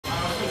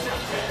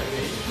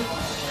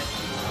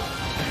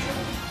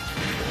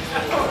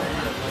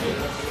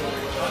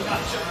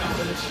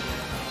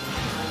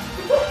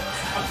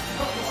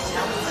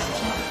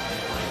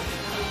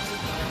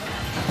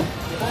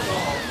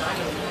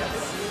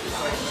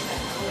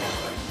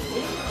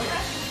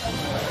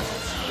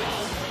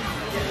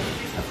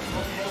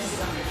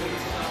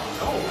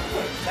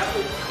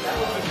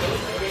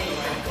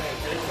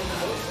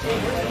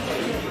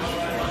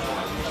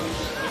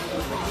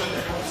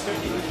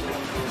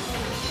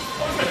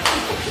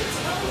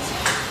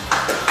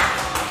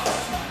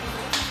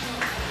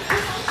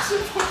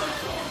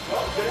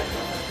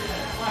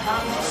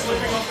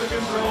slipping off the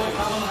control,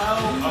 come on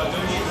help. No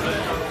need to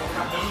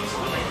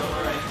slipping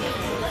over anything.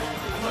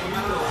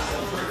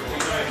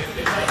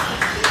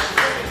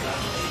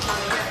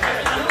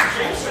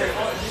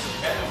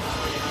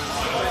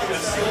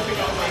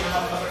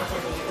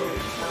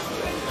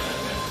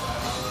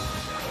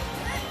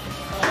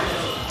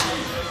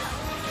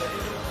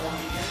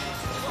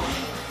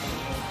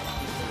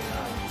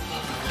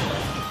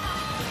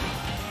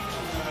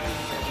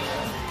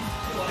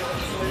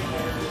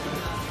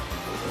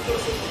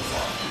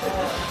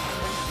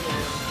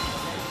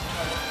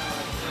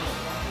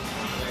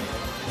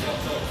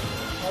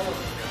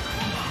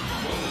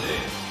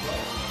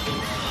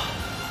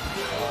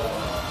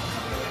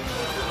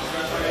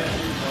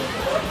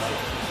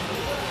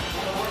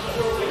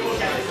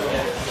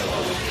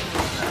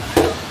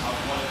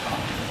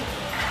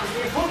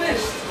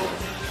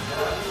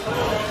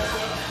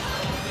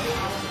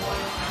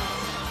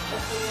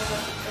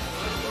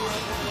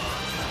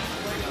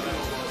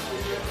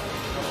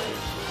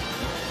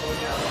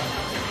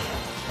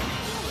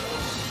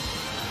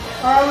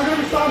 Alright, we're going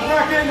to be starting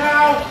back in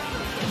now.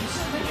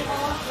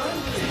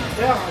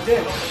 Yeah, I did.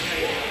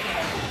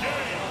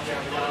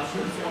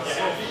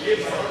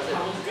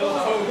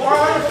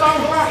 Alright, we're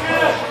starting back in.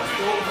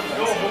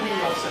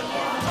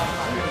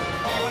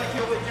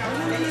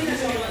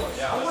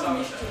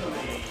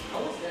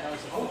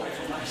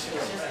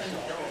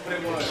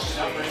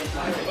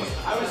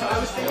 I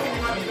was thinking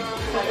you might be going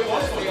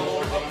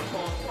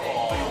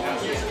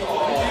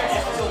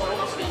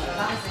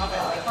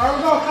Alright,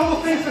 we've got a couple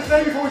things to say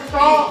before we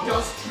start.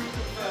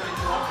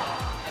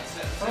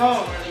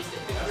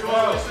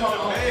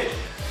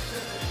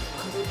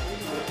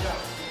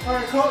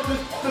 Alright, so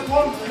just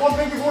one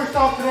thing before we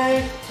start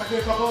today. Actually,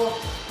 a couple.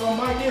 So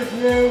Mikey is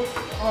new.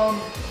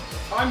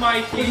 Hi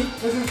Mikey.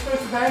 This is his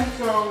first event,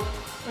 so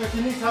if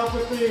he needs help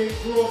with the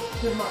rules,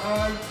 give him a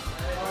hand.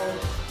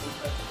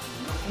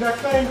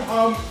 Next thing,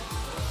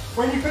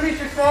 when you finish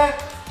your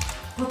set,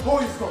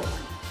 report your scores.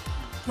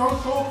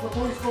 Don't talk,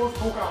 report your scores,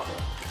 talk after.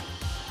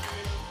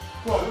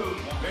 Well,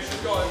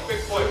 Mission's got a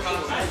big boy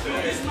contest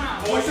today.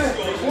 Voice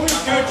scores,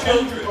 no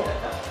children.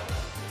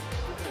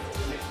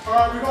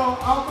 Alright, we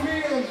got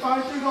Alchemy and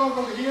Fantasy Dogs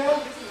over here.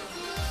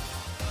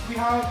 We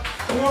have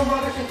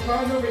NeonRadish and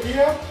Command over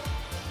here.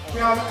 We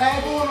have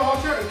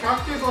AirborneArcher and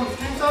Cactus on the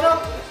team setup.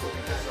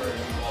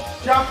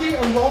 Jacky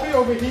and Robbie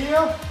over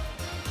here.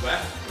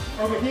 Where?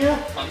 Over here.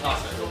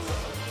 Fantastic.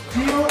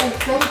 Geo and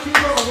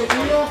Skelituber over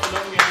here.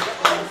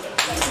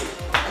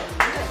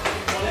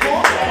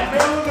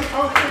 The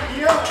toaster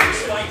here.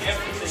 It's like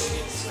everything.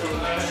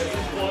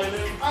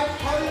 And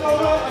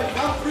TaleOfTheToaster and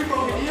Cactus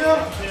over here.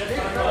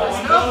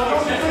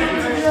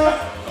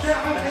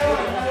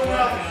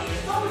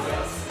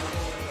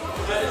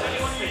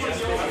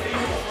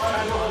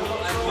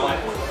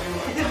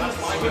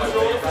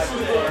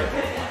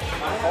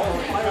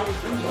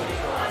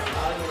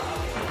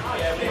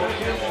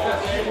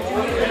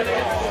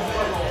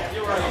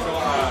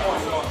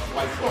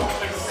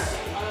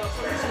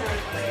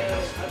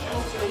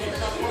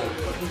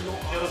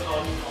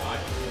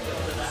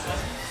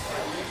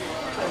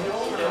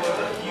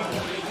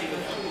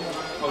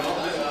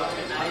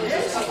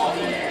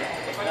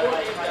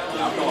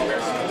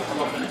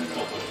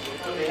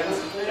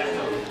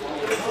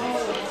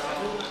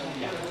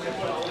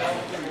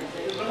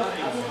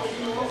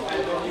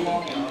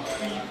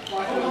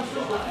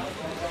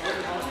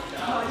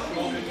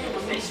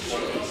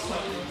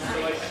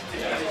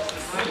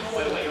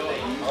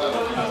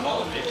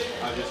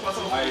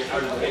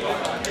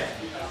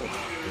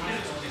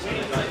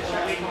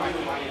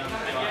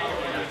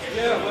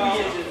 Yeah, well,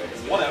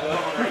 whatever.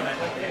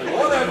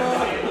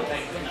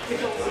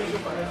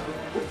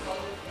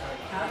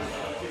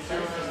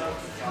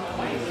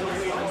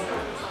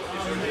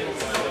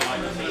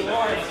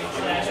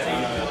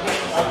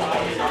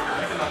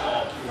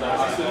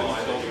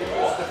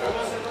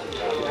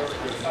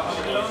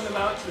 Loan them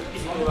out to the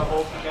people who have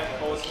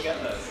always forget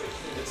this.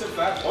 It's a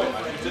bad point,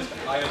 man. You just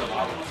hire them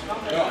out.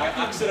 No, I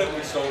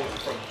accidentally stole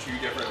from 2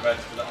 different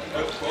events. I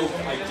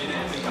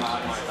didn't think I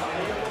had my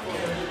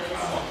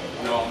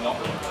No, I'm not.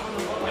 You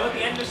know, at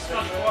the end of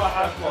Smash Bros, I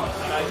had one,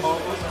 and I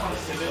always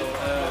considered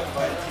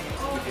writing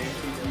to the game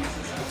to use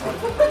this as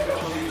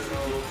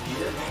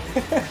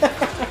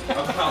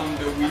I found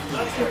the Wii U.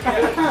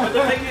 But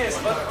the thing is,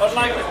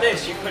 unlike with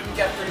this, you couldn't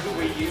get through the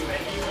Wii U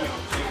menu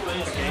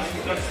with the game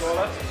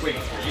controller. Wait,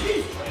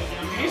 really?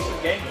 You can use some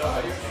game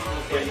guys.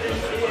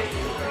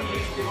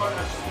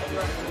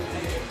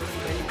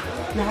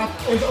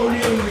 It's only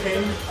in the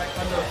game.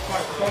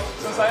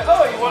 So it's like,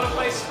 oh, you want to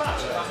play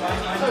Smash?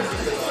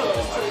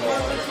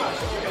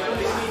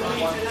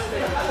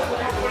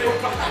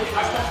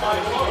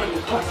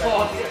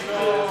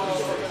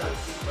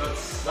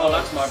 Oh,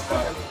 that's my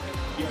part.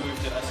 He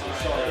moved it.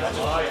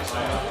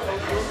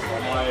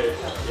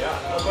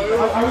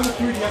 I was a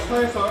 3DS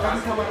player, so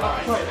every time I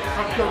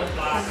have to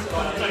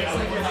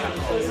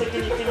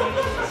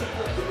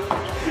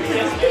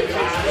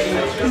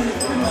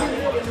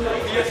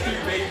PS2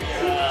 baby!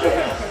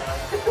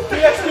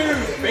 PS2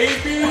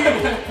 baby!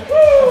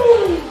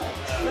 Woo!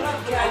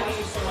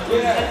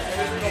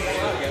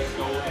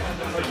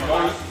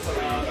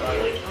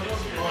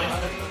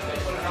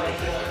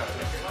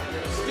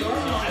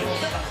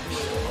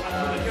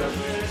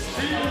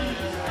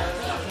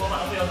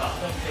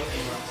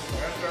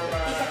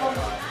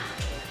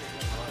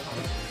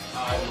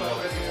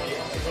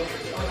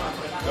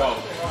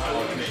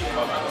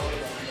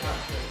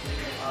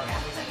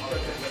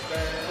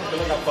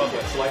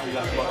 Slightly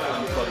less fun.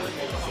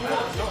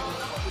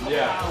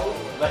 Yeah,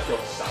 let's go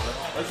Samus.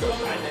 Let's go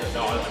Samus.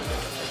 No, I like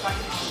this.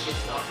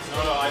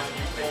 No, I think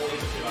you think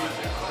it's too much.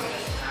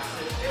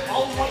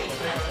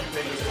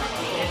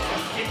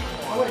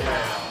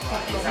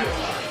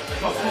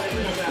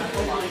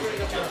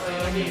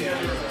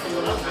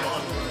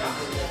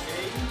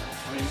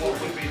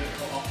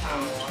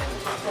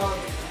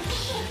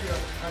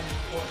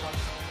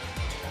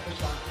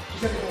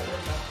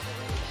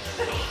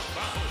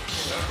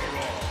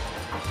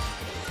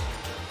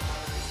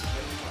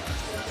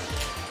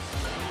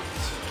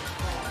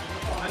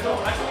 I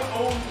don't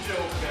own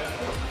Joker.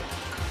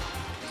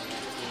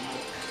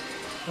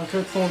 I've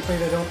heard someone say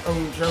they don't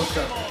own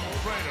Joker.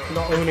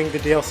 Not owning the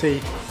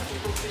DLC.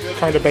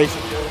 Kind of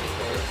basic.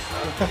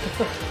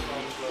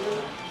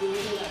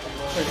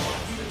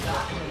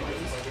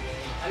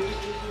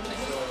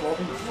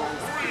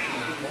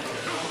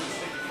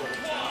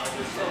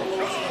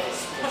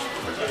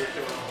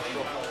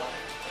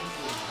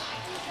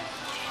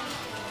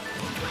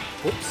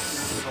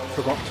 Oops,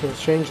 forgot to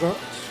change that.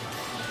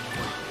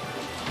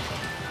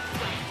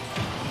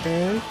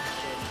 Okay.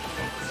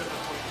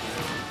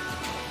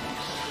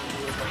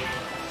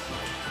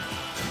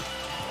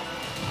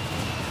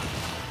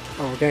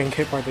 Oh, we're getting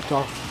hit by the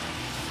dog,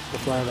 the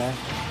flare there,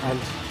 and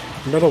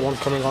another one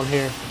coming on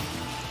here.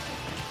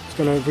 It's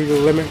going to really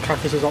limit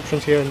Cactus's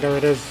options here, and there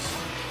it is.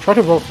 Try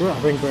to roll through it, I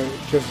think, but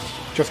it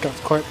just gets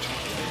clipped.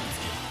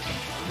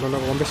 And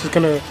another one. This is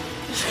going to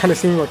kind of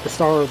seem like the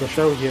star of the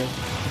show here.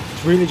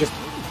 It's really just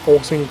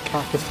forcing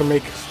Cactus to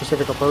make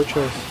specific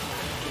approaches.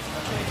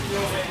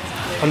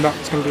 And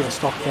that's going to be the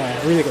stop there.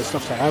 Really good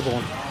stuff to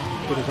Airborne.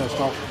 Really good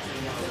stop.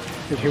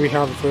 And here we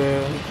have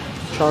the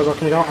Charizard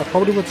coming out. I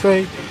probably would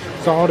say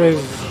Zard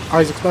is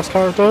Isaac's best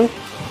character.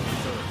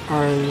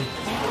 And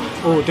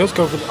oh, it does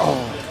go for the,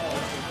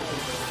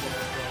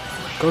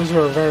 goes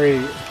for a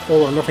very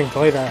all or nothing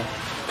play there.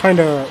 Kind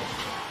of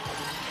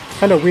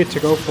weird to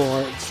go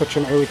for at such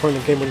an early point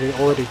in the game when you're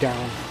already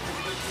down.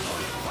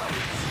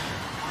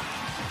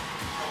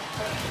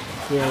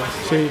 Yeah,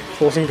 see,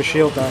 forcing the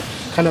shield there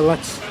kind of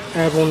lets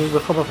Airborne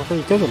recover for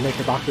free. He doesn't make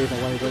it back either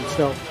way, but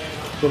still,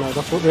 you know,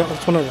 that's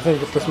one of the things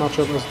with this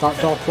matchup is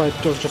that Dark Blade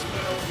does just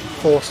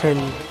force him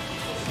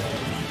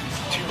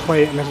to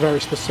play it in a very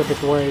specific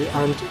way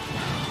and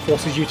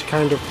forces you to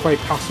kind of play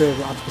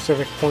passive at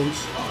specific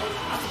points,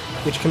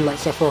 which can let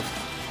Sephiroth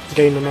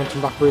gain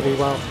momentum back really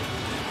well.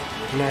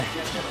 Nah.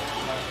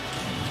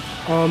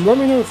 Let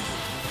me know if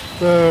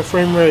the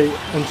frame rate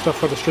and stuff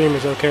for the stream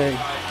is okay.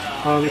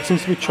 It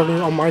seems to be chugging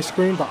on my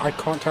screen, but I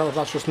can't tell if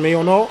that's just me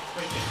or not.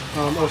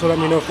 Also let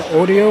me know if the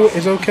audio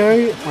is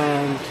okay,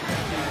 and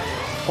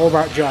all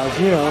that jazz.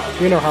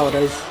 You know how it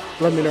is.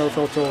 Let me know if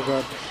it's all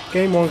good.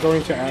 Game 1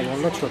 going to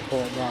Airborne. Let's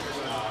report that.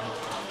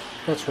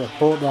 Let's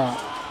report that.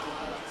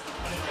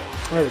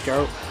 There we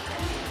go.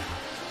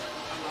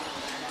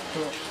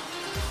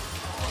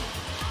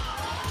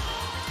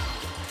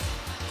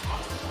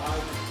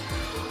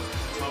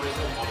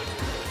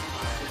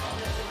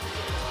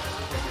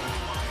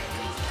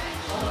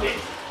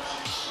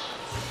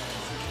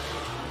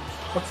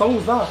 What song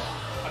was that?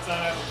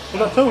 Was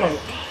that Toho?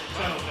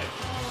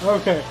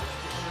 Okay.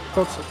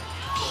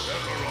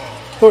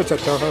 Thought it said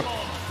Toho.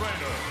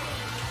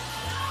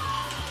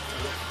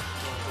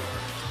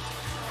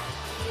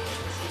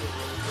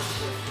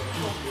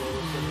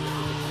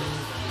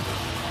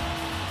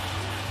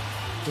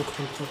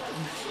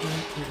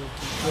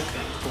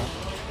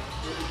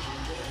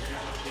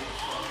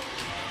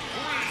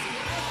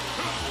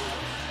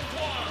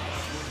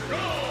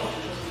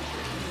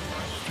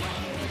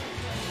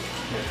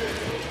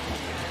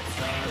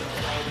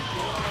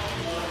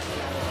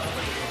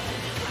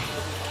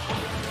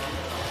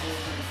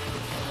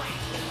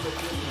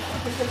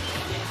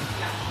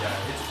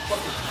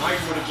 I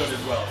would have done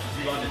as well.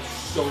 You landed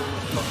so much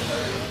fucking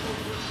early.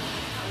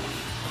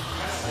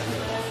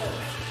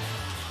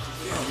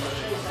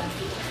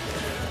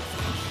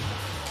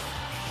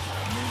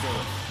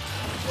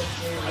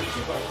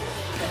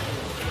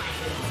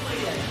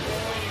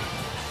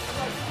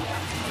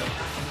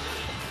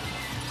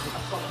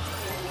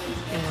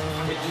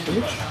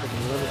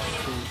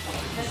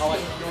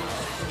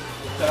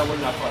 That I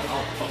wouldn't have fun.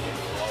 Oh, fucking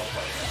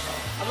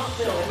I'm not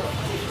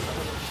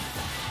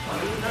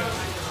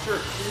sure.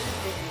 Sure.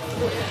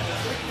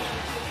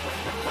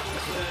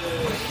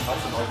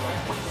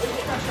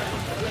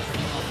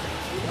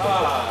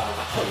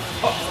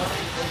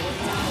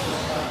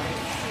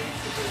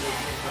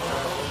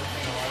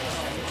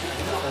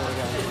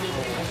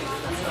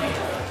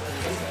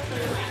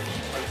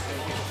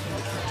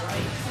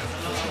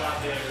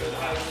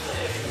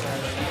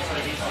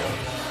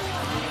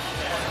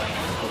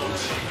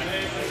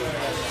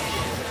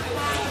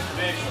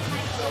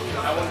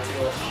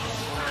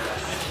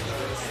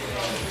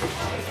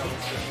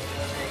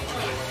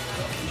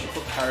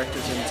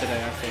 characters in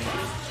today, I think.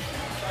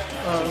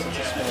 Such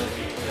a small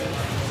group.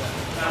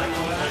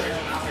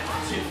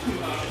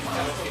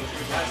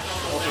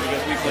 Also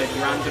because we played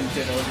random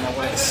Ditto is not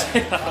what it is.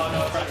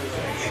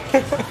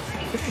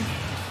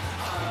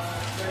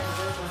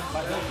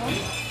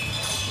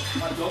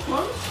 My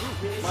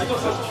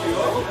dog has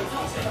pure.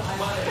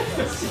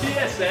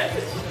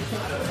 CSS.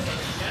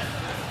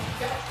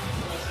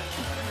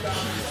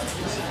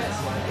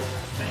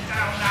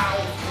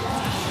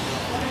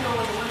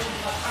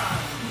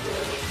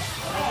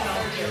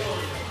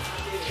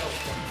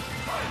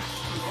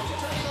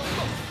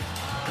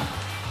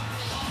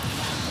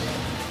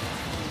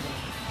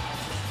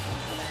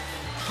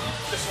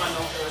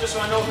 Just so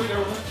I know who to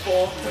root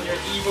for your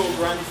Evo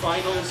Grand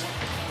Finals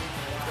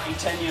in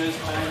 10 years'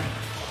 time.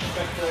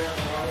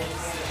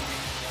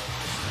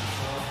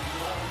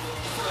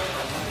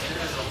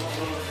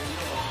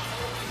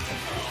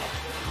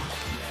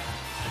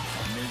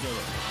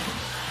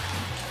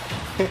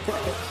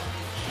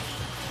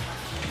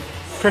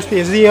 Crispy,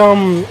 is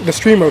the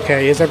stream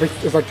okay? Is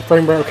like the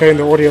frame rate okay and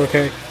the audio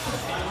okay?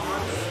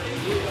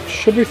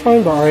 Should be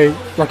fine, but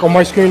like on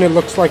my screen it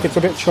looks like it's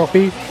a bit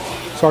choppy,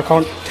 so I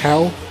can't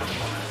tell.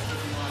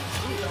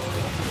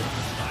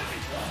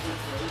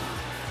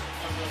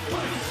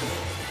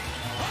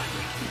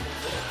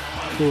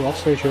 Ooh, off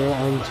stage here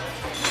and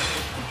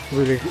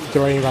really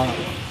doing that.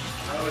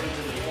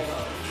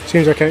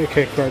 Seems okay.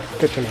 Okay,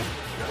 good to know.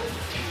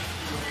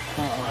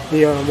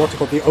 The what's it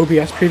called? The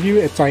OBS preview.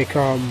 It's like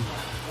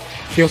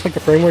feels like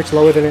the frame rate's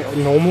lower than it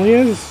normally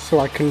is, so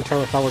I couldn't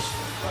tell if that was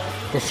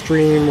the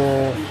stream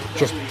or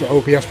just the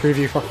OBS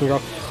preview fucking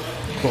up.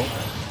 Cool.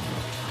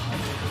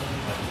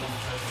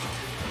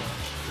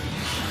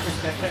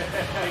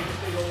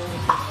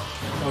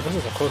 Oh, this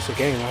is a closer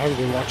game. I haven't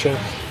been watching.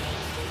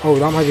 Oh,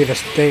 that might be the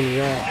thing.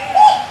 Yeah,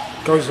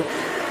 goes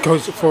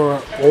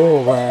for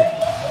all there.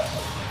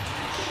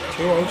 2-0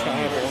 to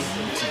Airborne.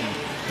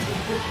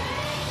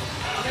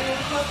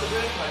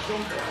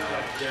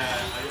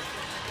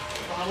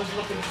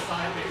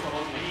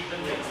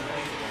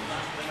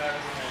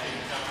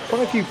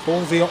 Quite a few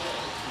ballsy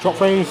drop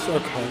frames.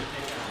 Okay.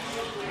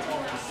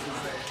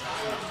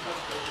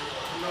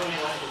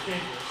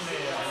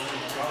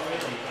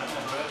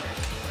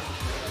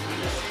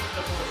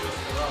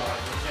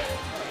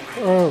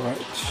 Alright.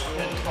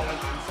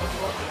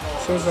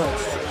 So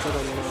that's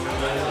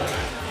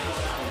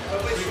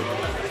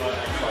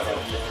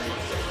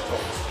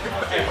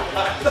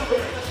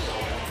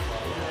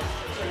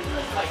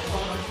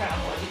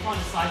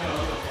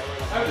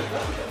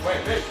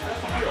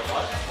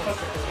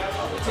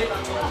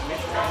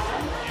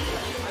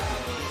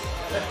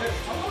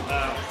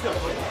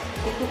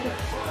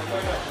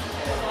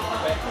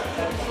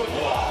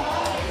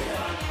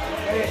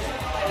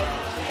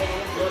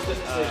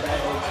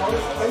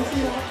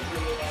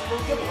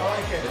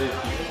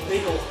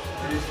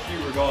It is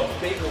cute regardless.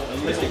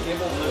 Unless it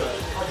gives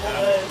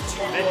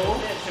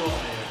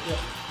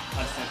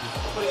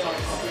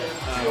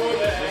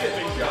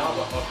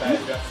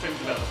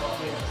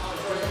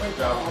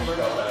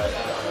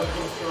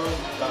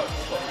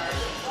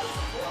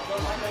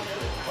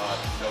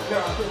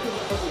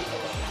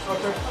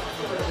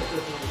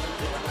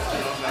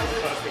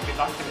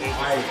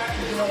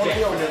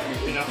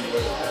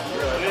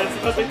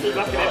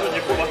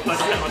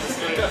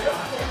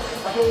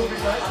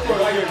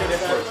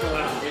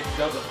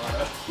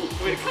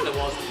It kind of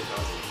was.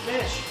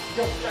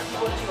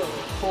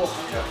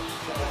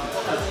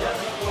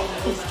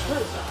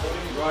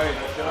 Right,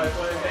 should I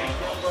play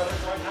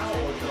right now,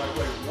 or should I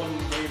play one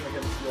game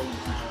against the other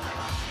two?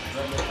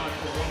 Then we'll time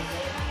for one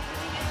game.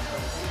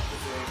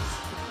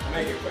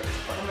 Make it quick. I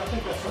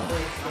think that's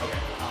something.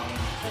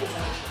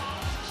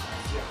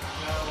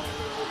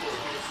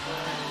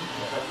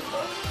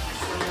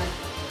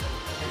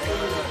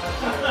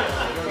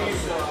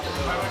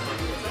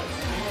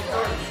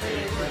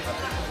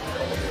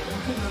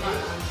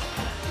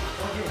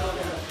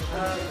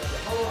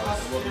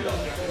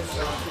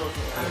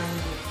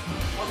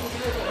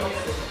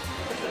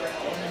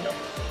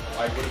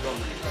 I would have gone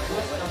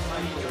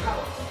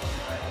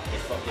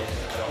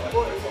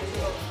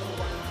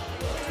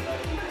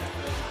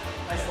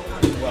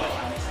well,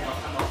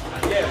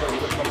 yeah, but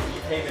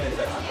you came in and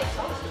said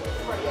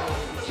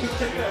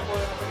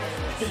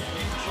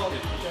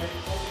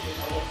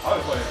I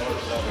was playing for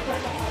myself.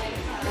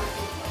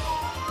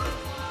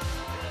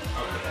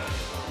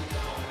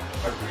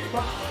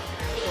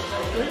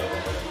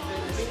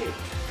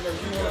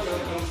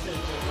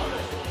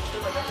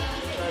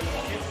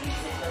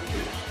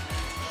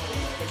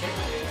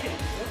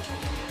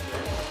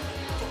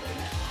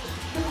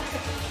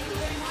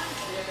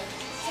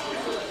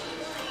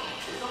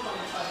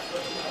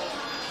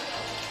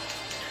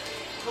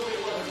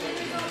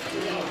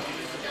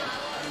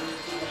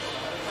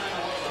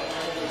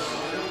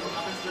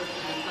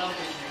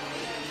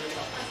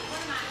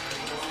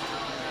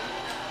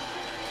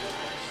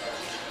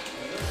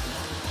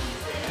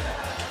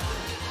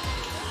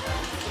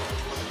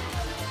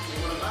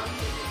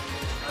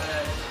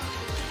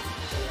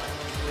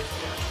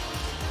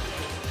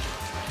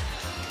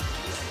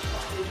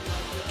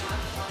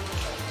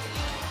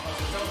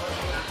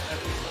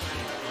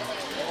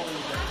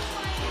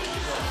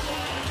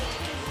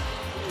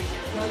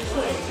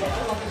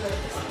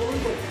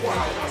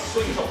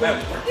 slingshot them.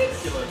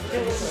 Ridiculous.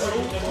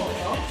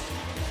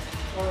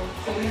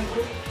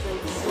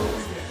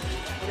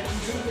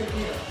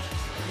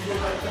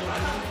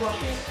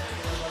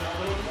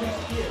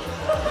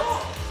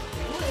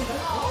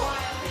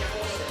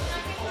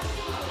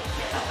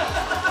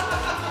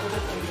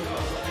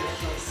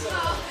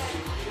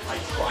 I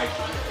tried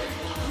to.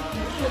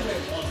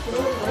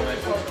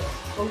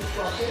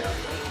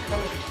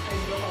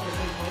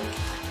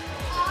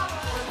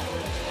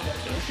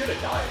 You should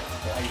have died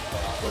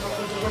twice.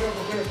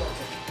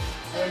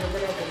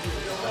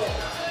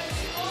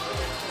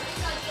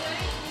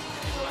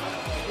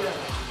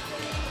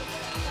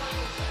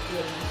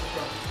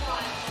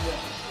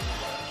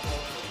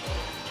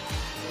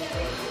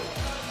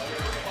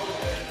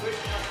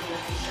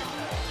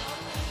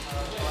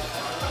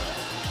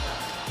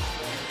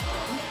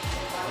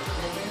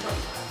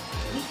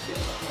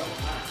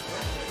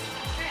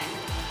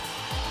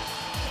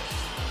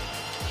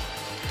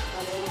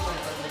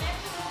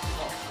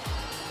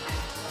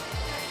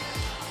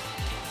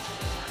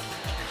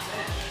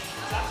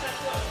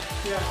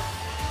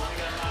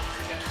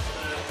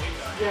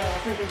 Yeah, I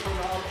think it's from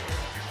out.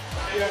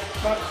 Yeah,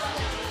 that's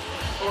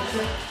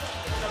awesome.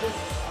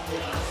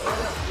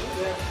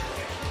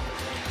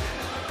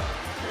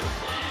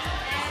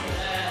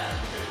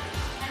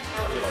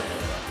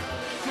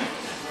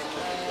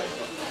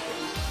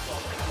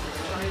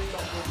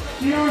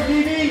 Yeah.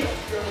 Vivi!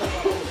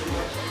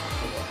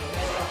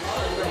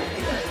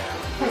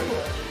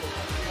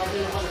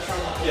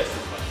 Yes.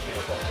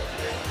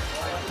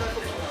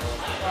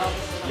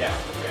 Yeah.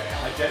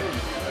 I generally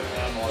do.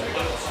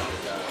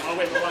 I'll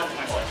wait for my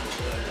question.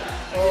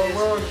 Oh,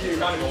 where are you?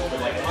 Kind of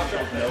awkward, like, I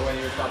don't know when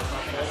you're about to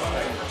smash it.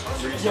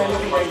 Yeah, I'm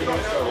going to go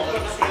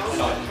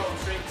sudden.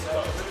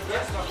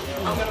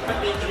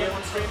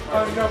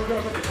 Oh, no, we're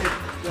going to put the tape.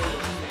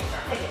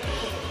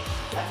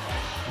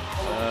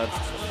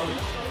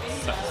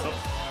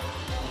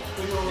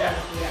 Yeah.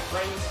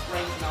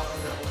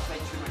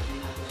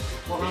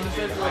 What round is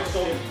it?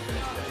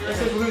 This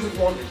is losers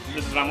one.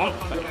 This is round one?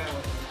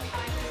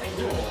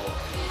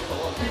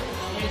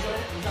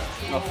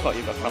 I thought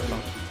you got crap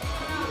on.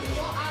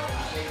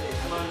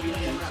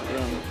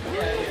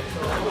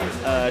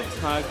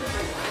 Tag.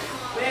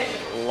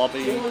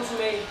 Lobby.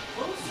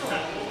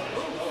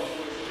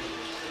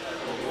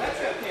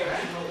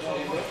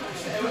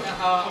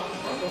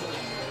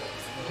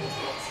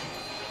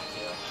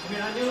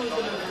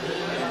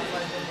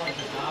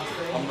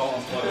 I'm not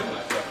on play with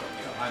myself.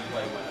 I'm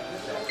playing with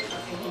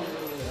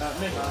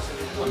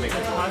What's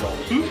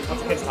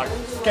his tag?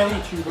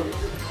 Skelituber.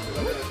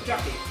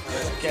 Jacky.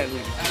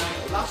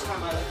 Skelituber. Last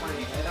time I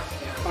played,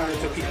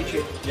 It's a Pikachu.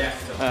 yeah.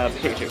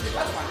 Pikachu.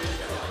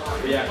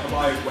 Yeah, come on,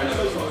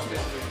 whenever it's supposed to be.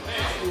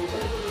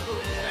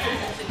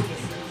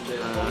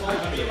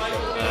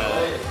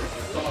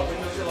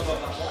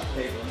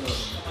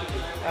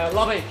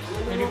 Lobby,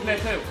 can you play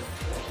too?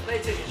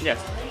 Yes.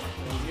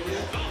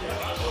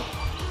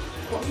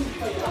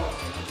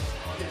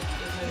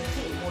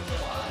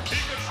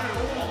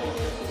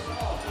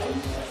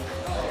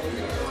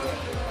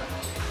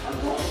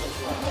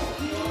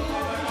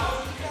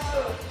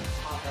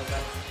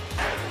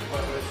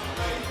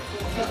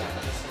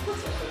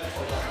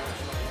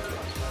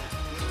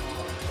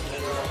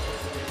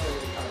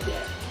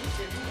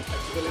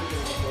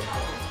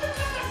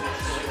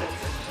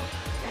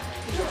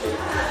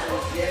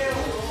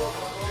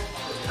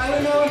 I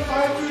don't know, if I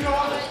have $2,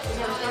 is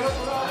there a setup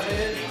for that?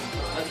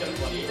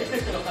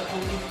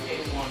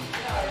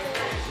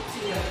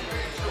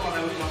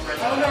 I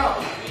don't know.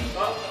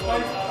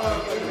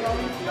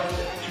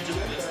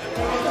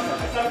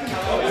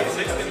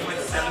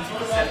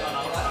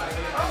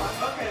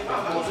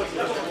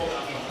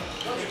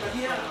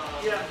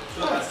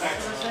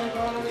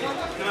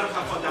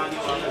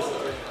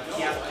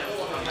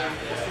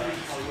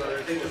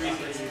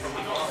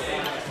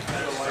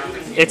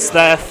 It's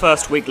their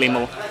first weekly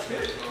more.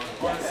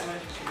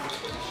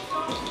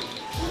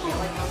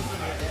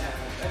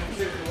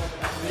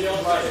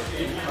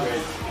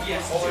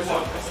 Yes,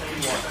 2-1.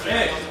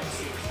 Hey,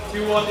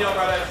 2-1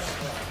 NeonRadish.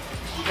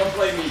 You come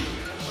play me.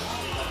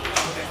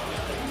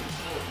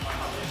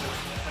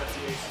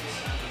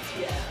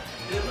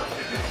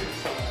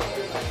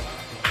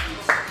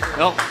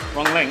 Oh,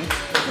 wrong link.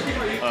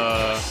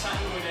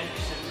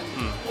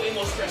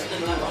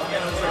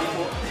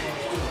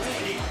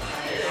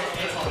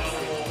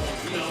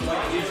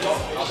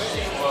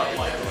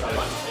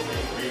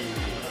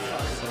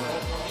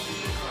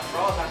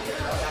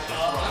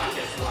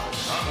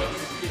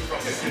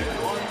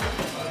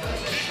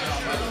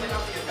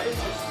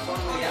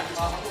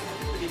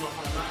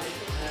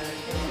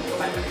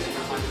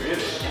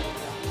 Really?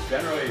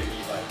 Generally,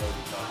 he's like,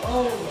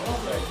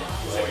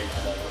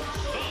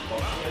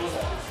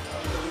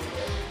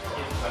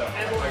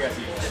 I guess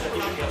he's.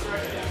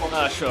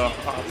 Sure.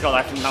 Oh god,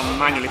 I can now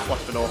manually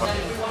flush it over.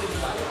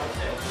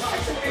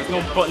 There's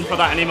no button for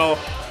that anymore.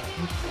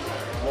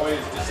 Roy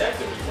is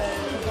deceptively wrong.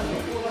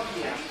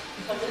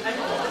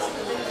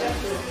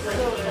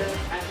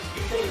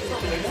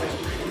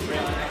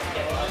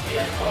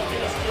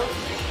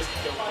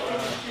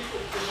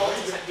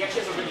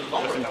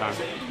 Just in time.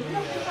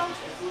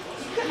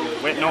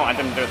 Wait, no, I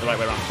didn't do it the right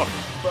way around. Fuck.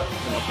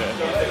 Didn't do it.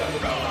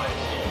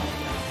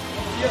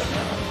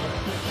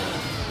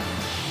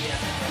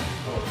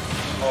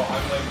 Oh,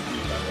 I'm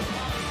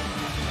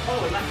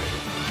like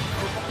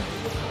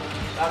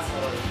That's I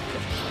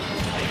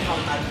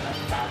can't imagine that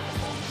bad.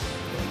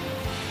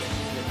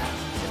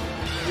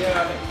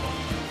 yeah.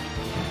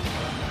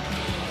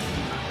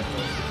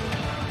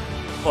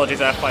 Apologies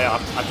there,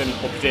 I didn't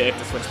update it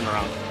to switch them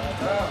around.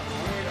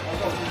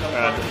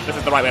 This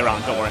is the right way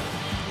around, don't worry.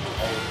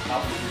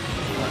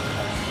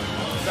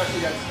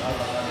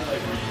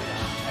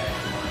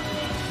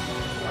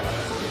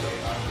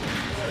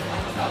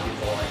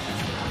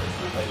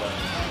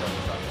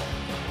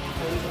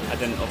 I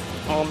didn't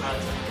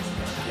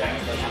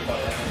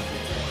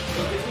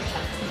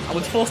I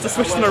was forced to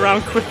switch them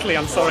around quickly,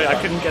 I'm sorry, I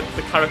couldn't get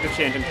the character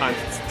change in time,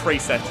 it's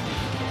preset.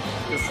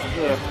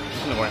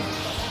 Don't worry.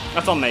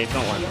 That's on me,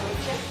 don't worry.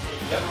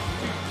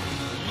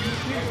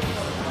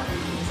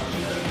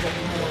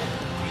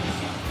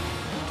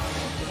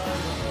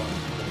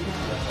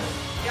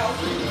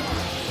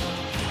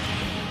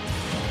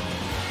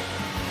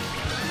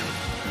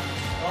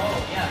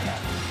 Oh, yeah.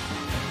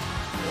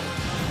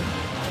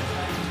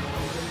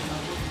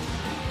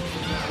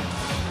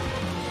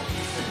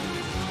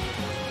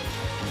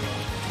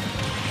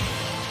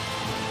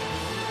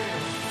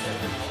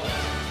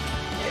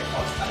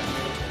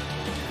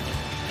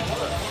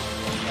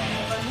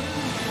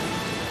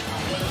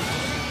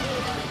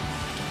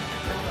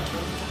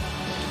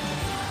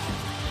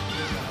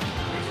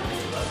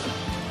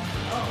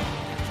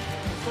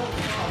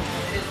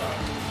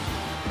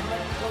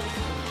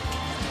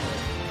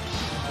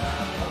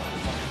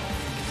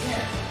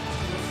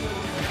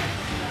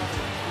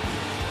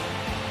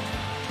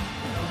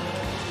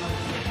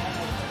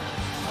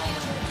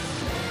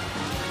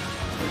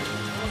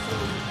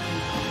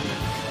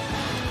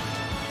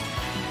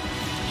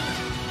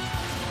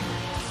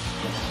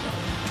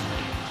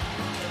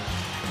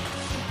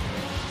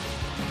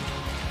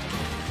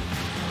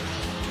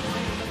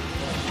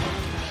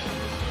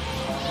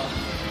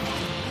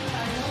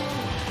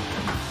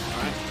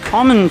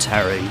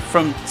 Commentary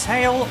from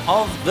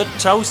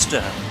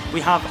TaleOfTheToaster.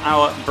 We have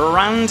our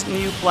brand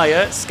new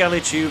player,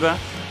 Skelituber,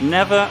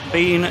 never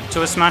been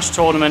to a Smash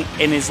tournament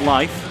in his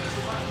life,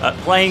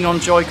 playing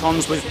on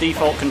Joy-Cons with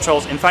default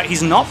controls. In fact,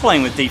 he's not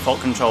playing with default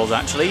controls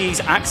actually,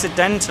 he's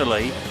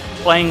accidentally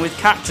playing with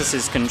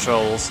Cactus's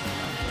controls.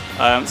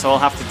 So I'll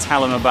have to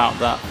tell him about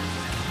that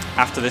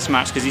after this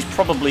match, because he's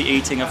probably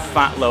eating a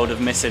fat load of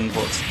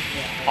misinputs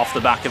off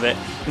the back of it.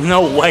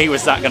 No way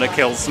was that going to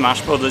kill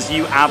Smash Brothers,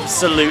 you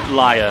absolute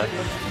liar.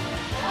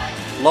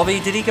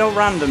 Lobby, did he go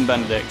random,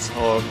 Benedict?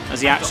 Or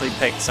has he actually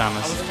picked Samus? I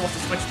was supposed to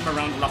switch them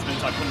around the last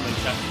minute, so I couldn't really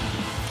check.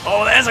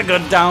 Oh, there's a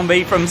good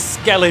downbeat from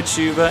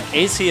Skelituber.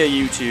 Is he a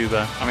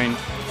YouTuber? I mean,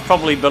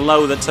 probably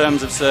below the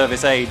terms of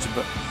service age,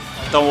 but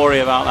don't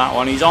worry about that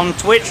one. He's on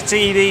Twitch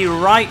TV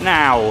right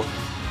now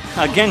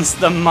against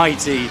the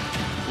mighty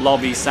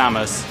Lobby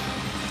Samus.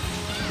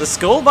 The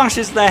skull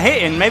bashes they're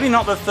hitting, maybe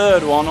not the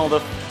third one or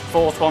the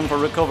fourth one for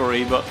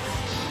recovery, but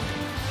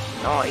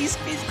oh, he's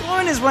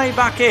going his way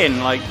back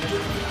in. Like,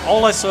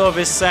 all I saw of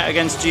his set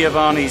against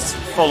Giovanni's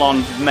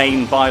full-on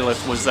main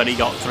byleth was that he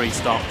got 3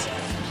 stops.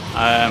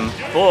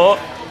 But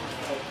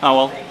oh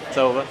well, it's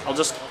over. I'll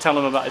just tell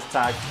him about his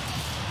tag. You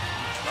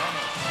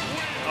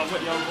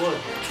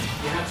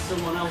have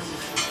someone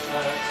else's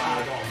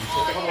tag on,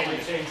 so probably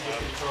change the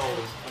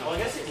controls. Well, I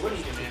guess it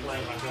wouldn't give me a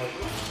playing control.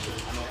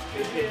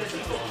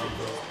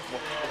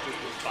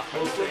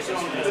 We'll switch it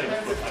on.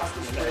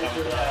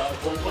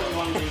 We'll put you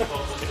on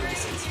default.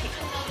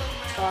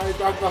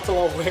 That's a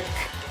lot of wick.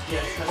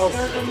 Yes, that's I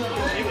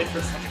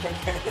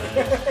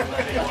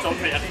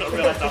did not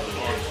realise that was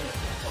on.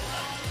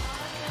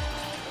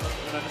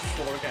 And I just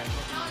swore again.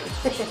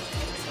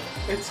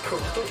 It's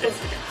cool.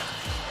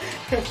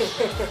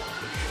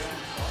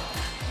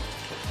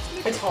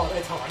 It's hard,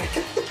 it's hard.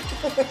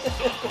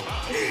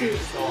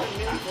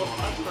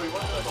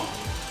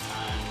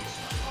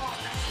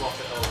 Swap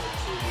it over to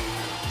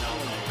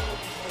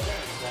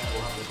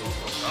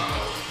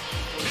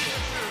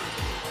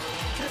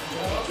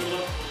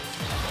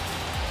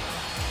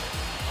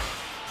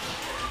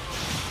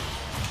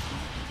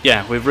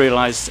Yeah, we've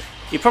realised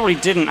he probably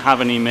didn't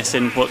have any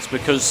misinputs,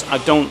 because I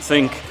don't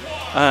think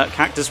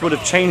Cactus would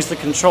have changed the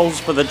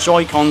controls for the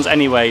Joy-Cons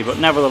anyway, but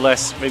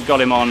nevertheless we've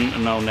got him on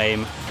no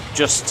name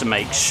just to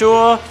make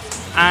sure,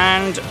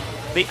 and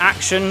the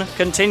action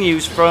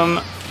continues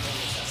from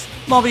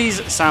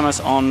Lobby's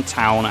Samus on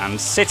Town and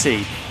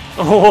City.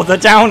 Oh, the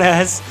down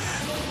airs!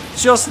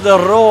 Just the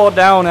raw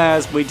down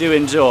airs we do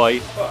enjoy,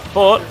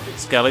 but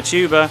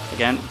Skelituber,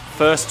 again,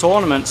 first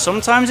tournament,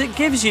 sometimes it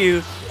gives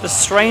you the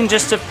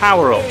strangest of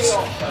power-ups,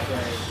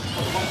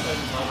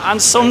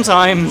 and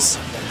sometimes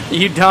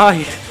you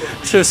die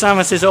to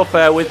Samus's up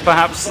air with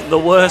perhaps the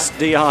worst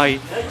DI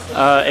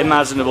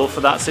imaginable for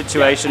that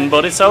situation,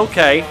 but it's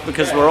okay,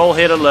 because we're all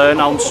here to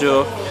learn, I'm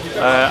sure.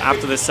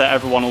 After this set,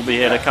 everyone will be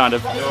here to kind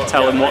of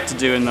tell him what to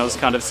do in those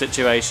kind of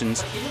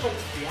situations.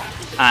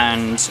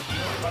 And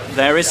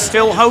there is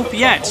still hope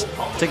yet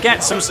to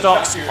get some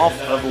stocks off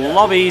of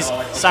Lobby's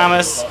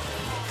Samus.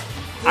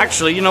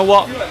 Actually, you know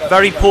what?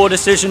 Very poor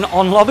decision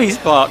on Lobby's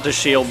part to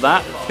shield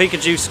that.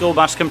 Pikachu Skull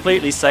Bash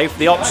completely safe.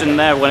 The option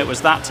there when it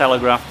was that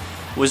telegraph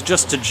was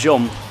just to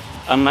jump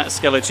and let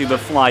Skelituber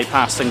fly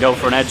past and go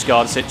for an edge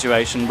guard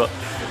situation, but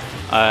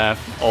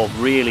or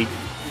really,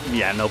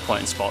 yeah, no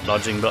point in spot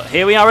dodging. But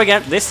here we are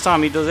again. This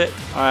time he does it.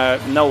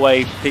 No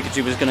way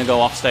Pikachu was going to go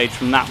off stage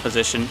from that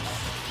position.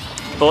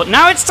 But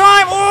now it's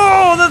time!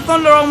 Oh, the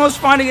Thunder almost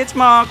finding its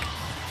mark.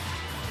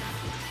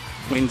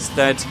 We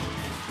instead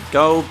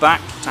go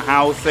back to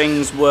how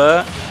things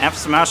were. F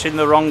smash in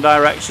the wrong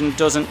direction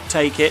doesn't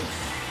take it.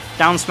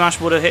 Down smash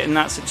would have hit in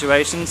that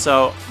situation,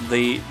 so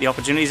the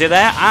opportunities are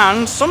there.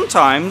 And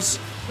sometimes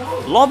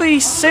Lobby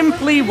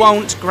simply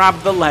won't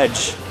grab the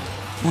ledge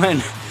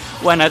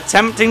when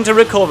attempting to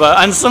recover,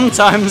 and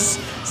sometimes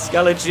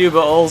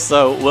Skelituber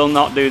also will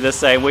not do the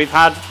same. We've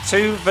had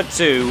 2 for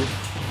 2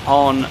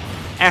 on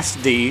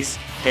SDs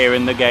here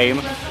in the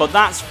game, but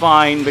that's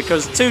fine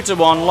because 2 to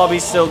 1,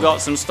 Lobby's still got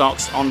some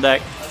stocks on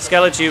deck.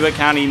 Skelituber,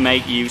 can he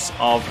make use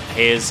of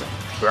his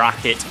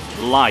bracket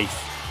life?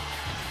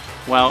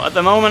 Well, at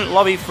the moment,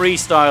 Lobby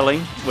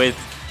freestyling with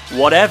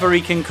whatever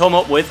he can come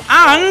up with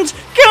and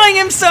killing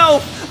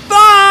himself!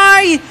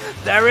 Bye!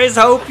 There is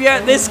hope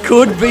yet. This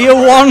could be a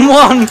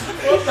 1-1.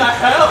 What the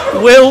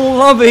hell? Will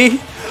Lobby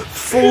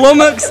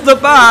flummox the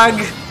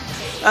bag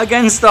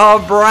against our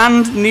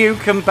brand new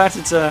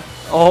competitor?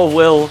 Or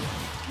will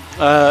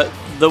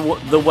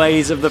the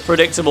ways of the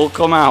predictable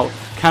come out?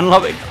 Can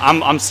Lobby...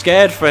 I'm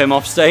scared for him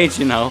off stage,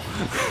 you know.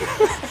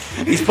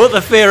 He's put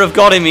the fear of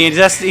God in me. He's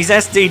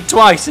SD'd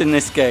twice in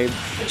this game.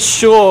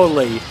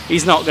 Surely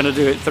he's not going to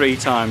do it 3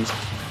 times.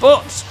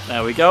 But,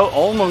 there we go.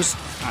 Almost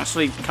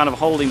actually kind of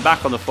holding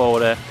back on the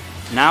forward air.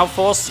 Now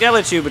for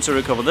Skelituber to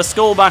recover. The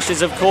Skull Bash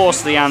is, of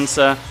course, the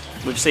answer.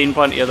 We've seen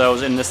plenty of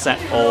those in the set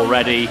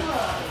already.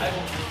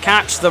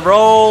 Catch the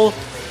roll.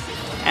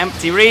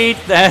 Empty read.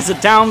 There's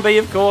a down B,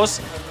 of course.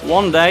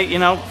 One day, you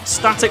know,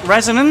 static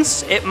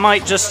resonance. It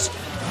might just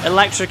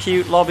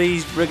electrocute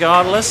Lobby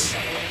regardless.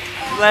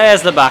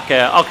 There's the back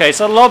air. Okay,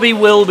 so Lobby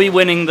will be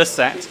winning the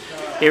set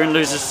here in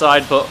loser's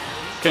side, but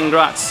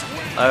congrats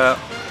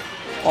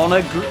on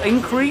an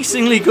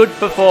increasingly good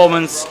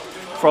performance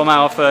from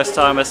our first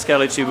timer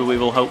Skelituber. We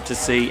will hope to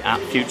see at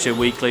future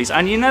weeklies.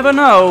 And you never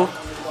know,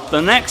 the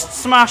next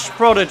Smash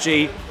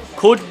prodigy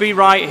could be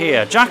right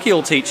here. Jacky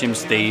will teach him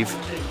Steve.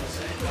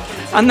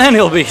 And then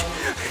he'll be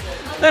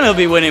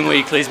winning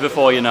weeklies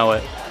before you know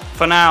it.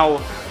 For now,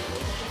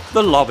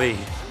 the Lobby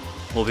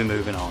will be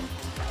moving on.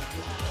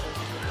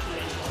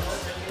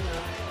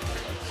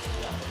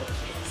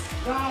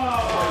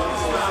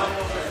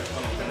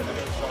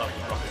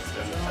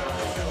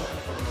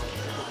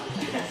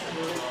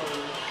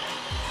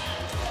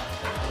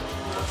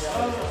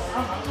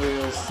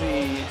 We'll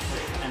see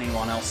if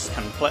anyone else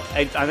can play.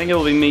 I think it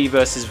will be me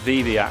versus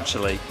Vivi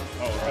actually.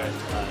 Oh, right.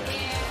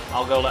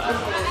 I'll go let her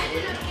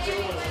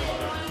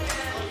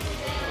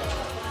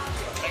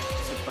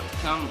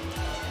come.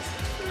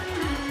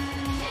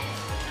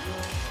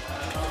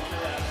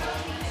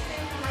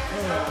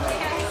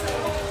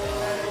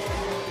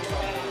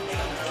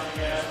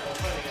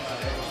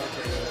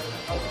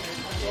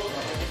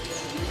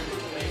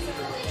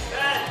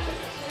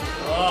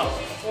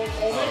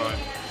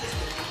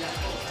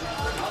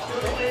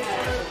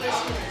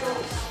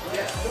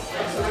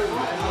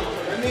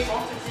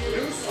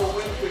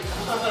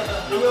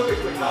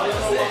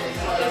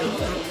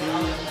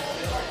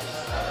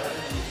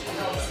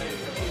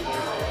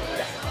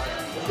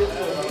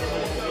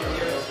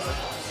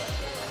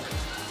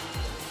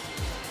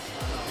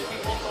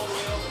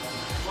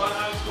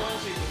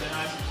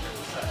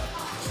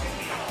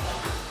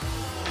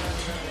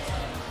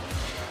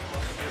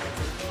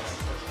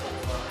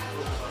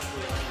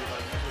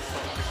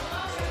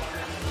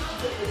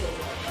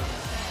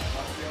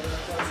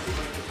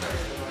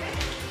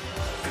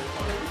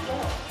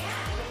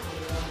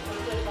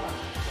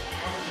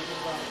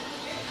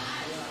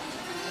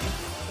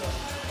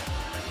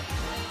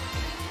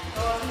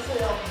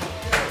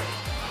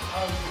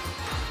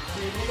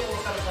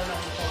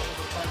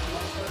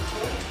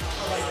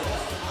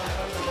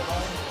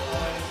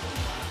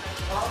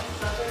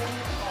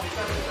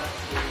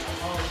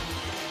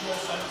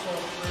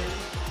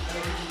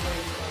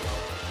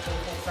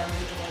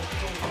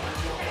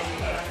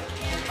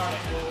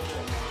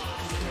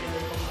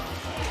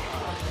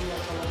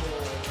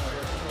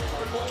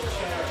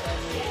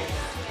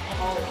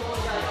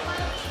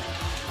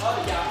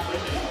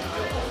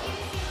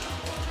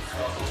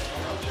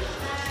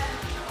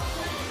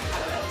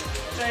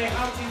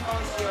 How do you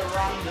fancy a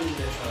random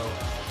little?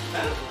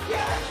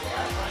 Yeah, that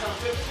sounds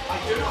good. I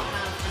do not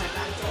have an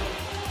adapter.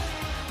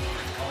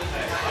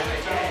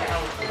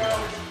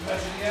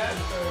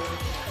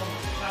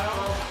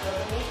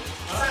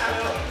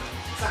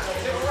 Sam,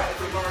 is it alright if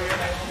we borrow your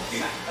name?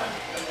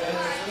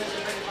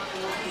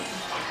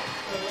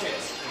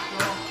 Cheers.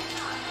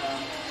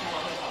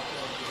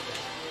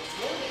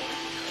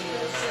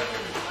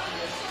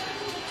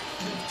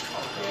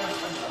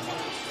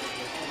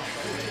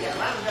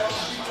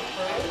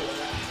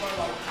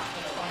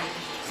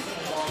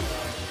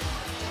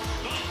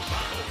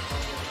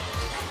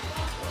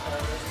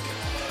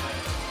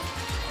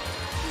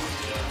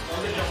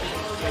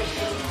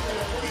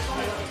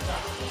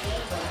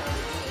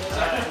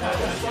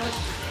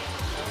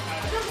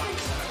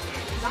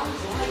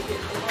 sounds like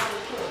it.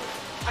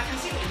 I can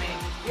see what you mean.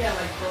 Yeah,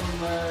 like from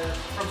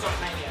Sonic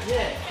Mania.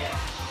 yeah.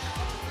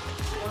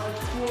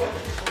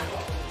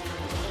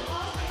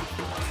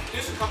 Do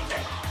some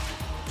content.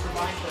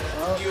 Provide the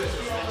viewers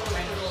with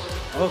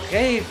entertainment.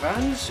 Okay,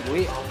 fans,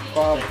 we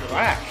are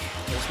back.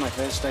 It's my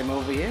first time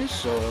over here,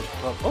 so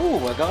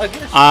oh, I got a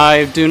guess.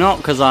 I do not,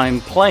 because I'm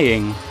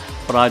playing,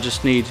 but I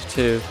just need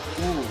to. Ooh,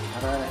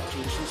 how do I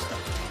change some stuff?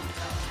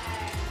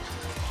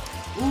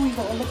 Ooh, you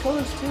got all the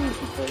colours too.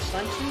 It's my first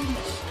time seeing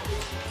this.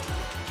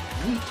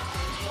 Neat.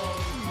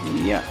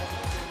 Yeah.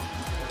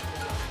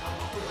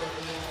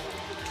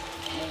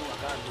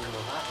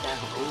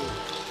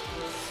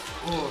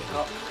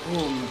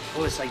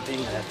 Oh, it's like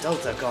being an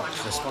adult. I've got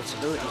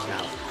responsibilities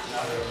now.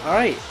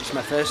 Alright, it's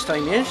my first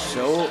time here,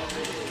 so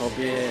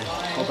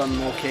hope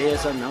I'm okay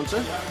as an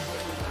announcer.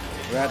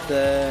 We're at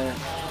the,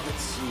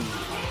 let's see,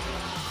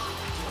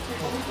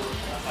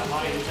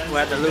 we're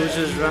at the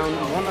losers round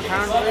 1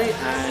 apparently,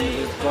 and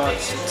we've got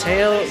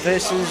Tail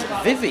versus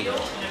Vivi.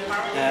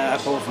 I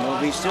both know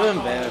these two, and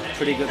they're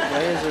pretty good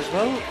players as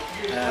well.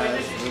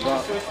 We've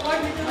got,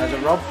 as a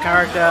Rob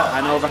character,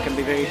 I know that can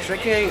be very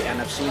tricky, and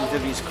I've seen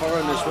Vivi's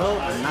Corrin as well,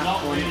 and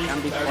that one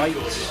can be quite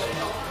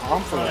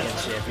harmful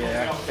against you if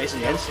you're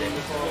facing against it.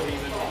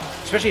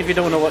 Especially if you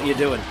don't know what you're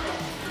doing.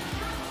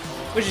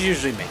 Which is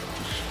usually me.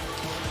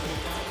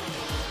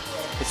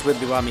 It's with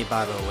the Wami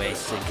Battle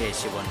Waste, in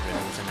case you're wondering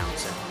who's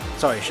announcing.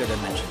 Sorry, should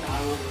have mentioned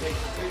that.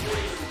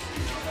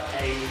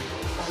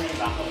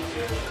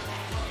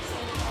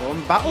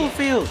 From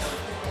Battlefield.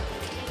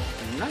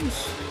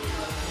 Nice.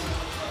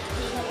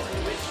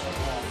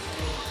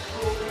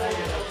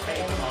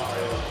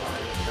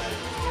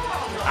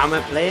 Am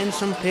I playing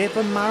some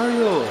Paper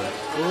Mario?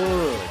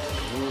 Good,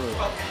 good.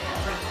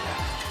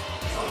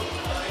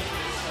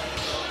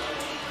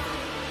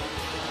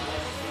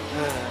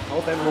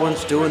 Hope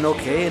everyone's doing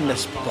okay in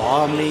this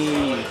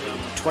balmy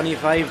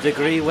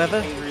 25-degree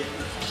weather.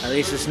 At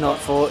least it's not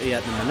 40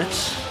 at the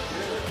minute.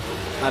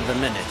 At the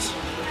minute.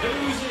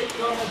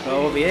 But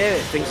over here,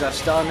 things are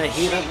starting to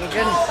heat up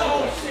again.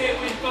 Oh shit,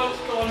 we've both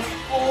gone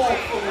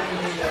awful in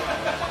here.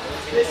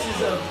 This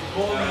is a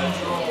boring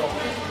draw.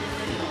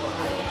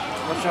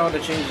 Watch out to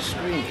change the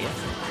screen here.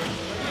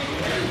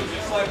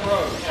 It's like, bro.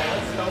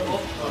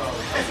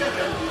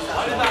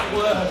 How did that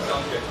work,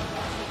 Duncan?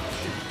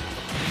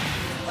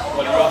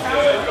 Well, you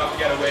have to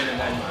get a win and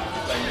then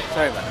make.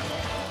 Sorry about that.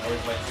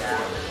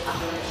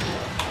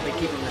 They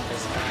keep them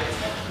busy.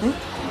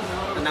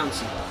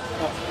 Announcing.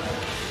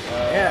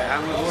 Yeah,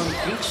 and we're going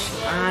Peach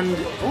and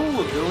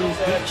we're going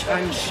Peach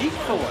and Sheik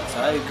for once.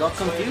 I got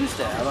confused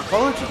there. Our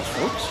apologies,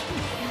 folks.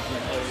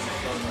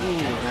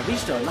 Now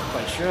these two I'm not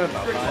quite sure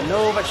about, but I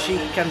know that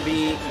Sheik can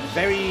be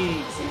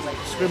very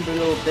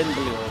scrimbly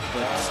bimbly,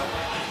 but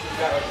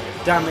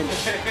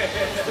damage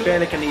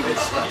barely can even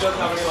stop.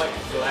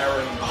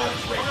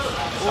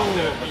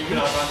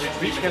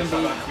 Peach can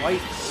be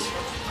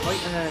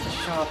quite a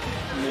sharp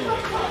move.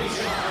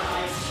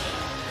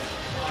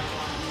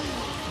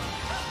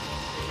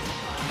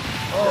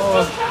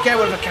 Oh, get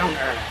with a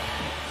counter.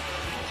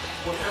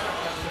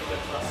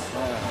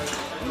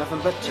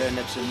 Nothing but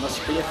turnips, it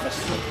must be a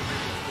festival.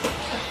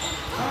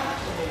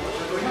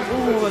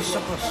 Oh, a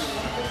suckers.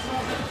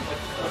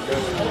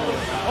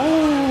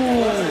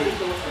 Oh,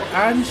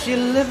 and she's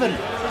living.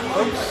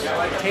 Folks,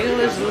 Tail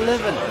is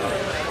living.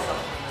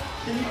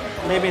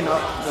 Maybe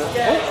not.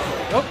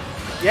 Oh,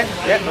 yeah,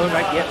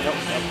 alright, yeah, no.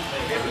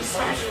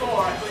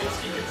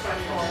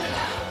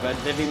 But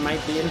Vivi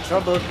might be in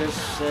trouble because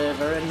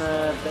they're in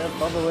a bit of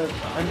bother with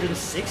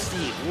 160.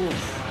 Oof.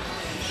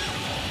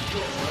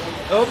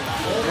 Oh,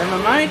 never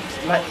mind.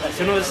 Like, as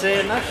soon as I was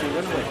saying that, she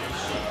went away.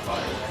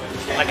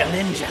 Like a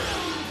ninja.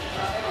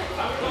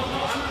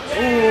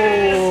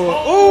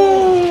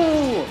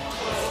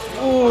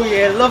 Ooh,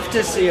 you love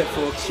to see it,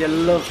 folks. You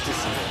love to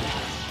see it.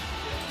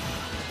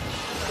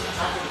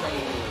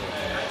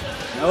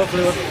 Now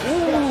hopefully with,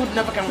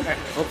 never counter.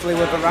 Hopefully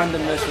with a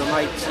randomness we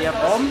might see a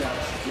bomb.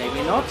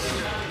 Maybe not.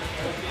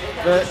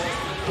 But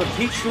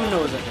Peach, who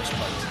knows at this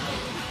point?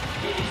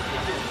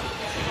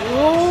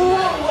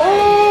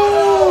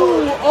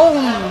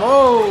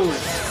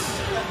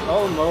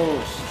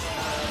 Almost.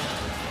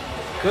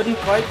 Couldn't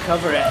quite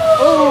cover it.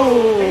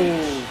 Oh,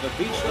 the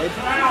Peach did.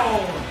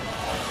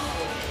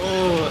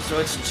 Oh, so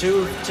it's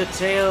 2 to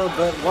Tail,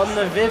 but 1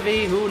 to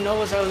Vivi. Who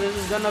knows how this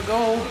is gonna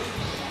go?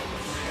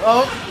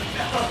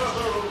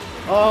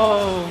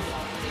 Oh,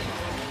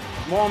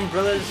 more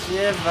umbrellas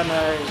here than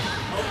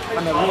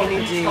a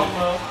rainy day.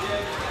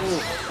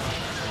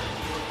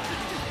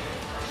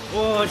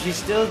 Oh, she's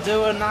still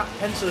doing that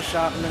pencil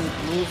sharpening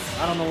move.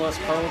 I don't know what it's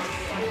called.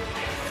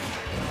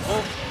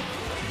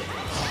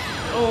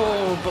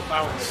 Oh, but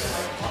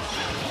bounce.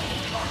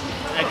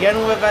 Again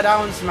with a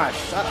down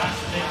smash.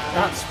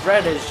 That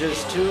spread is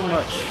just too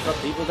much for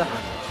people to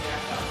handle.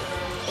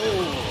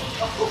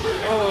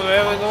 Oh,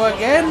 there we go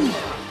again.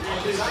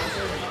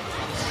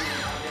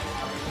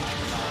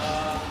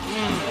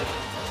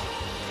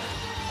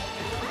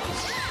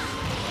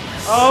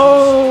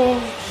 Oh,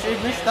 she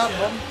missed that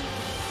one.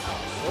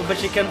 but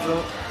she can throw.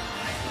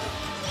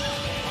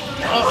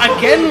 Oh,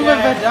 again with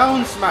a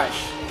down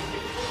smash.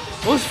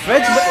 Those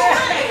threads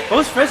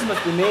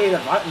must be made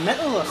of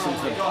metal or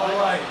something.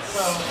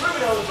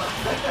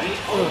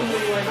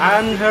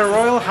 And Her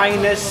Royal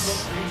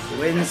Highness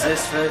wins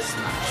this first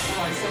match.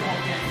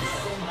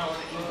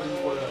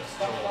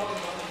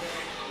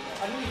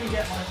 I didn't even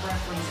get my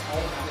preference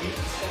already.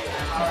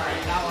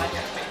 Alright, now I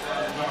get to pick it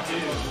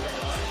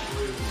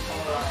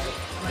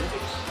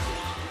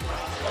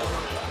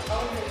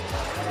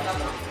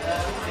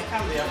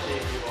can be up to you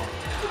if you want.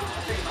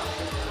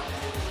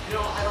 You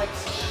know, I like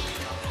Summit.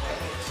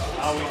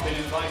 We've been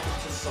invited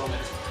to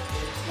Summit.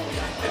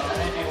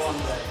 Maybe one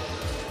day.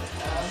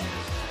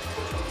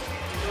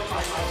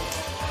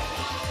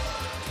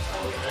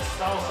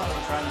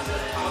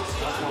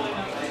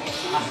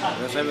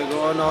 That's how we're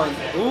going on.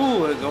 Ooh,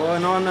 we're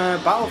going on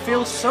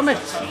Battlefield Summit.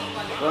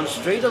 Going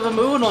straight to the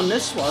moon on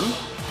this one.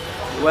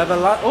 Whoever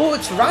oh,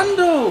 it's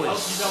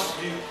randos!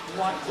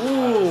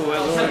 Ooh, we're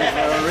going for a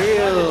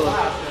real.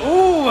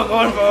 Ooh, we're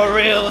going for a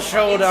real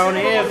showdown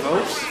here,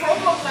 folks.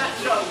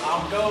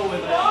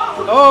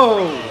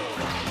 Oh,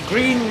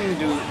 green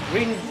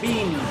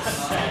beans.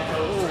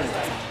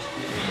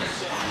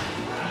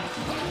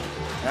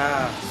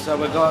 So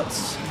we got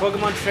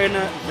Pokemon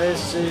Trainer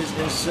versus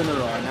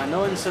Incineroar. And I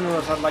know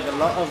Incineroar's had like a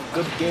lot of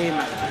good game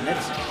at the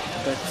minute,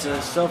 but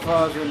so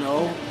far as we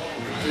know,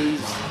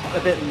 he's a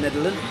bit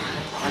middling.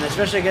 And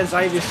especially against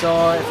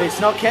Ivysaur, if he's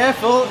not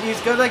careful,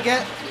 he's gonna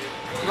get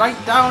right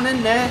down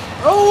in there.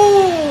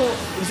 Oh!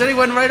 Instead he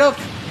went right up.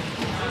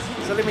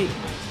 Silly me.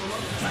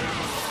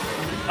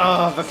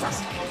 Oh, the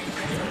classic.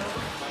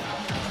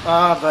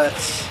 But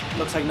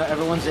looks like not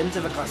everyone's into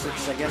the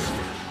classics, I guess.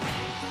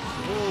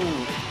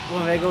 Ooh.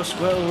 Oh, there goes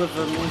Squirtle with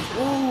the moves.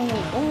 Ooh,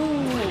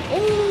 ooh,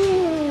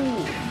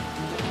 ooh,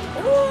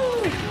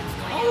 ooh.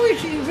 Oh, is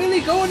she really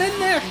going in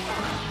there?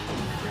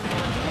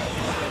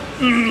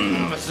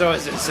 So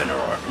is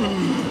Incineroar.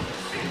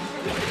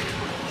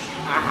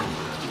 Ah.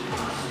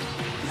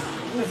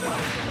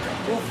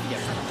 Oof,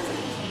 yeah.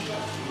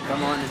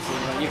 Come on,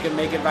 Incineroar. You can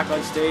make it back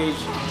on stage.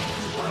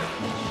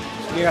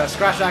 You gotta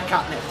scratch that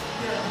catnip.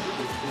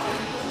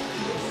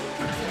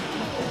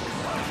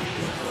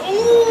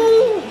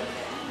 Ooh!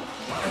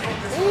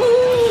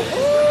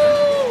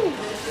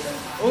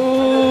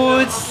 Ooh,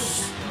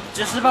 it's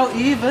just about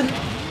even,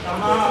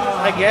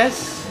 I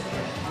guess.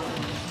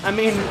 I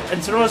mean,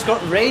 Incineroar's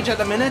got Rage at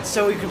the minute,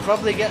 so we could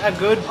probably get a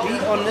good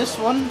beat on this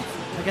one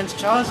against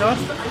Charizard.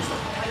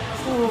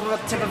 Ooh, the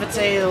tip of the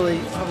tail,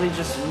 he's probably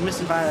just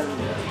missing by a little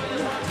bit.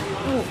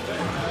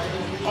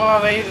 Oh,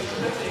 there you go.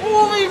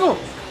 Oh, there you go.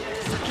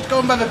 Just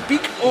going by the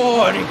beak.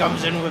 Oh, and he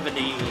comes in with a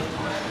knee.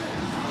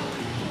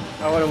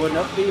 I would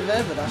not be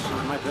there, but that's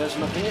just my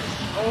personal opinion.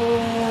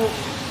 Oh!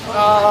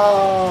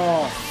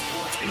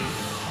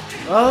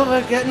 Well,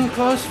 we're getting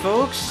close,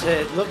 folks.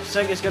 It looks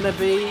like it's going to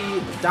be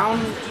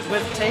down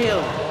with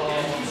tail.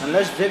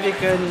 Unless Vivi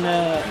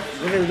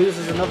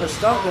loses another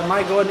stock, it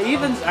might go in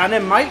evens, and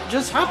it might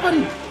just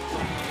happen.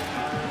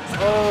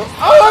 Oh!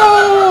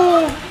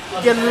 Oh!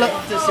 You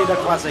love to see the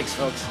classics,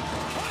 folks.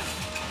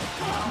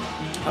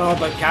 Oh,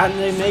 but can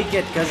they make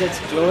it? Because it's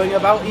going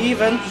about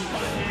even.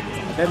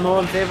 A bit more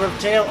in favor of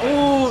tail.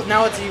 Oh,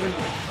 now it's even.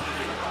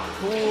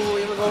 Oh,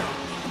 here we go.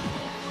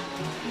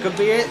 Could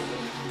be it.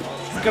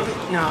 Could be.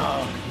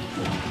 No.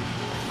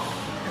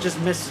 Just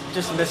missed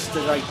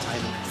the right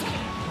time.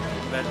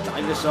 But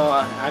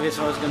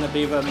Ivysaur is going to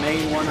be the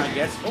main one, I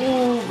guess.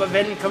 Oh, but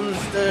then comes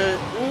the.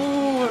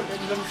 Oh, then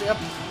comes the up.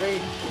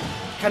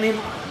 Can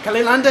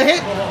he land a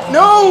hit?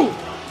 No!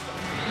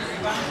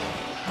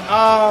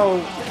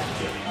 Oh.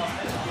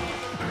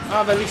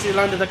 Oh, but at least he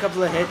landed a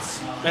couple of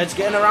hits. It's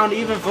getting around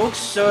even, folks,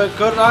 so it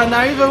could land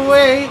either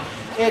way.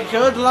 It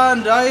could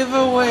land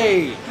either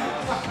way.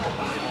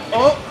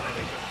 Oh!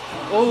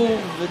 Oh,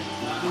 the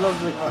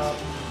lovely pass.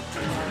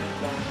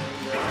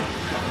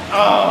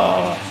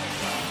 Oh!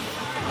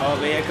 Oh,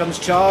 but here comes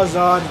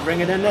Charizard,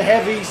 bringing in the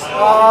heavies.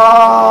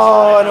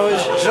 Oh, and it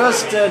was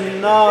just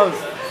enough.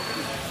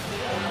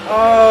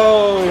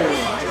 Oh!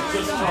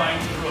 Just trying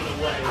to run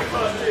away.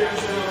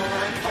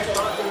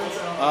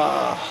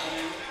 Ah.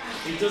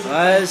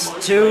 There's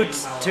two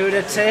to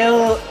the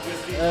tail,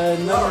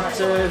 none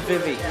to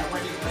Vivi.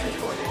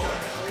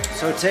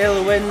 So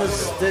tail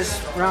wins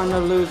this round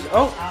of lose.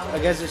 Oh, I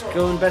guess it's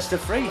going best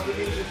of 3.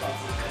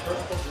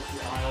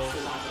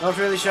 Not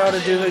really sure how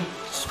to do the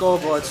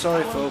scoreboard,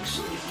 sorry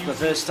folks. The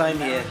first time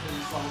here.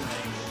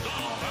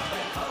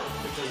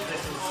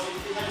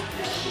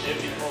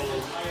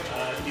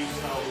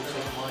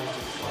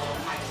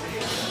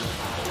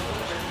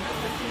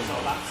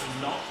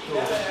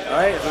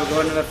 Alright, we're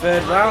going to the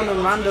third round of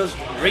Rando's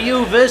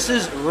Ryu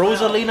versus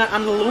Rosalina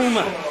and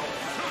Luma.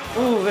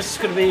 Ooh, this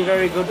could be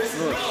very good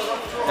for us.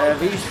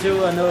 These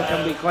two I know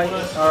can be quite,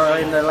 or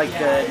in the like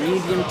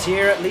medium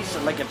tier at least,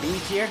 or like a B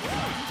tier.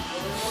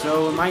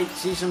 So we might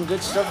see some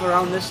good stuff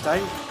around this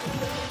time.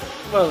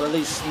 Well, at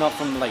least not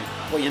from like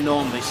what you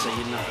normally see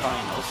in the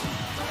finals.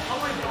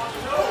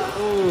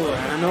 Ooh,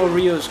 and I know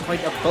Ryu's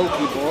quite a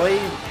bulky boy.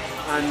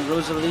 and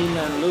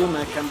Rosalina and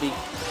Luma can be,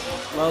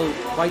 well,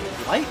 quite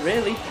light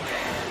really.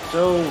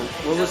 So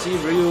will we see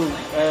Ryu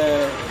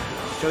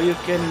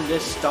Shoryuken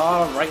this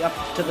star right up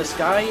to the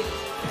sky,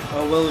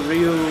 or will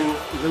Ryu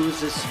lose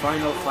this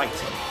final fight?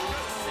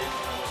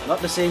 Not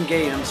the same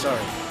game, I'm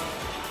sorry.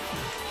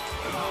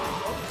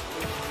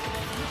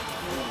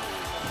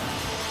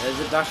 There's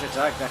a dash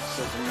attack, that's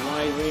a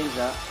wide range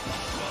that.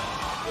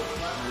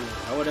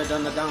 I would have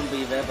done the down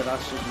B there, but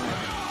that's just my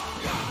opinion.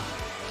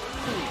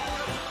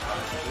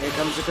 Here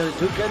comes the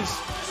Katukens.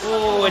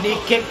 Oh, and he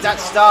kicked that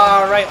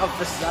star right off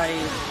the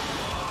side.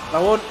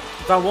 That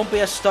won't be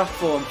a stock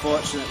for,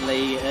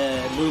 unfortunately.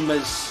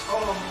 Luma's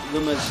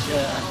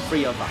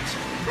free of that.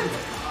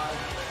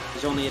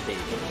 He's only a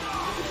baby.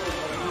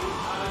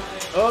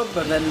 Oh,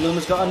 but then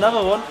Luma's got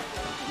another one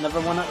at the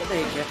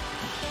daycare.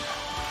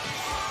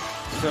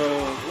 So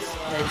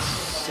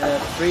it's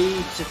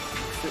 3 to.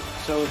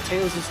 So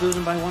Tails is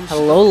losing by 1.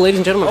 Hello, ladies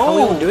and gentlemen. How are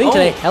we all doing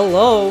today?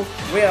 Hello.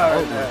 We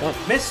are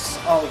Miss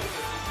of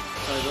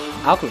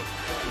Alchemy.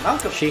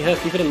 Malcolm. She, her,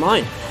 keep it in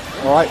mind.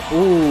 All right.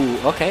 Ooh.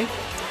 Okay.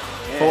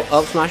 Yes.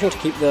 Up smashing to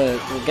keep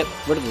get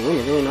rid of the room.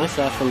 Really nice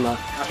there from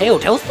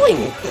Tails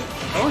playing.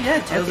 Oh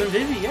yeah, Tails and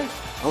Vivi. Yes.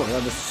 Oh yeah,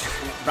 this.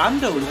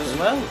 Randos as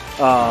well.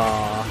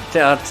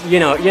 You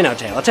know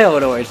Tail. Tail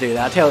would always do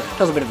that. Tail's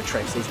a bit of a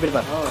trickster. He's a bit of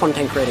a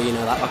content creator, you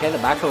know that. Okay, the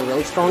back row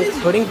really strong.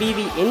 Putting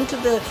Vivi into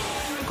the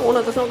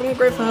corner. That's not going to be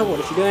great for her. What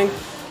is she doing?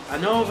 I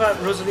know that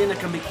Rosalina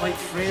can be quite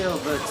frail,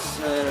 but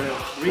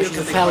Ryu She's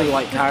can a be fairly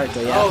quite... light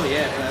character, yeah. Oh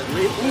yeah.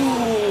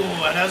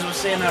 Ooh, and as we're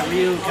saying, that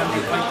Ryu can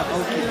be quite a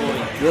bulky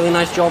boy. Really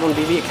nice job on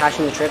Vivi at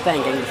catching the trip there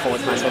and getting the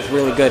forward smash. That's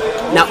really good.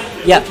 Now,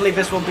 yeah. Hopefully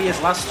this won't be his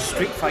last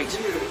street fight.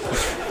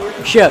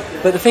 Sure,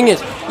 but the thing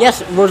is,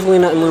 yes,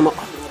 Rosalina and Luma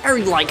are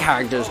very light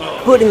characters,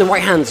 but in the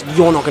right hands,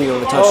 you're not going to be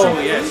able to touch them.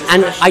 Yes,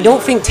 and I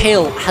don't think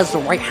Tail has the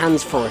right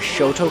hands for a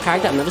Shoto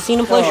character. I've never seen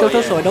him play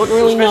Shoto, so I don't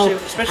really know.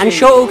 And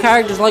Shoto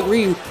characters like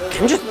Ryu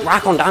can just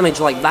rack on damage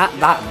like that,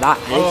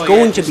 and it's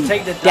going to be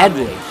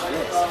deadly.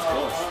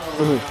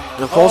 And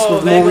of course,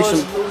 with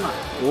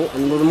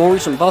the more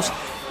recent buffs,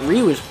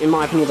 Ryu is, in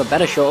my opinion, the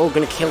better Shoto,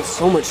 going to kill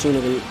so much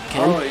sooner than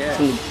Ken. It's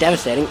going to be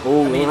devastating.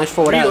 Oh, really nice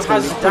forward out. It's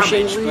going to be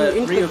pushing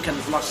Ryu can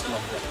last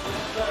longer.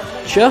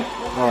 Sure.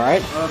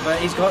 Alright. But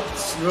he's got...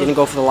 Didn't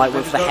go for the light,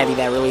 went for the heavy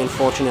there, really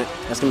unfortunate.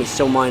 That's going to be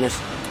so minus.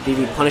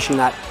 Vivi punishing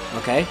that.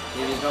 Okay.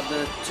 He's got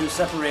the two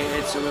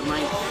separated, so we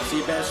might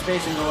see a bit of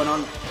spacing going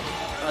on.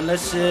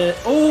 Unless...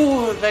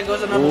 oh, there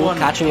goes another one.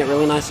 Catching it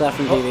really nice there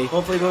from Vivi.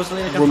 Hopefully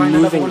Rosalina can find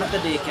another one at the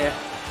daycare.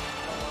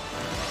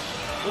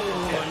 Oh,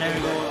 and there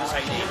we go.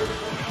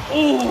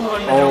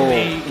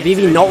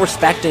 Vivi not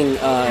respecting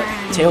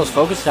Tail's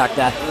focus attack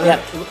there. Yeah,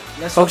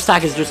 focus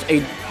attack is just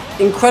a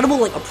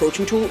incredible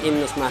approaching tool in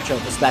this matchup,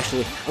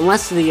 especially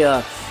unless the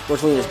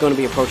Rosalina is going to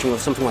be approaching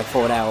with something like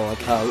forward air or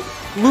like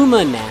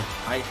Luma. Nah.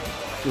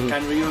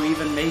 Can Ryu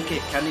even make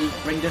it? Can he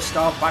bring the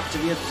star back to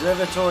the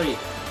observatory,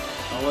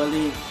 or will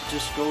he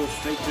just go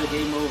straight to a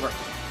game over?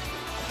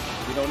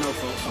 We don't know,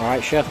 folks. All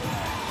right, sure.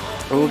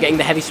 We're getting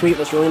the heavy sweep.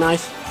 That's really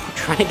nice.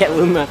 Trying to get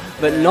Luma,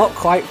 but not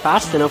quite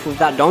fast enough with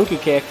that donkey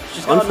kick.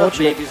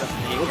 Unfortunate.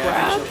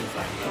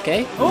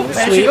 Okay. Oh,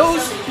 there she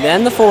goes.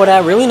 Then the forward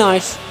air, really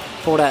nice.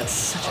 Forward air,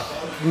 such a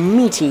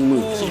meaty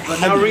move.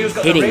 Such a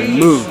hitting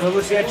move.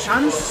 Was there a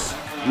chance?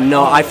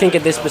 No, I think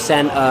at this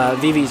percent,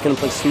 Vivi is going to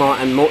play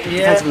smart and more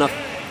defensive enough.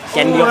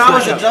 Getting the that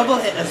was a double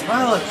hit as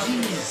well.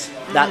 Jeez.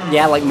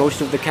 That like most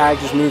of the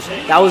characters' moves.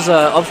 That was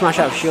up smash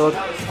out of shield.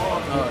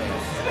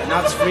 And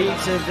that's free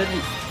to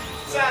Vivi.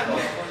 Sam,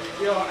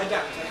 you're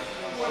adapted.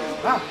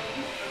 Ah.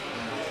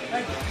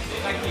 Thank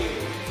you.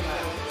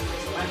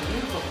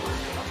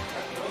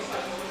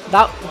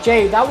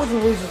 Jay, that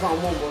wasn't losers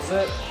round 1, was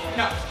it?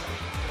 No.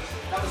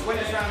 That was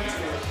winners round 2.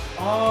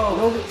 Oh.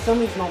 No,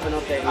 somebody's not been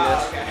updating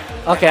this. Okay.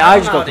 Okay, I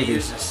just got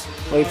confused.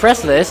 Well, you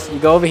press this, you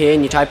go over here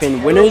and you type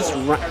in winners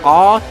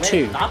R2.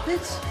 Wait, that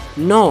bit?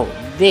 No,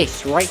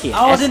 this right here.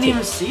 Oh, I didn't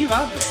even see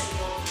that bit.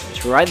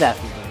 It's right there.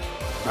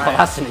 Oh,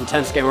 that's an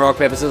intense game of rock,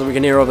 paper, scissors we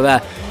can hear over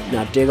there.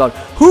 Now, dear God.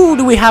 Who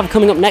do we have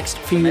coming up next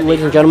for you,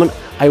 ladies and gentlemen?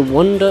 I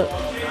wonder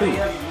who.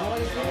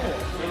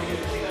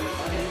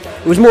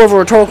 It was more of a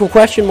rhetorical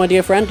question, my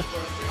dear friend.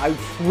 I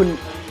wouldn't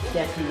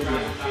guess who would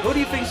win. Who do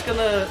you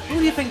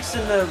think's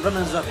in the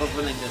runners-up of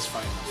winning this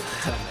fight?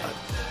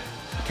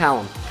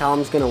 Callum.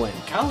 Callum's going to win.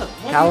 Callum?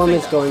 Callum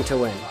is going to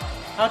win.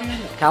 How do you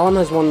know? Callum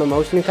has won the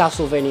most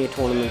NewcastleVania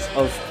tournaments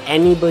of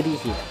anybody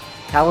here.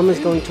 Callum is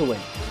going to win.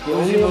 The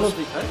only other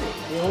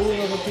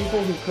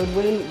people who could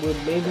win would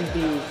maybe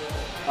be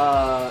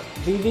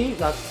Vivi,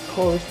 that's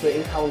close, but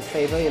in Callum's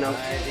favour,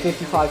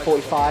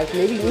 55-45,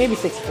 maybe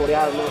 60-40,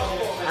 I don't know.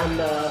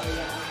 And I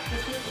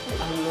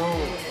don't know,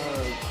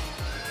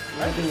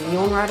 maybe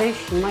NeonRadish,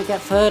 you might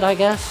get third, I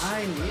guess.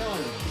 Hi,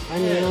 Neon. Hi,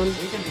 Neon.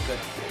 We can be good.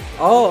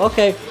 Oh,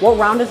 okay. What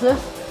round is this?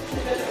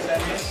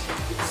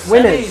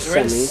 Winners. We're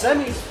in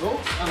semis,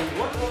 folks. And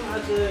what one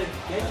has a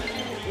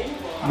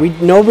game?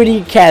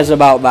 Nobody cares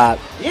about that.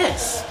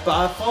 Yes, but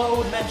I thought I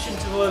would mention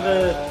two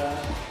other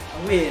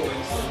weird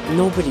ones.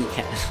 Nobody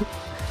cares.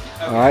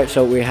 Alright,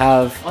 so we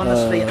have.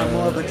 Honestly, I'm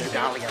more of a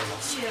Dragalia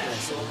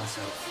person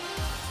myself.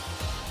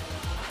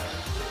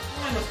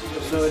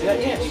 So,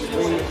 yeah,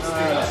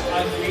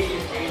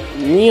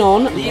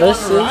 Neon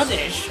versus.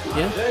 NeonRadish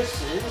Yeah.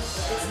 versus.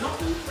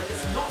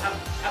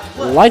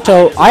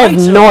 Lyto. I have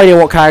no idea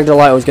what character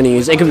Lyto is going to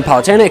use. It could be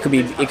Palutena, it could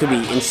be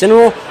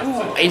Incineroar.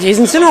 His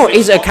Incineroar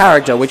is a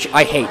character which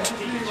I hate.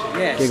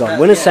 Yes, You got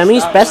winner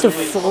semis, best of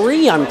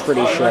 3, I'm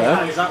pretty sure.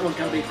 That one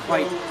can be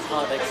quite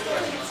hard to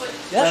explain.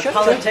 Yeah, sure.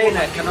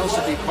 Palutena can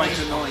also be quite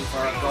annoying for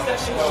a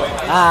goddess.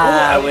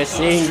 We're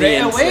seeing Straight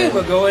the away, Incin.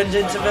 we're going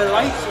into the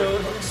Lyto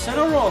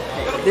Incineroar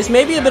pick. This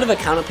may be a bit of a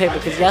counter pick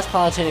because yes,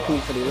 Palutena can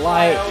be pretty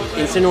light.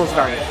 Incineroar's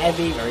very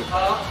heavy, very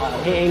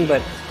hard hitting,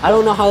 but I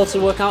don't know how this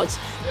will work out. It's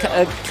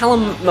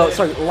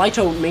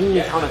Lyto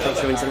mainly counter picks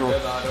for Incineroar.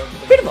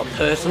 Bit of a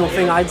personal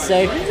thing, I'd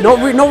say. Not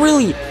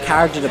really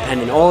character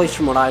dependent, or at least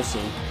from what I've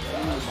seen.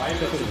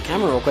 Look at the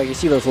camera real quick. You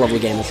see those lovely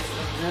gamers.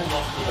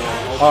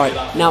 Alright,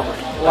 now,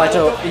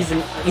 Lyto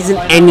isn't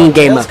any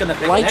gamer.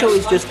 Lyto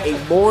is just a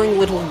boring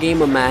little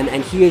gamer man,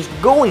 and he is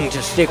going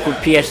to stick with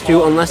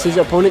PS2 unless his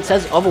opponent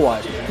says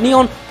otherwise.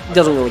 Neon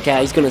doesn't really care,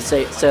 he's going to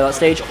say that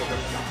stage.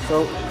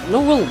 So,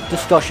 no real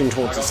discussion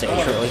towards the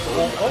stage, really.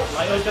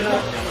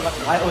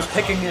 Lyto's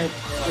picking his...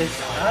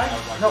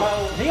 No,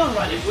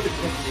 NeonRadish would have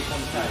picked it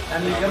sometime.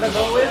 And he's going to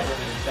go with...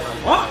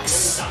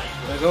 Fox!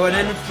 We're going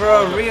in for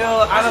a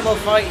real animal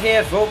fight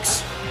here,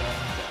 folks.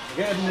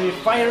 Getting the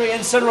fiery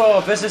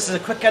Incineroar versus the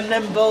quick and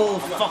nimble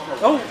Fox.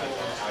 Oh,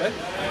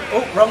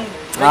 wrong.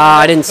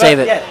 I didn't save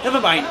it. Yeah, never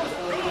mind.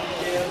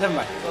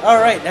 All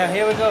right, now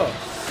here we go.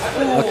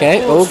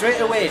 Okay.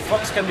 Straight away,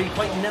 Fox can be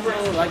quite nimble.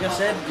 Like I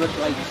said, good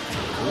like.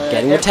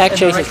 Getting the tech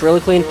chase, it's really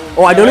clean.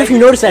 Oh, I don't know if you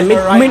noticed that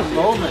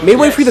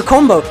midway through the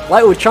combo,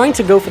 Lyto was trying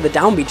to go for the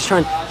downbeat, just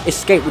trying to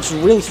escape, which is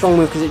a really strong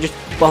move because it just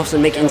buffs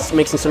and makes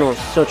Incineroar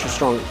such a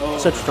strong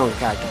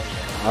character.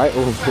 All right.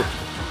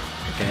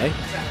 Okay.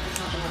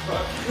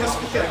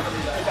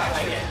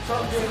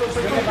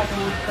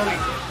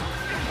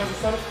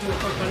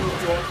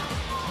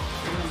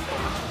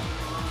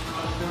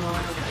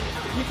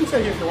 You can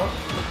say here if you want.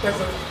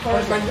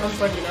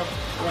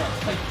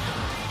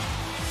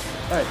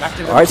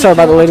 Alright, sorry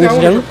about the ladies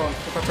and gentlemen.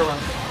 Do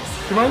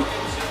you mind?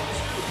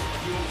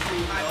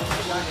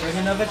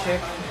 Another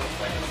check.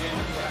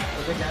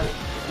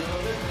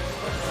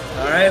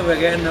 Alright, we're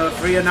getting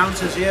 3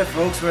 announcers here,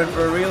 folks. We're in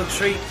for a real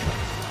treat.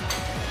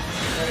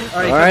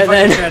 Alright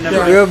then,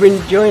 we have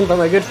been joined by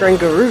my good friend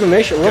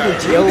Garugamish, a lovely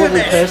TL,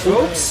 lovely person.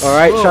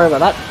 Alright, sorry about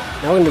that.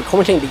 Now we're going to be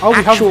commentating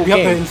the actual game.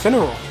 We have the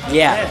Incineroar.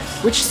 Yeah,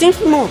 which seems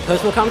to be more a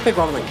personal counter pick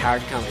rather than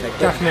character counter pick.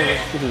 Definitely.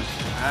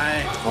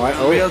 Alright,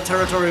 real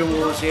territory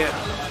wars here.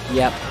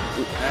 Yep.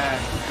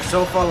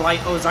 So far,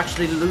 Lyto's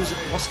actually losing.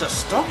 What's the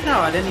stock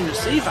now? I didn't even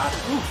see that.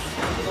 Oof.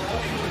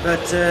 But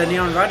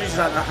NeonRadish is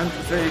at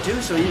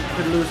 132, so he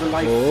could lose a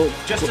life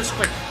just as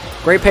quick.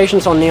 Great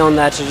patience on Neon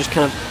there to just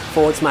kind of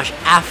forward smash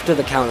after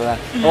the counter there.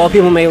 A lot of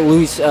people may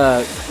lose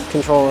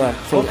control of that.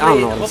 I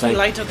don't know what I'm saying.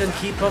 Lyto can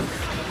keep up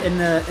in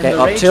the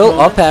up tilt,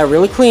 up air,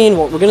 really clean.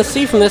 What we're going to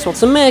see from this, what's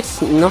the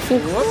mix? Nothing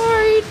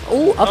quite.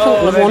 Oh, up tilt,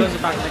 another one.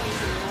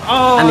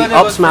 And the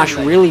up smash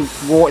really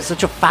raw. It's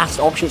such a fast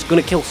option. It's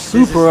going to kill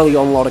super early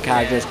on a lot of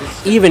characters,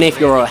 even if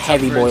you're a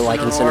heavy boy like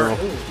Incineroar.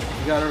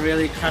 You got to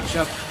really catch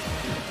up.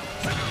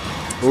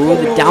 Ooh,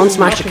 the down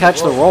smash to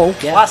catch the roll.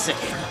 Yeah. Classic.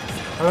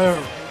 Hello.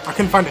 I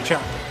couldn't find a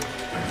chat.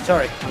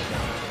 Sorry.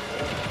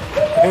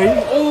 Okay.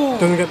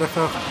 Doesn't get the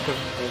first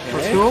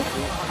roll.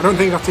 I don't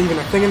think that's even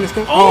a thing in this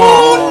game.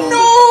 Oh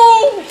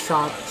no!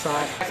 Sad.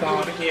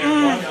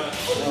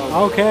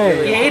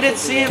 Okay. You hated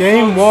seeing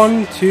Game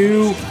 1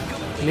 to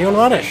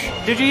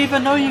NeonRadish. Did you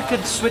even know you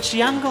could switch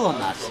the angle on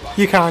that?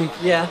 You can.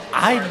 Yeah.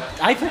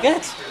 I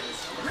forget.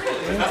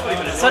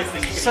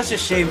 Such a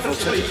shame for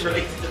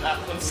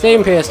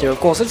Same PS2, of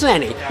course. It's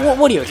any.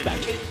 What do you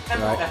expect?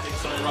 Right.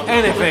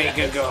 Anything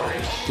can go.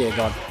 Dear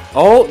God.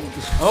 Oh,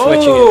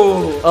 switching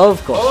it.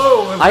 Of course.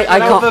 Oh, I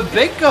can't. The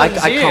big guns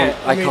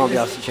I can't be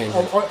asked to change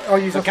it. Are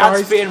you the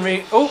cat's surprised?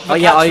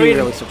 being yeah, are you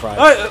really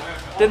surprised?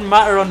 Didn't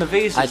matter on the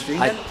visa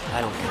stream. I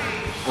don't care.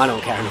 I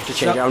don't care enough to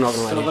change it. I'm not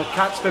gonna lie to So you. the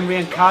cat's been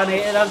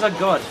reincarnated as a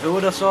god. Who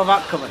would have saw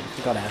that coming?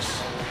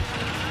 Godass.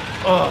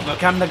 Oh, but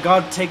can the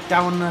god take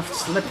down the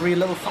slippery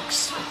little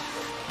fox?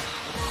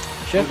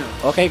 Sure.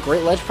 Okay,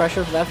 great ledge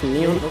pressure for that from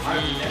Neon.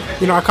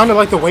 You know, I kind of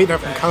like the wait there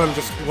from Callum,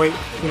 just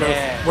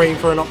waiting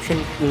for an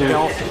option to get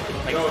off.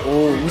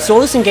 Oh, we saw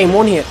this in game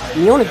 1 here.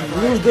 Neon is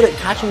really good at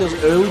catching those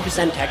early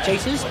percent tech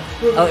chases.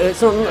 Did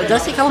I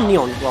say Callum?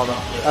 Neon, rather.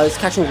 It's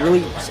catching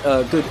really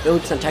good early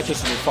percent tech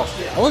chases with Fox.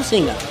 I love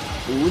seeing that.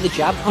 Ooh, the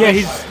jab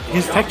punish. Yeah,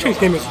 his tech chase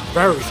game is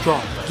very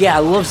strong. Yeah, I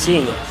love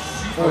seeing it.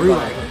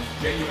 Really.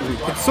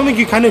 It's something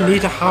you kind of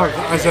need to have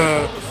as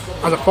a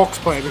Fox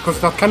player, because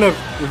that kind of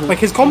like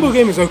his combo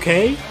game is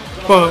okay,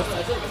 but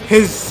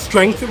his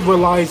strength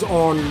relies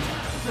on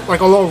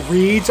like a lot of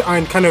reads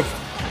and kind of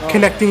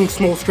connecting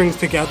small strings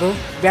together.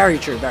 Very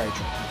true, very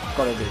true.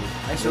 Gotta do.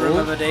 I used to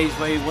remember days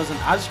where he wasn't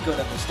as good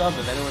at the start,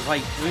 but then it was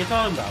like, what are you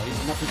talking about?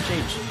 Nothing's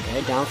changed.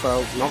 Okay, down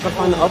throw. Not gonna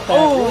find the up there.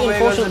 Really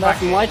unfortunate that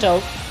from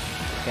Lyto.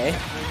 Okay.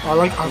 I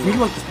really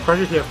like this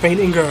pressure here,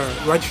 feinting a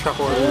ledge trap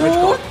or a ledge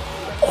guard.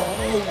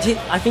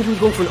 I think he was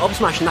going for an up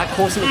smash and that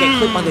caused him to get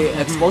clipped by the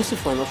explosive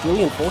flame. That's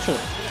really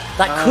unfortunate.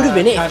 That could have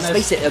been it if he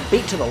spaced it a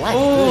bit to the left.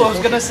 Oh, I was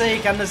going to say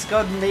Candace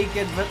got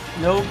naked, but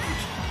no.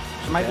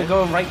 She might be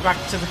going right back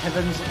to the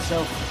heavens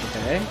itself.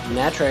 Okay.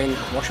 Net train.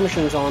 Washing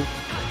machine's on.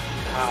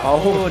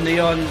 Oh,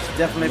 Neon's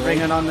definitely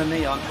bringing on the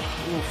Neon.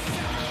 Oof.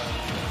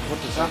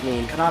 What does that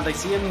mean? Can I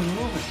see him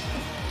moving?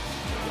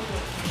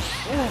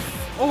 Oof.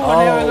 Oh,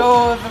 there we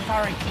go with the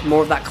parry.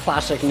 More of that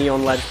classic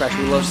Neon ledge pressure.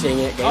 We love seeing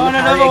it. Oh,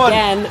 another one.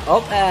 Again.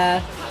 Up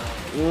air.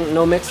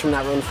 No mix from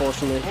that run,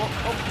 unfortunately.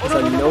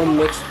 So no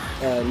mix.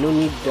 No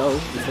need dough,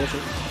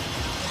 unfortunately.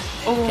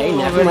 Okay,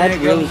 net from ledge,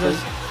 really good.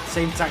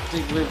 Same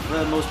tactic with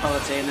most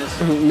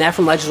Palutenas. Net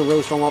from ledge is a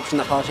really strong option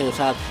that Palutena's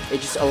had. It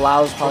just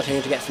allows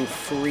Palutena to get some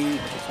free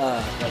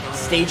like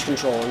stage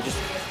control and just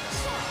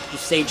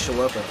stage to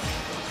work with.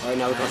 Right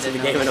now we can't see the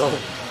game at all.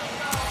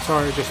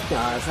 Sorry, just...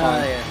 Nah, it's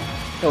fine. Yeah.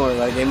 Don't worry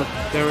about it, gamer.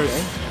 There is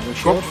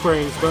drop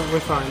frames, but we're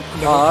fine.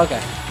 Oh,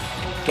 okay.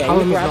 Getting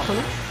the grab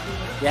punish?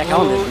 Yeah,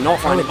 Callum is not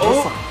finding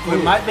it. We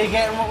might be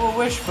getting what we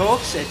wish,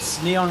 folks. It's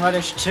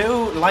NeonRadish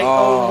 2,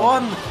 Lyto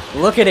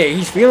 1. Look at it,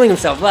 he's feeling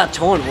himself. That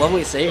taunt,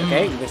 lovely to see.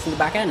 Okay, missing the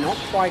back end, not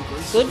quite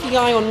good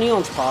DI on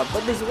Neon's part,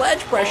 but this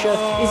ledge pressure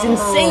is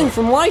insane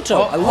from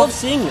Lyto. I love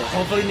seeing this.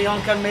 Hopefully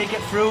Neon can make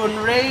it through and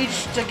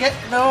rage to get...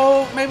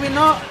 No, maybe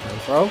not. No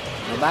throw,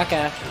 no back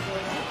air.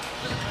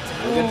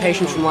 Good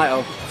patience from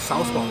Lyto.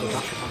 Southpaw.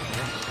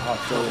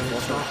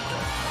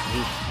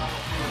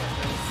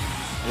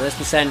 With this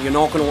percent, you're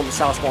not going to want the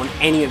southpaw on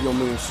any of your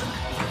moves,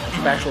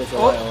 especially if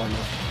you're Lyto on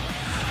there.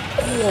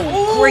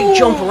 Oh, great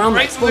jump around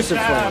the explosive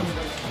flame.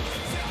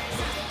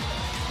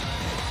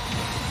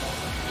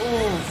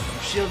 Oh,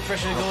 shield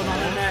pressure going on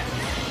in there.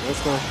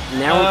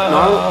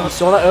 Now, you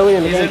saw that earlier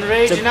in the game. He's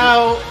enraged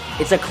now.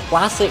 It's a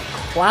classic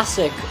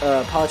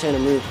Palutena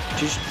move.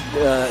 Just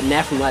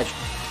net from ledge.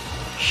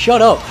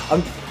 Shut up!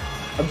 I'm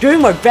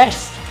doing my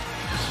best.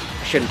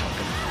 I shouldn't talk.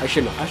 I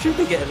shouldn't. I shouldn't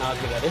be getting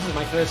argued at. This is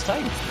my first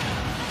time.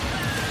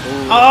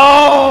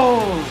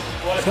 Oh!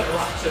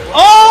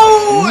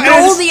 Oh!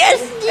 No, the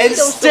SD!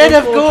 Instead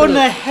of going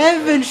to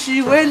heaven,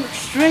 she went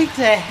straight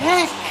to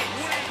heck.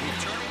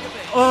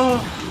 Oh,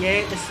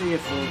 yeah, to see you,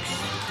 folks.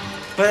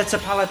 But it's a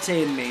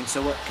Palutena main,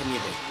 so what can you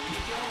do?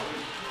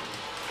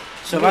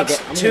 So that's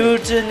 2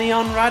 to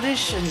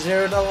NeonRadish and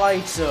 0 to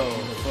Lyto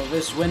for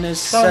this winner's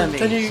semi.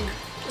 Can you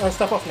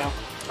step off now?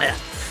 Yeah.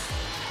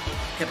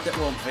 Kept it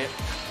warm for you.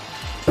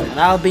 And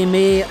that'll be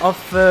me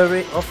off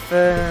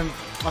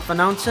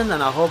announcing,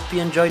 and I hope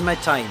you enjoyed my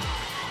time.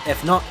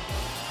 If not,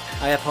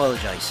 I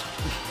apologise.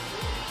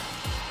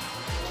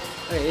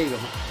 Okay, there you go.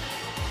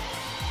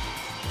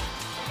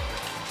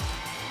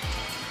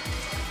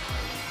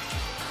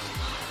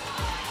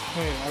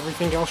 Okay,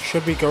 everything else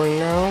should be going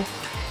now.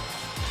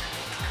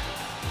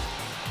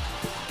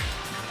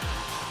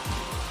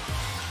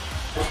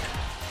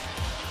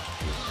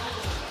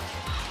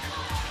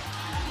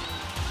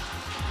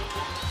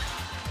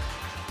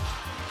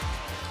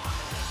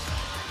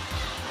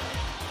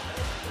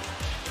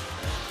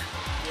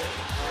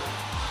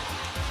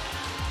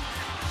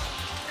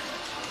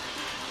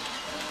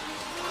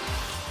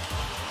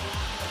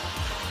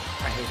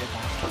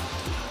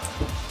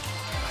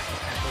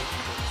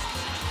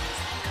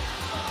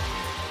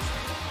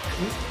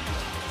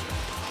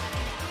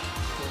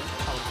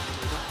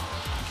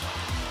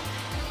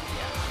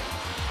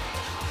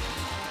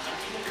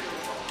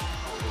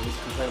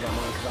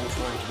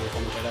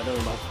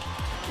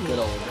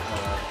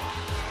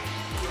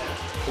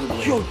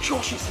 Yo,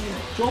 Josh is here.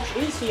 Josh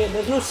is here.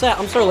 There's no set.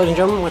 I'm sorry, ladies and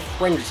gentlemen. My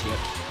friend is here.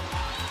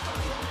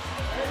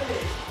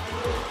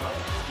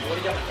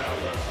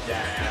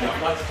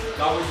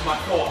 That was my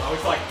thought. I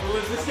was like, well,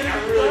 is this going to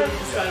be really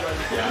sad right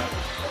now? Yeah.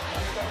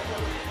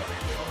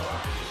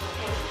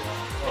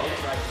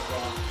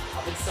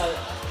 I've been sad.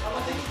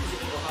 I think because it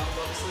will happen,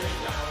 obviously.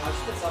 I've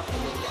just been sad for a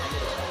little bit.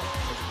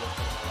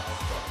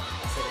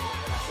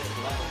 I said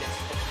the level gets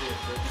up to the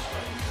bridge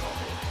when you got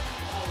it.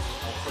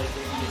 I'll play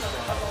Vivi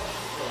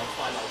for like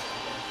 5 hours.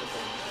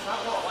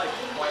 Not like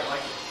quite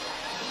like it.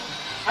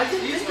 I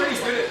think he's pretty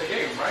good at the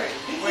game, right?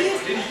 Wait,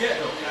 did he get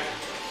though?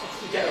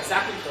 Yeah,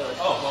 exactly third.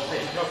 Oh, well,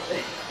 there you go.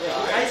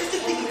 Yeah, I just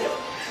didn't think he did.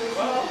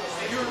 Well,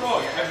 you were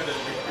wrong,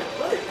 evidently.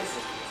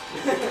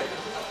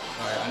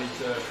 Alright, I need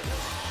to...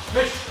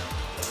 Smash!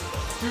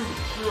 2,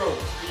 0,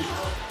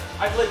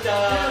 I played 50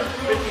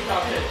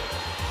 top hit.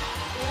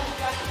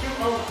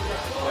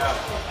 Yeah.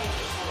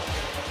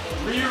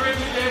 Ryu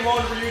Wrigley game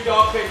 1, Ryu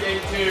Dog Pit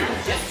game 2.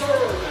 Yes, sir!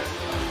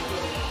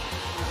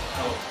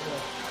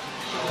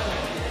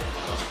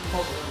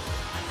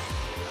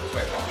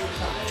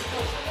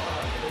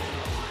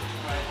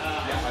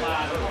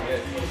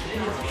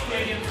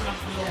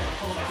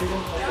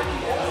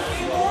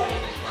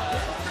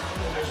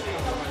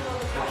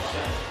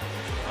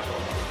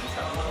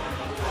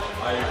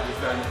 I was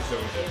done so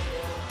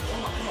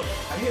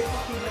I hit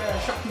fucking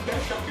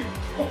Shaku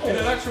in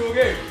an actual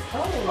game.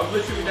 I've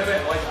literally never,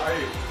 like,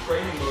 I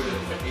training mode it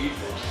for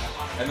ages.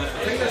 And then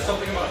I think there's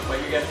something about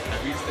playing against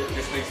heavies that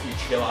just makes me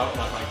chill out in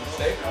that hyper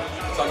state.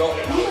 So I got...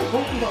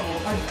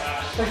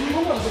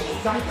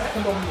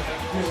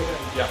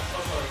 Yeah.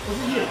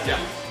 Yeah.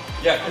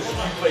 Yeah, because you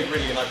played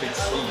really and I played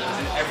Steve,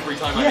 and every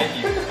time I hit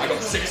you, I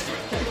got 60.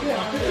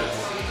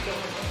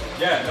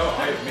 Yeah, no,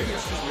 maybe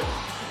it's just weird.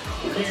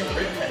 You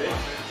really did.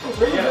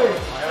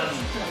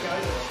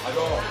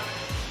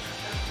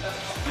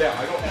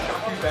 I got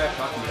Jacky bear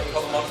Cactus, I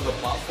put them onto the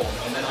platform,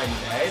 and then I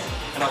nared,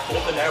 and I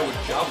thought the nair would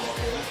jab.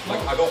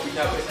 Like, I got weak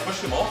nair, but it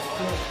pushed him off,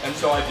 and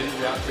so I didn't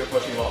react to it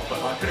pushing him off. But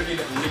I could have been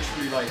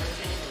literally, like,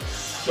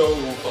 so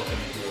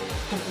fucking cool,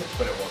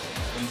 but it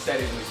wasn't.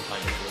 Instead, it was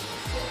kind of cool.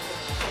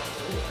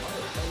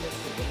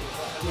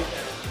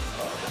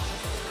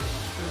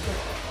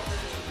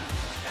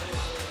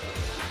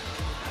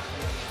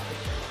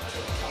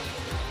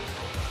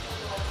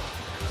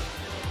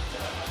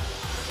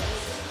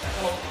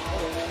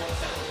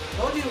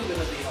 Told you were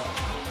gonna be hot.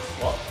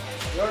 What?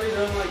 You already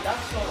done like that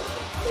sort of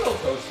stuff. A little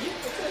toasty.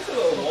 It's a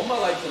little warm.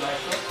 I like tonight.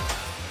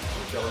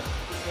 I'm chilling.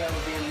 Yeah,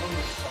 we're being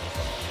numbers.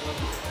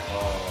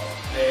 Oh,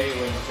 hey,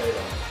 when you say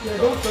that.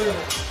 Yeah, don't say that.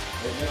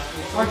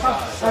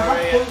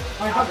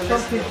 I have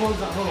champion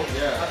clothes at home.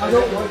 Yeah. I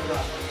don't like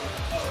that.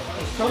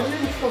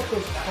 Champion stuff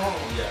is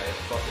hard. Yeah, it's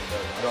fucking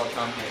good. I got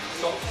champion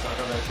socks. I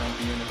got a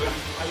champion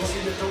hoodie. I just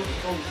see the Donkey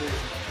Kong thing.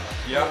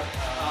 Yeah.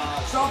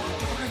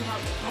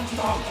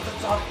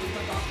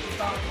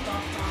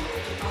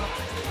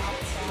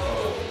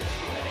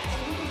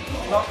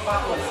 Not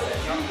battle,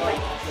 not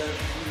like the...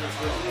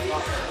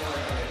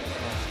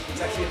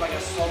 It's actually like a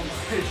song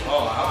bridge.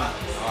 Oh, I haven't.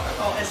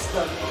 Oh, it's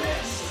the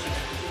best.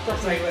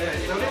 That's like what it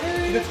is.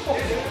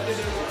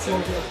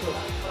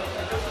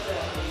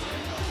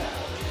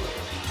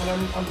 And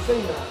I'm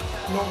saying that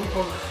not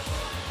because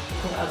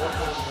I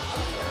want to.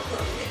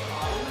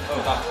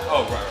 Oh, that.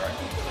 Oh, right.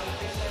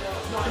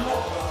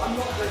 I'm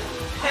not the...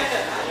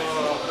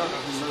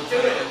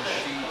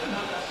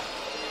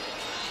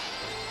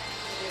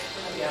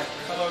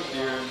 Hello,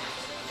 dear.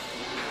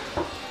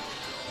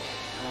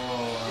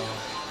 Oh,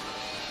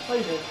 How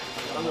you doing?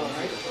 I'm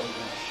alright. I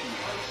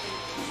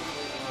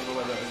don't know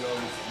whether it goes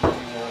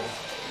really well.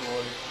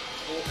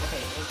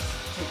 Okay, let's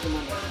take them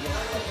on.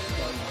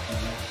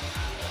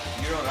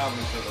 You don't have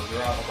any sort of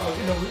drop.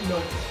 No.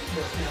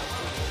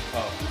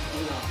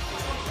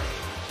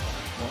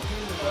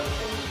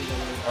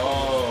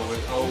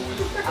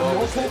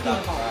 With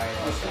that right.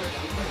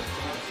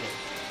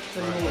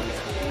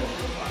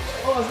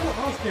 Oh, I was going to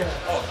ask you.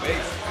 Oh,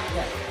 base.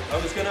 I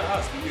was gonna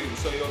ask you,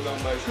 so you're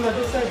going by. Because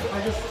I said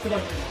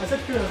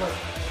to you, I was like,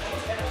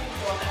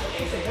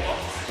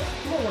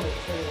 you don't want to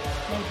say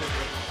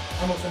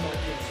I'm also not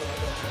good, so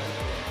I don't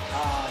know.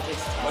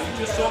 Are you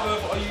just sort of,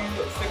 are you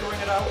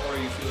figuring it out, or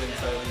are you feeling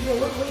fairly... No,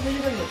 what are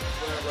you doing?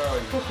 Where are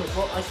you? Cactus,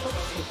 well, I spoke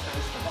to some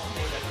fans last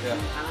night, Yeah.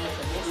 and I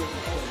said, what are you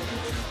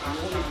doing? I'm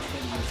already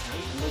doing this,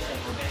 and they said,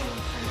 I'm playing on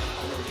time,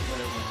 I'm already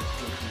playing on time,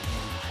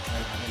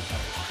 I was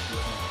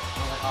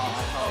like, oh,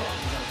 I thought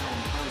you guys were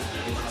on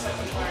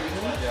time,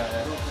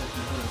 Yeah.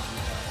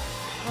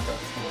 okay.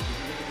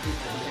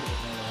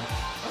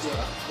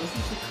 This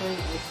is the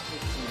current list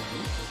of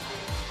series.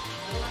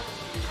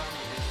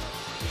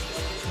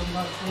 So we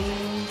got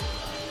Queen,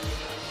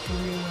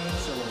 Korea,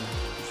 So,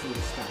 this is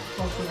the start.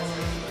 also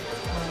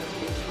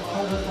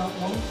hold it that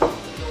one.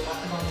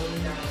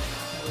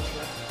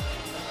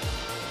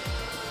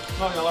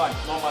 Not gonna lie,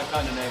 not my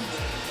kind of name.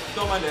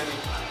 Don't mind Amy.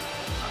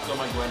 Don't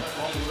mind Gwen.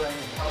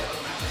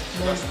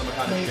 Just the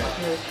mechanic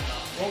shit.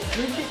 Well,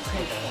 who did it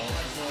take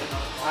off?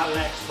 I'm an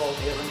X-Bolt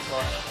healing for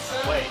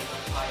wait.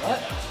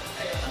 What?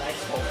 An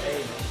X-Bolt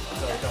aim.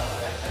 So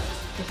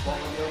one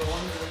of the other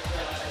ones.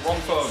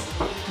 Wrong phone.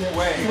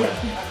 Wayne.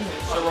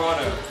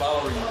 Serrano.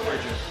 Valerie.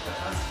 Bridget.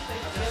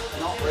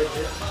 Not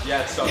Bridget.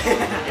 Yeah, it's so.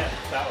 Yeah,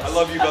 that was. I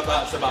love you, but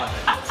that's about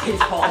it.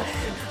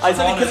 I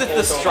said because it's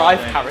the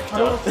Strive I character.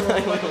 don't feel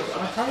like I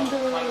kind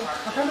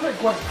of like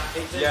Gwen.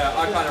 Yeah,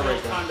 I kind of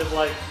rate them. kind of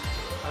like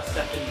a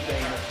second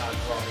game attack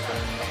rather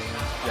than.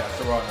 Yeah,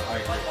 Serrano. I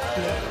agree.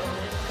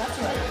 That's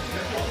right.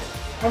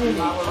 I mean,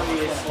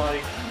 It's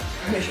like.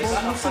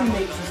 Some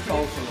makes this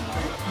call for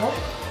what?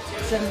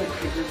 Send the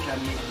group chat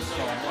make this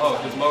call. Oh,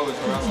 because Mo is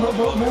harassing.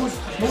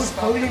 Mo's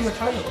coding the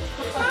title.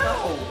 It's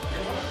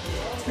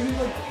because he's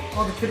like,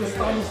 oh, the kid is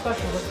starting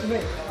special, but me.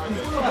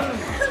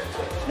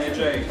 Hey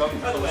Jay, come to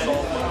the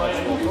salt my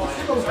life.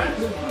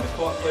 This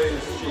bot play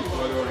is cheap, so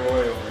I go to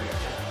Roy over here.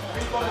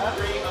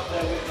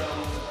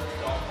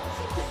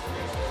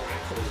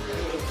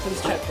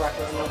 Please check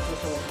bracket and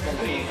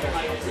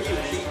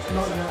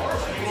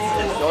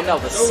You're now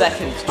the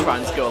second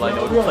trans girl I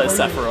know who plays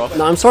Sephiroth.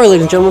 No, I'm sorry,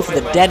 ladies and gentlemen, for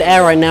the dead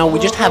air right now. We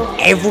just have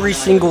every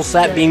single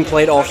set being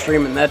played off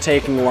stream, and they're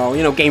taking a while.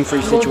 You know, game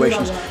free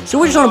situations. So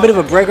we're just on a bit of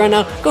a break right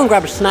now. Go and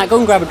grab a snack, go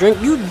and grab a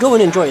drink. You go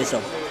and enjoy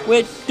yourself.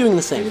 We're doing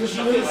the same.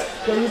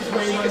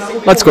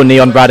 Let's go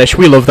NeonRadish.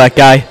 We love that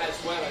guy.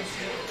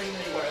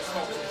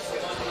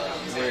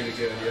 Really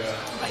good, yeah.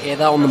 I hear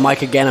that on the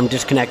mic again. I'm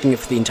disconnecting it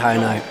for the entire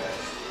night.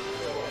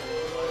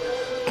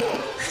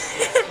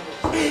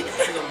 I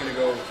think I'm gonna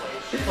go.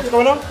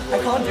 going on? I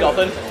can't do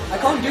nothing. I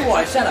can't do what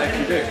I said I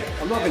can do.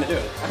 I'm not gonna do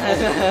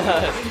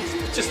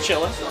it. Just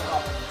chilling.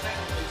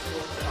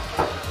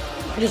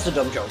 Just a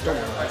dumb joke, don't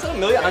worry. It's a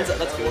million hands.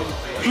 That's good.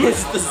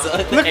 It's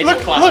the Eddie Look,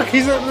 clap. look,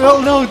 he's a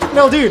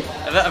little dude.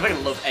 I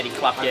fucking love Eddie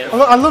clap game.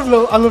 I love him.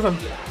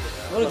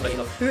 Love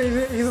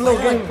it. He's a little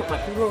game.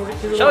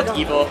 Shout out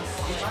to Evo.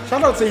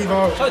 Shout out to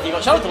Evo. Shout out to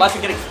Evo. Shout out to last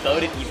week getting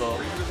voted Evo.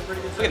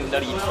 Fucking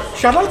nutty intro.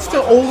 Shout outs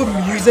to all the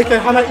music they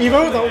had at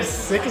Evo. That was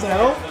sick as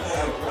hell.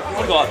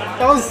 Oh god.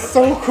 That was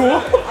so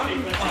cool.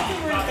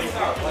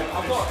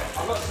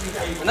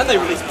 And then they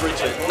released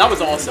Bridget. That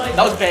was awesome.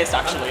 That was based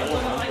actually.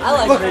 I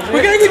like Look, Bridget.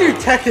 we're getting a new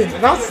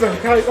Tekken. That's the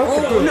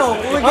cool. No,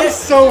 I'm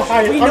so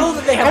hyped. We know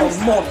that they have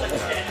a model.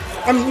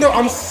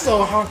 I'm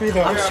so happy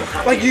though.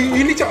 Like you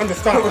need to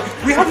understand.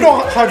 We have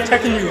not had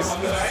Tekken news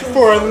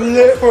for a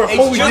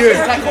whole It's just year.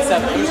 Tekken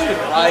 7. It was good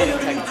ride in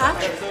Tekken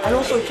 7. And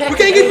also Tekken. We're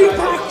getting a new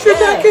patch for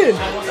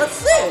Tekken, That's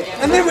sick.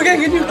 and then we're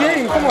getting a new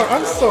game. Come on,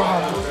 I'm so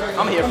happy.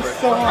 I'm here for it.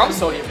 so happy. I'm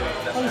so here for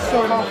it. I'm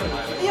so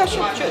happy. Yeah,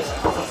 sure. Cheers.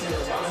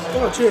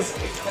 Oh,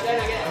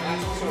 cheers.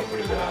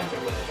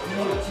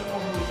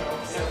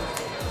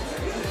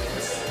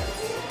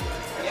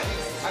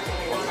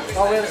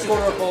 Oh, we have a score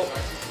report.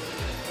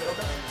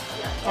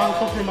 I'm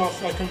talking about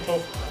I can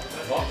talk.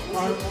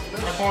 I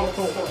can't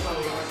talk.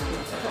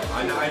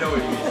 I know what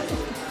you mean.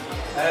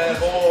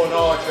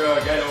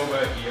 AirborneArcher, get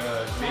over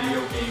here. Video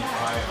game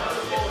time.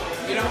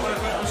 You don't want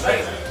to go on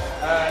stream?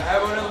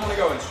 Everyone doesn't want to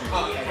go on stream.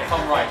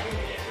 Come right.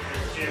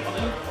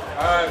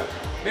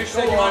 Mitch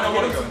said you might not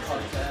want to go on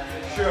stream.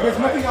 Sure. There's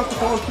nothing else to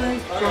put on screen,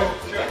 so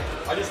Sure.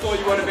 I just thought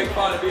you weren't a big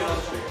fan of being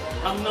on stream.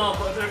 I'm not,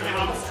 but if they're going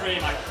on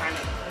stream, I kind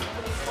of.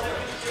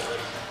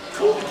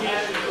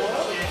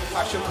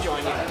 I should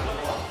join you.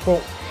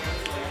 cool.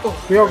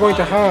 We are going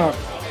to have.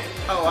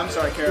 Oh, I'm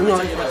sorry, Karen. No,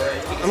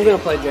 I'm gonna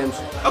play James.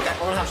 Okay.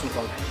 I wanna have some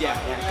fun. Yeah,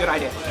 good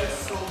idea.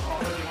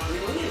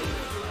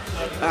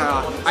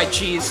 I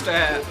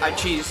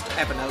cheesed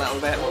Evan a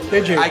little bit.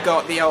 Did you? I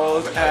got the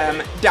old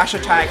dash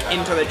attack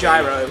into the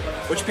gyro,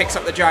 which picks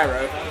up the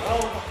gyro,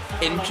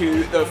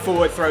 into the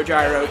forward throw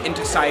gyro,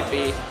 into side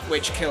B,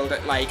 which killed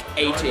at like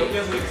 80,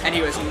 and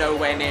he was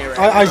nowhere near it.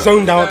 I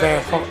zoned out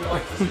there.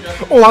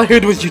 All I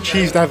heard was you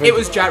cheesed Evan. It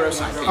was gyro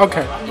side B.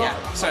 Okay. Yeah,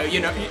 so you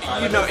know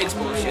it's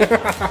bullshit.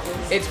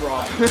 It's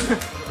wrong.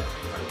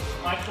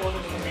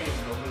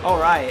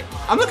 Alright,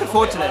 I'm looking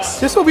forward to this.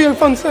 This will be a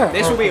fun set.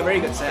 This will be a really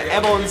good set.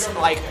 Everyone's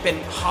like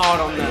been hard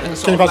on the Can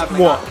sort you of pass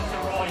leveling what?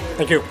 up.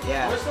 Thank you.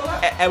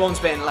 Yeah,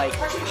 everyone's been like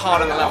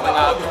hard on the leveling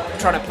up,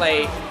 trying to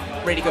play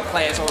really good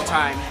players all the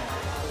time.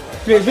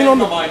 Yeah, he's been on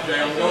the.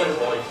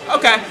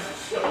 Okay.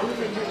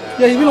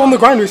 Yeah, he's been on the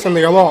grind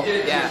recently a lot.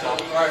 Yeah.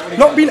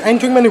 Not been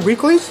entering many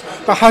weeklies,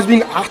 but has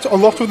been at a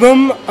lot of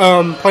them.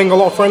 Playing a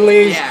lot of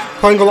friendlies, Yeah.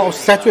 playing a lot of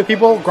sets with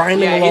people,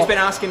 grinding Yeah, a lot. he's been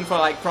asking for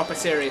like proper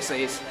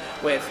seriousies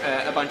with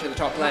a bunch of the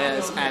top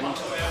players, and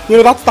You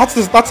know, that's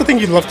the thing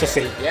you'd love to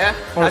see. yeah,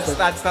 Honestly.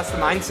 that's the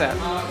mindset.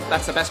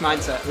 That's the best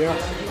mindset. Yeah.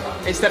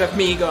 Instead of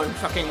me going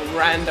fucking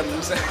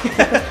randoms.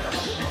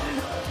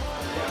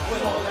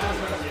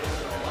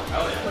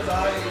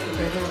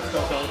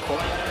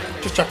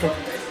 Just checking.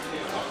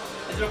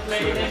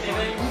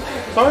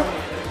 Sorry?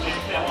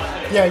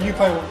 Yeah, you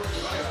play one.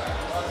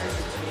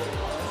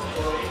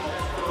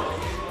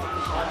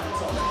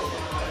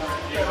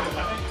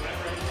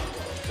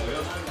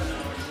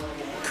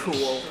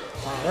 Cool.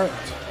 Alright.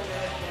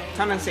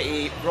 Cannon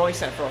City, Roy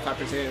Sephiroth, I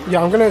presume.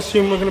 Yeah, I'm gonna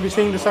assume we're gonna be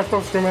seeing the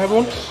Sephiroth from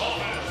everyone.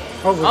 Oh,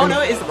 we're Oh gonna...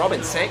 no, it is the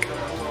Robin. Sick.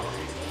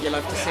 You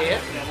love to see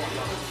it.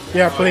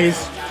 Yeah,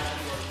 please.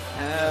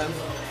 Um,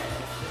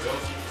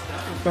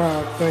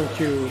 Thank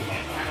you.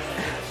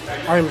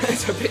 I'm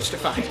it's a bitch to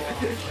find.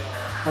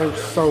 I'm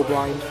so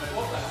blind.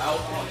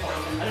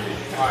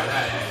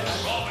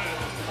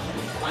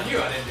 I knew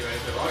I didn't do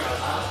anything wrong.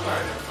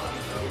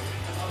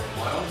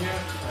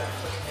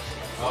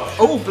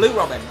 Oh, Blue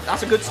Robin.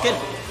 That's a good skin.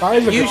 That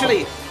is a good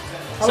Usually,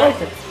 one. I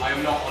like it. I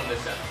am not on this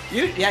set.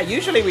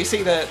 usually we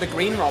see the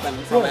green Robin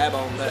from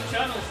Airborne, but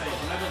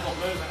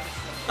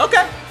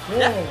okay.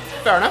 Yeah,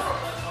 fair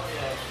enough.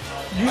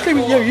 Usually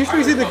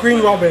we see the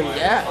green Robin.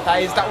 Yeah,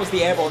 that was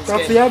the Airborne skin.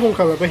 That's the airborne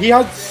colour, but he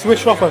had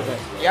switched off of it.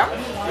 Yeah.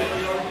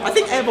 I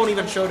think Airborne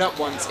even showed up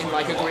once in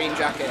like a green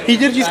jacket. He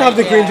did used to have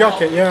the green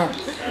jacket, yeah.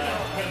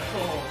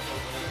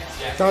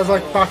 That was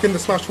like back in the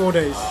Smash 4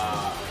 days.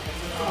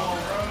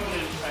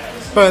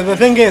 But the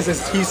thing is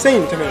he's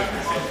saying to me,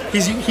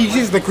 he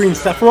uses the green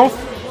Sephiroth,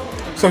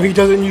 so he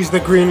doesn't use the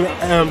green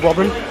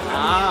Robin.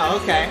 Ah,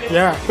 okay.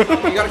 Yeah. You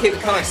gotta keep the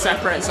colours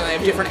separate so they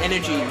have different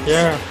energies.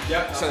 Yeah.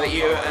 So that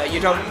you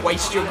don't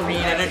waste your green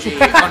energy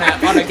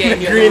on a game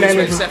you Green lose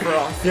energy. with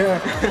Sephiroth.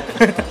 Yeah.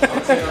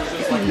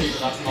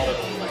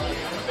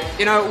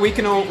 You know, we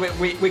can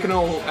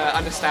all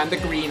understand the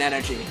green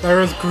energy. There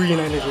is green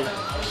energy.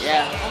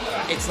 Yeah,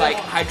 it's like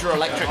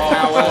hydroelectric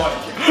power,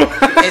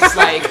 it's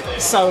like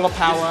solar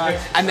power,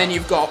 and then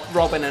you've got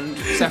Robin and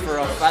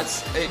Sephiroth.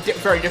 That's a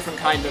very different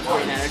kind of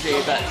green energy,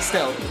 but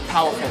still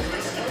powerful.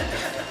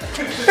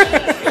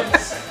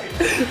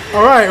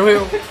 All right,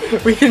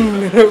 we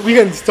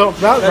can stop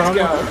that Let's round.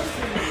 go.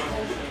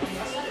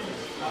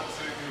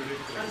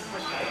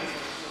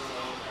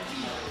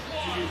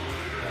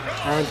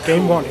 And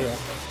game 1 here.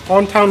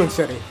 On Town and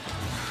City.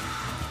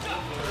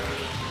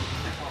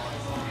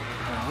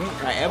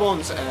 Right,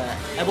 Airborne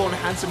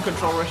had some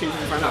controller issues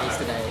in Friendlies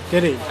today.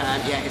 Did he?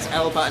 And yeah, his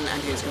L button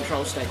and his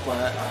control stick were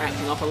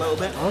acting up a little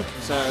bit. Okay.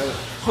 So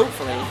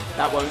hopefully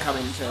that won't come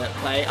into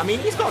play. I mean,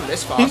 he's gone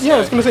this far. Yeah, I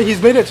was going to say,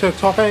 he's made it to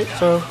top 8,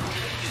 so...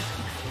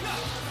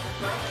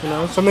 You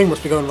know, something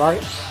must be going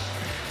right.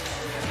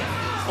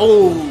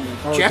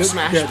 Oh, Jeff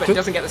smash, yeah, but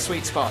doesn't get the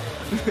sweet spot.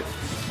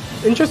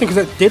 Interesting, because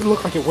it did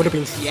look like it would have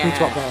been Yeah. sweet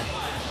spot there.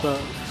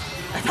 But,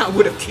 That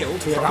would have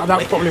killed. yeah,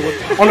 that probably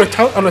would.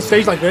 On a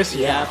stage like this,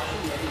 yeah.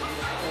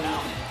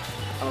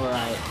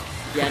 Alright.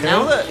 Yeah,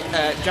 now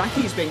that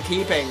Jacky's been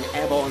keeping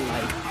Airborne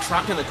like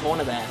trapped in the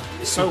corner there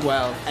so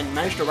well and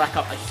managed to rack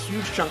up a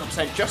huge chunk of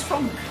percent just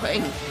from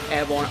putting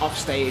Airborne off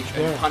stage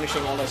and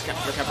punishing all those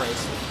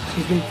recoveries.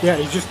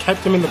 He's just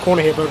kept him in the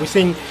corner here, but we're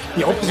seeing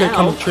the opposite Now,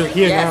 coming true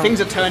here now. things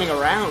are turning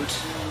around.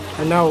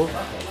 And now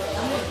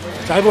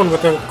it's Airborne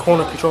with the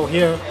corner control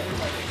here.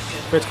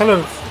 But it's kind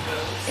of...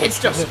 It's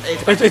just...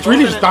 It's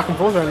really just back and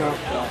forth right now.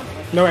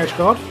 No edge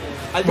guard.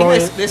 I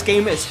think this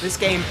game is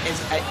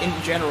in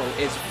general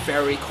is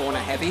very corner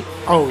heavy.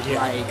 Oh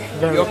yeah. Like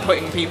Very. you're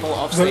putting people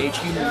off stage,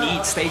 you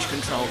need stage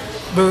control.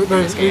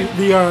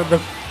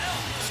 The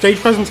stage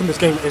presence in this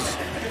game is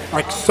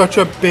like such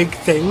a big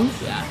thing.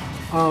 Yeah.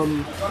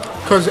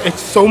 Because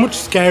it's so much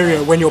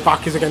scarier when your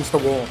back is against the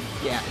wall.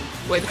 Yeah.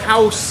 With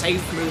how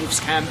safe moves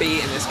can be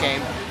in this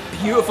game,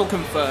 beautiful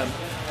confirm.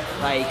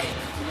 Like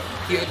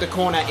the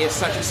corner is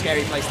such a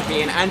scary place to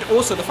be in, and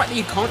also the fact that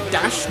you can't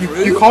dash through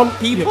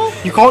people.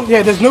 Yeah, you can't.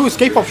 Yeah, there's no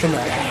escape option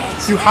there.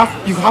 You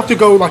have to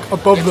go like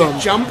above them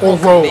jump or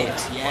roll.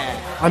 Commit.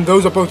 Yeah. And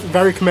those are both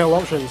very committal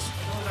options.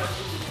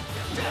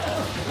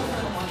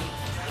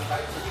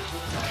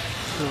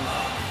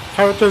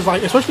 Characters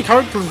like, especially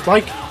characters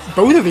like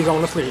both of these,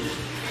 honestly,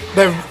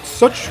 they're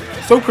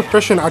so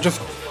proficient at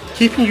just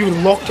keeping you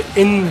locked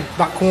in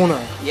that corner.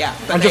 Yeah,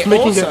 but and they just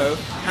making also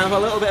have a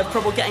little bit of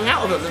trouble getting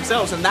out of it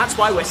themselves, and that's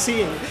why we're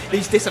seeing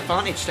these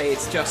disadvantage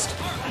states just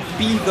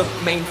be the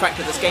main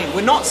factor of this game.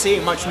 We're not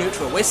seeing much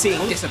neutral, we're seeing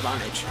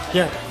disadvantage.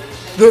 Yeah,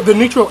 the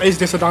neutral is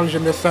disadvantage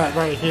in this set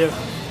right here.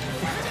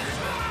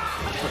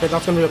 Okay,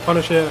 that's going to be a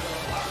punish here.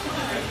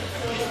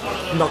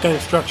 Not getting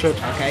structured.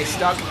 Okay,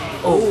 stuck.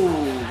 Oh,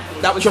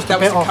 that was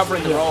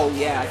covering the roll.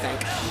 Yeah, I think.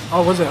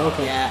 Oh, was it?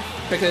 Okay. Yeah,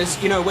 because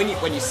you know when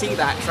you see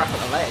that trap at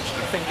the ledge,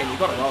 you're thinking you've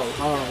got to roll.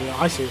 Oh yeah,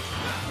 I see.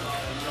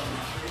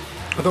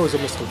 I thought it was a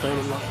missed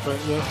payment, but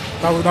yeah,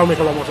 that would make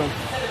a lot more sense.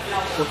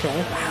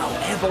 Okay. Wow,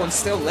 Airborne's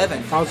still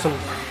living. That was some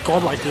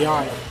godlike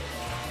DI.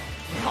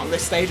 On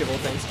this stage of all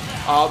things.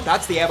 Oh,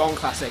 that's the Airborne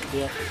classic.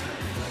 Yeah.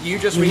 You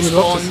just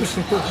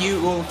respawned, you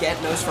will get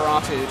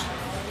Nosferatu'd.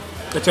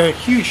 It's a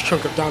huge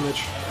chunk of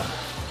damage.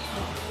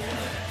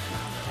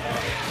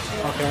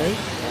 Okay.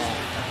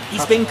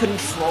 He's been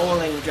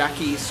controlling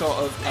Jacky's sort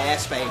of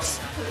airspace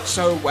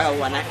so well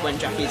when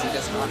Jacky's at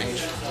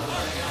disadvantage.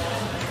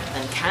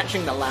 And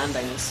catching the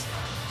landings.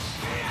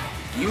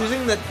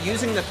 Using the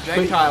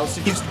projectiles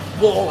to just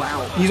wall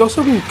out. He's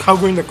also been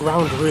covering the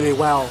ground really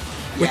well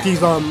with these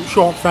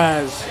short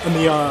fares and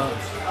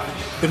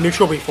the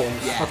neutral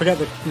reforms. Yeah. I forget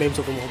the names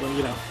of them all, but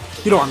you know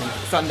what I mean.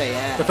 Thunder,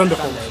 yeah. The thunder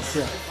forms.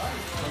 Yeah.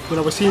 You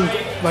know, we're seeing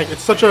like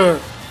it's such a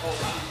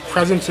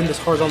presence in this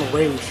horizontal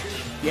range.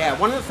 Yeah,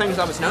 one of the things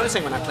I was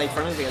noticing when I played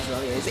Friendlies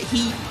earlier is that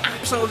he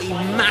absolutely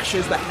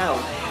mashes the hell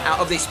out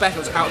of these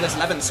specials, out of this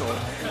Levin sword,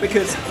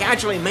 because he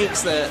actually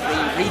makes the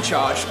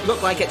recharge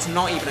look like it's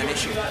not even an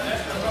issue.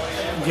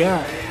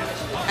 Yeah.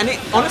 And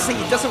honestly,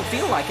 it doesn't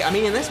feel like it. I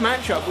mean, in this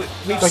matchup,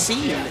 we've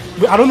seen...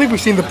 I don't think we've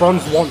seen the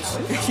bronze once.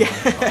 Yeah.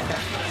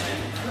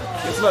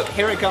 Because look,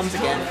 here it comes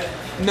again.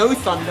 No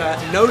thunder,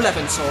 no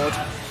Levin sword.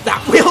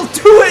 That will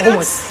do it! Oh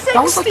my,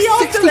 that was like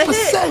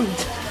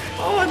 60%!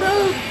 Oh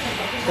no!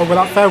 Oh,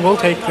 well, that fair will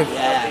take the...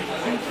 Yeah.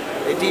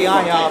 The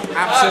DI up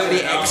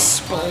absolutely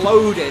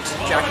exploded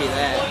Jacky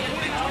there.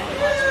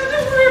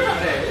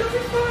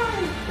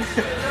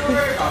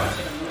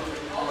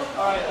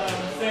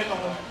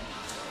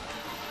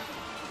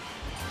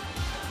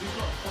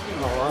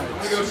 Alright.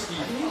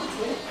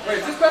 Wait,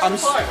 is this best of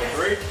 5 or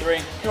 3?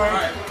 3.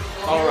 Alright.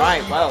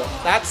 Alright, well,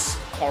 that's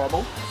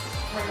horrible. Is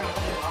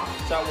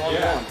that 1-1?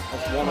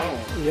 That's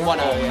 1-0. Yeah. 1-0,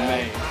 Oh, yeah.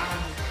 mate.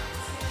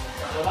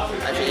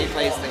 Actually, he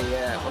plays the,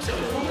 what's it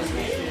called?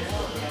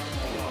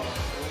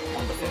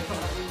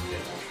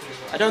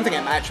 I don't think it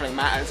actually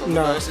matters on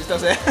the versus,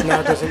 does it? No,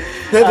 it doesn't.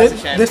 That's a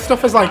shame. This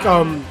stuff is like,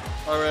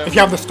 if you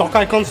have the stock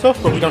icon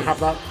stuff, but we don't have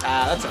that.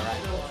 Ah, that's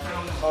alright.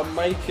 Are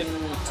Mike and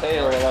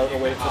Tail allowed to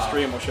wait for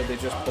stream, or should they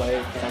just play?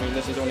 I mean,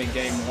 this is only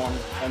game 1,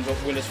 and the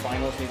winners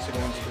finals needs to go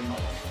on stream.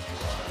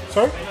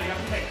 Sorry?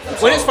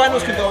 Winners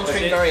finals could go on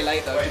stream very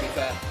late, though, to be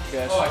fair.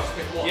 Yes.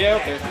 Yeah,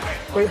 okay.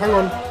 Wait, hang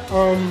on.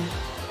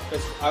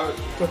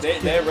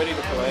 They're ready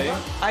to play.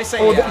 I say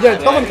yeah,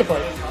 tell them to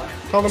play.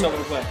 Tell them to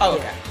play. Oh,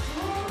 okay.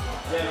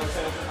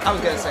 I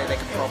was going to say they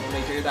could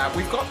probably do that.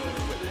 We've got...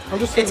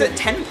 It's at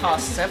 10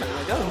 past 7.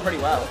 We're going pretty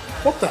well.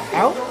 What the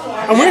hell?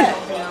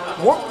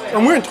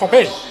 And we're in top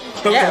 8.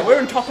 Yeah, we're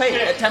in top 8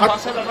 at 10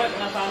 past 7.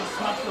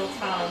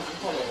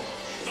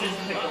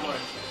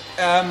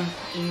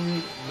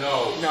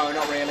 No,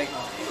 not really.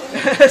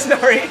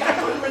 Sorry.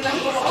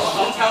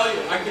 I'll tell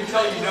you. I can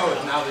tell you no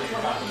now that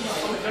you're back.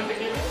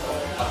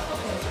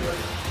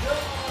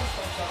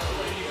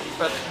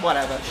 But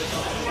whatever.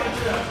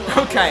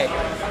 Okay,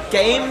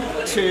 game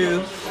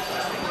 2.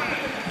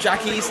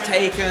 Jacky's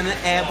taken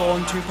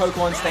Airborne to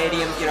Pokemon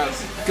Stadium. You know,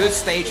 good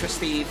stage for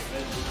Steve.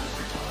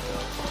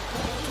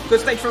 Good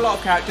stage for a lot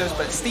of characters,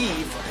 but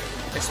Steve,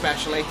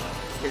 especially,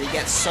 because he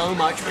gets so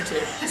much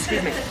material.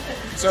 Excuse me,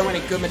 so many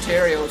good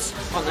materials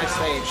on that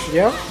stage.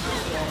 Yeah.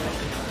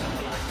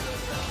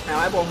 Now,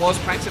 Airborne was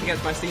practicing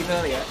against my Steve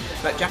earlier,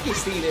 but Jacky's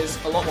Steve is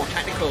a lot more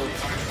technical.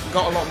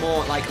 Got a lot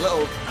more like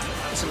little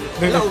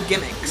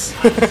gimmicks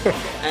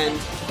and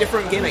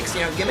different gimmicks.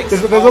 You know, gimmicks.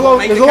 There's a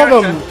lot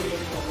of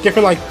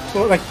different like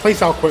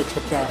playstyle quirks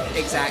with that.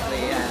 Exactly.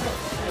 Yeah.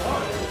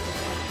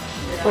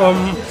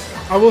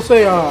 I will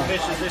say.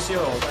 Is this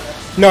yours?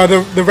 No,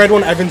 the red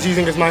one Evan's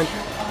using is mine.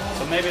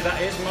 So maybe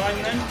that is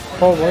mine then?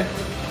 Probably.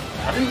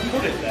 I didn't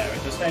put it there,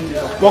 it just ended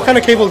up. What kind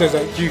of cable does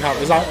it do you have?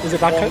 Is it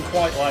that kind?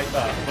 Quite like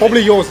that.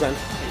 Probably yours then.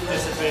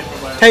 Disappeared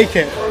from where. Take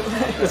it.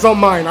 It's not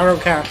mine, I don't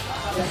care.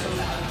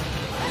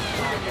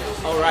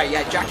 Alright,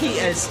 yeah, Jacky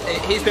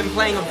he's been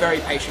playing a very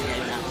patient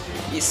game now.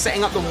 He's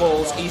setting up the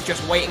walls, he's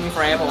just waiting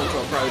for Airborne to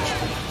approach.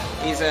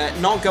 He's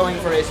not going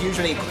for his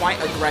usually quite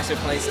aggressive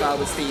playstyle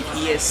with Steve.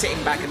 He is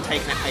sitting back and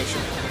taking it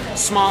patient.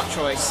 Smart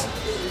choice.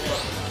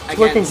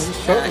 Working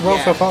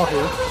so far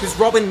here. Because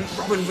Robin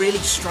really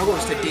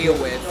struggles to deal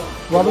with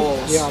the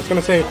walls. Yeah, I was going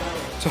to say,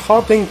 it's a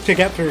hard thing to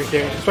get through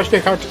here, especially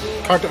a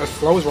character as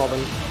slow as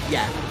Robin.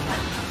 Yeah.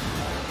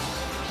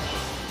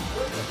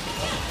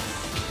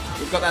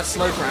 We've got that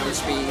slow ground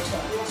speed,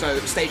 so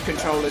stage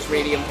control is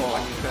really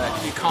important.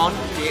 But you can't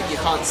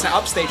set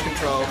up stage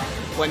control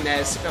when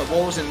there's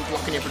walls and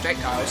blocking your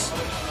projectiles,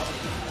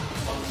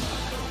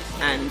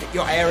 and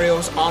your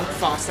aerials aren't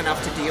fast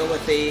enough to deal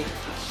with the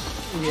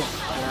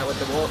with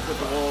the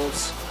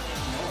walls.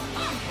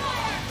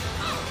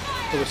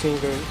 So we're seeing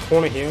the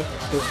corner here.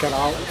 Let's get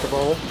out the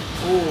ball.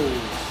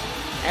 Ooh,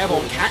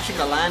 Airborne catching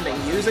the landing,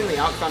 using the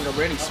Arc Thunder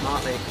really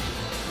smartly.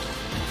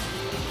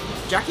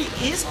 Jacky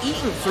is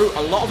eating through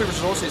a lot of the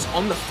resources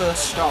on the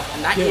first stop,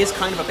 and that is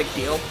kind of a big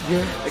deal,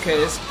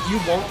 because you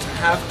want to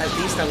have at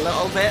least a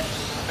little bit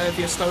of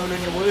your stone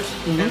and your wood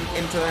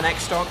into the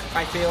next stock,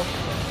 I feel.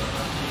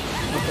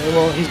 Okay,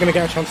 well, he's going to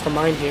get a chance to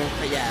mine here.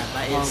 But yeah,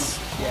 that is,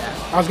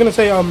 I was going to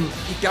say,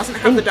 he doesn't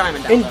have the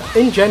diamond out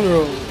in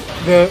general,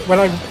 when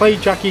I play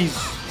Jacky's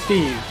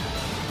Steve,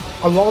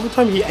 a lot of the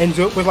time he ends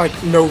up with like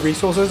no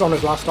resources on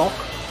his last stock,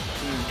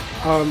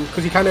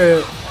 because he kind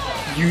of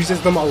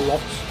uses them a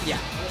lot. Yeah.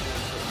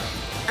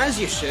 As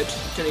you should,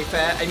 to be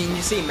fair. I mean,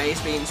 you see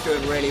Maze Bean's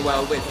doing really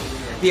well with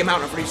the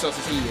amount of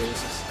resources he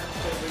uses.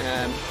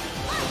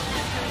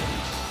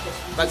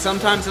 But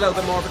sometimes a little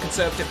bit more of a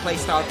conservative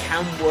playstyle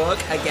can work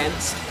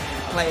against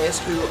players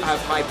who have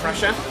high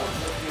pressure.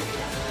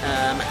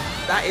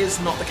 That is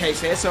not the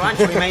case here, so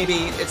actually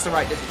maybe it's the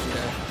right decision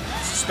to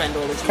spend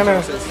all these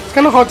resources. It's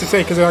kind of hard to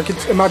say, because I could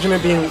imagine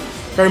it being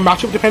very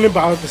matchup dependent,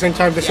 but at the same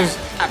time this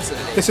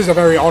is a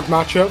very odd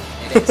matchup.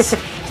 It is.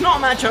 It's not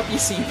a matchup you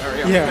see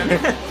very often.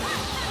 Yeah.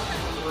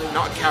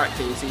 Not a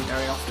character you see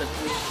very often.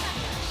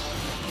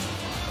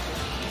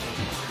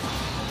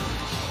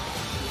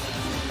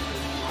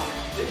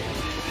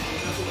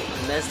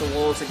 And there's the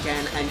walls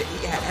again, and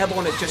yeah,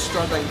 Airborne is just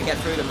struggling to get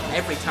through them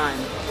every time.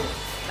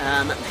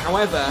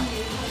 However,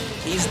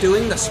 he's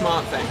doing the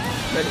smart thing.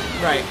 But,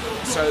 right,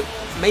 so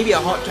maybe a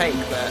hot take,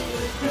 but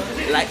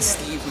let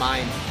Steve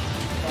mine.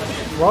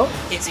 What?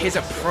 It's his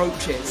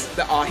approaches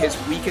that are his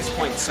weakest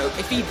points. So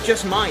if he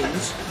just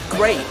mines,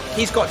 great.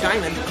 He's got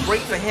diamond,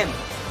 great for him.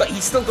 But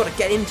he's still got to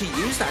get in to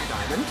use that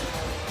diamond.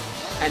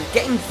 And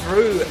getting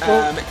through,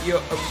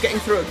 getting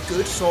through a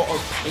good sort of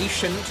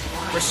patient,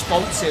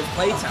 responsive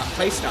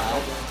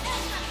playstyle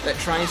that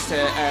tries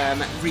to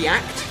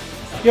react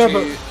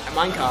to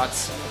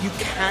minecarts, you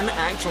can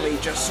actually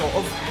just sort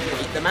of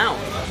wait them out.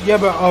 Yeah,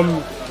 but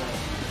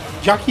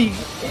Jacky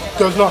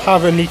does not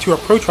have a need to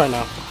approach right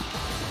now.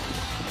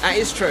 That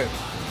is true.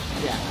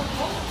 Yeah.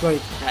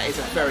 Like, that is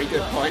a very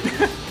good point.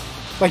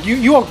 Like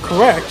you are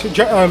correct.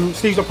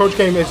 Steve's approach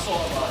game is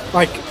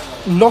like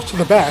not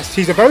the best.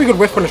 He's a very good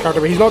whiff punish character,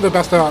 but he's not the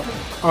best at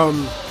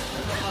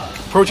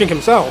approaching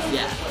himself.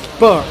 Yeah.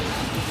 But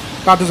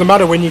that doesn't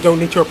matter when you don't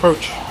need to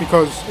approach,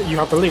 because you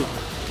have the lead.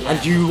 Yeah.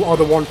 And you are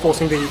the one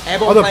forcing the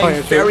other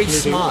players to very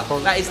smart.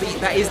 That is the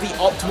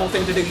optimal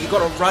thing to do. You've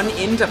got to run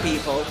into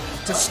people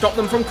to stop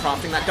them from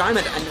crafting that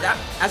diamond, and that,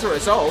 as a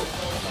result,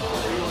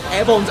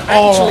 Airborne's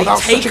actually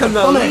taken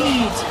the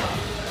lead.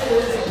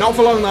 Not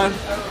for long though.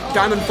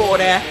 Diamond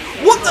forward air.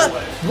 What the?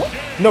 What?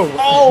 No.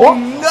 Oh what?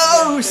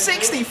 no!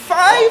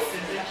 65?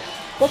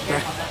 What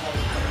the?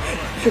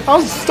 I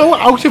was so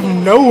out of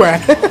nowhere.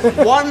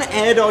 One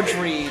air dodge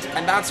read,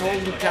 and that's all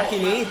Jacky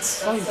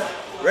needs.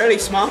 Really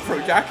smart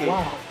from Jacky.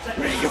 Wow.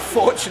 Really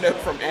fortunate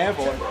from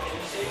Airborne.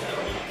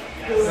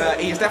 But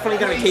he's definitely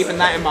going to be keeping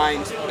that in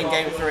mind in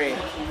Game 3.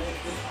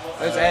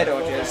 Those air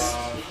dodges.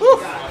 Whew.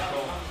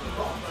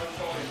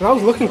 That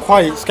was looking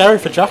quite scary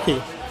for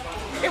Jacky.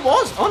 It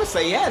was,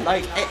 honestly, yeah.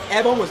 Like,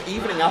 Airborne was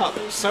evening up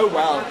so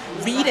well,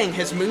 reading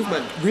his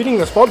movement. Reading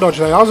the spot dodge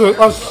there, that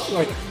was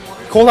like,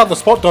 called out the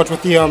spot dodge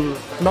with the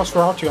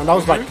Nosferatu, and that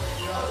was like,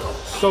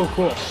 so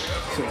cool.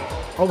 So,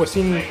 oh, we're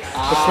seeing the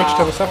switch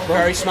to the Sephiroth.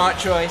 Very smart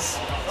choice.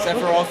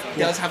 Sephiroth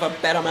does have a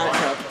better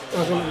matchup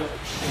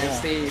against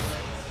Steve.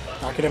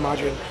 I can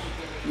imagine.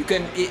 You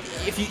can,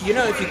 if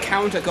you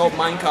counter gold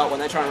minecart when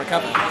they're trying to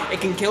recover,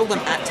 it can kill them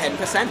at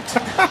 10%.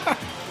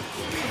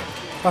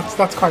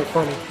 That's quite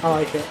funny. I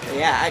like it.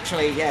 Yeah,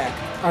 actually, yeah.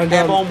 And,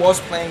 Airborne was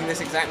playing this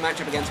exact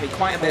matchup against me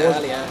quite a bit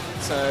earlier,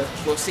 so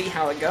we'll see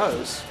how it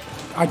goes.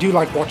 I do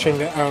like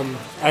watching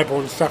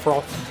Airborne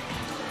Sephiroth.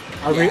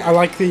 I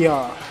like the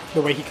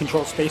way he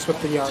controls space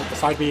with the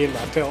side B and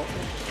that tilt.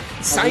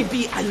 Side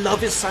B, I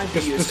love his side B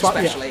use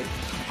especially. Yeah.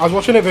 I was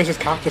watching it versus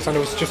Cactus and it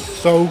was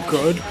just so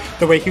good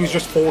the way he was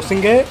just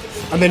forcing it,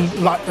 and then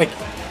like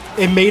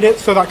it made it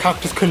so that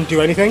Cactus couldn't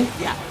do anything.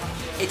 Yeah,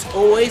 it's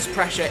always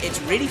pressure. It's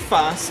really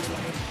fast,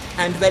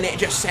 and then it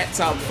just sets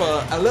up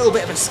for a little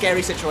bit of a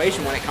scary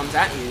situation when it comes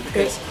at you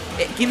because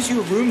it gives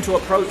you room to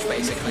approach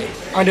basically.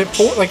 And it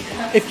like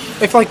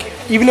if like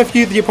even if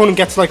the opponent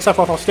gets like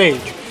Sephiroth off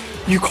stage,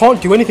 you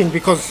can't do anything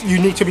because you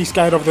need to be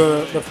scared of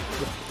the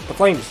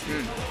flames.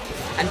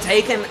 And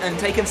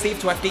taken Steve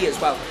to FD as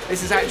well.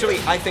 This is actually,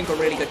 I think, a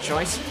really good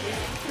choice.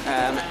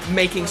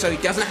 Making so he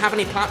doesn't have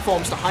any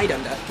platforms to hide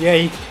under. Yeah,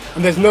 he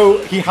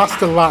has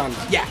to land.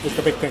 Yeah, is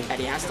the big thing. And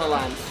he has to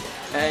land.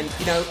 And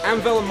you know,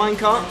 Anvil and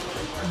Minecart,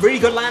 really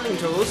good landing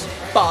tools,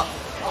 but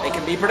they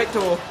can be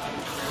predictable.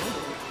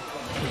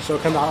 So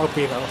can that up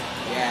be though?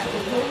 Yeah.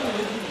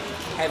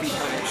 Heavy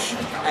punish.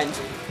 And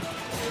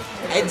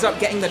ends up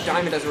getting the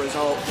diamond as a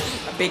result.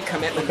 A big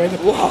commitment. Okay,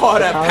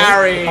 what a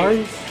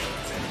parry!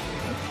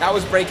 That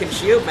was breaking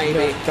shield, maybe.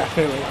 Yeah,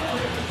 definitely.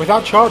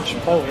 Without charge,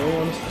 probably.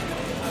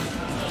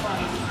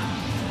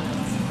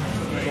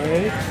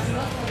 Okay.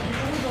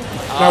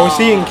 Now we're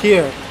seeing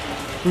here,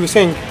 we were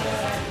saying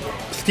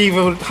Steve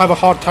would have a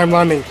hard time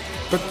landing,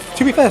 but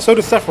to be fair, so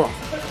does Sephiroth.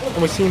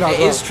 And we're seeing that as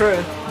well. It is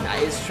true.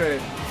 That is true.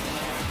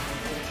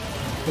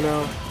 You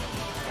know,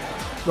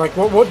 like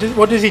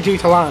what does he do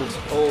to land?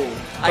 Oh,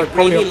 I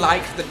really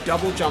liked the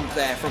double jump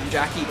there from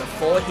Jacky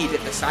before he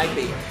did the side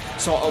B.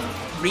 Sort of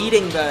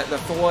reading the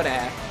forward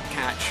air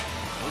catch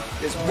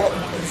is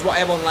what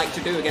everyone liked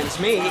to do against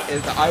me,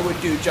 is that I would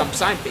do jump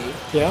side B,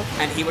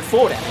 and he would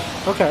forward air.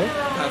 Okay.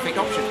 Perfect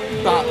option.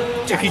 But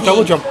Jacky, if you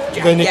double jump,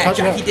 then it catches.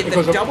 Jacky did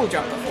the double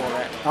jump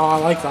before it. Oh, I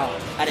like that.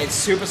 And it's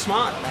super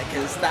smart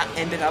because that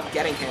ended up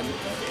getting him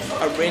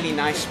a really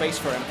nice space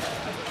for him.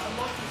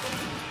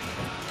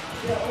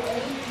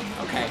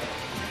 Okay.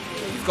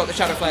 You've got the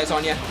shadow flares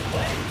on you.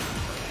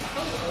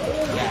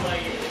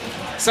 Yeah.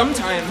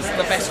 Sometimes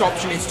the best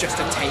option is just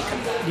to take them.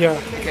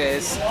 Yeah.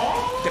 Because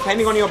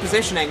depending on your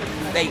positioning,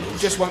 they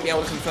just won't be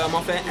able to confirm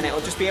off it, and it'll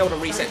just be able to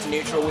reset to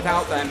neutral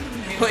without them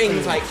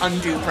putting like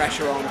undue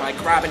pressure on by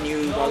grabbing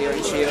you while you're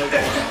in shield,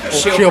 or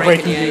shield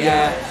breaking you.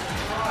 Yeah.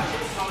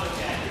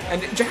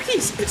 And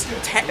Jacky's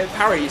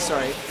parries,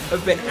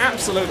 have been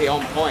absolutely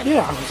on point.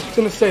 Yeah, I was just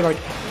gonna say, like,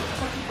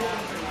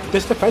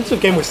 this defensive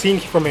game we're seeing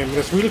from him,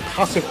 this really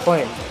passive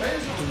play,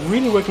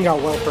 really working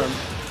out well for him.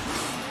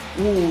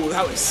 Ooh,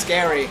 that was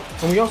scary.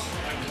 And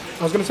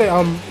I was gonna say,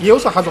 he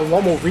also has a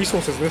lot more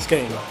resources in this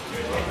game.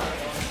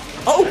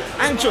 Oh,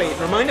 actually, it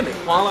reminded me,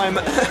 while I'm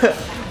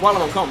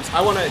on comms,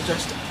 I want to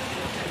just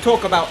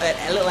talk about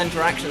a little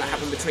interaction that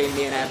happened between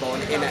me and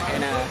Airborne in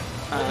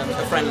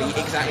a friendly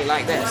exactly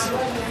like this.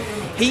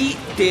 He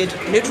did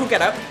neutral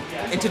get up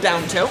into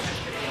down tilt,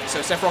 so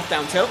Sephiroth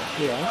down tilt.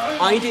 Yeah.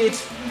 I did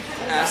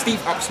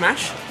Steve up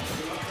smash,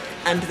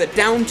 and the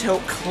down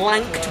tilt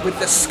clanked with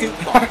the scoop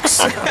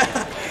box.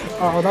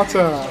 Oh,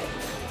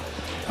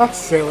 that's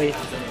silly.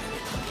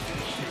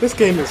 This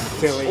game is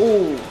silly.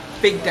 Ooh,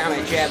 big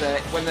damage, yeah,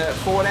 when the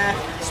forward air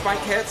spike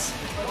hits.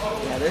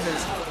 Yeah, this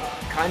is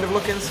kind of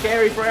looking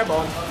scary for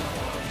Airborne.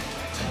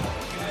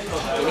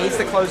 He needs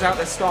to close out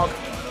this stock.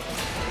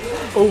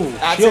 Oh,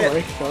 shield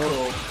break.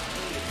 Cool.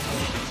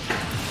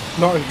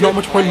 Not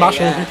much point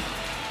mashing. Yeah.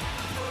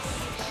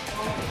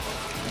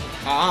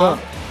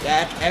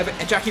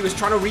 Yeah, Jacky was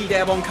trying to read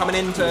Airborne coming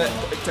in to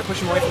push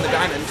him away from the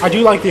diamond. I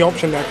do like the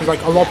option there, because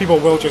like a lot of people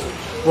will just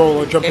roll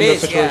or jump in those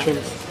situations.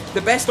 Yeah.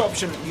 The best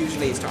option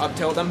usually is to up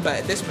tilt them, but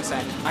at this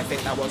percent, I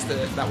think that was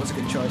a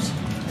good choice.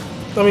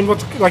 I mean,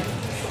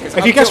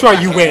 if you guess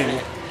right, you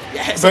win.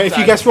 Yeah, but if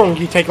you guess wrong,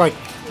 you take like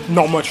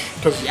not much,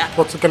 because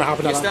what's going to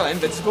happen? You're still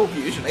invincible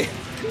usually.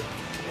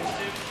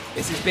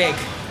 This is big.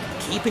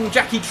 Keeping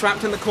Jacky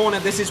trapped in the corner.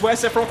 This is where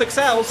Sephiroth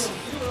excels.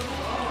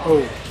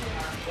 Oh.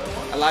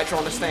 Lyto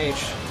on the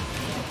stage.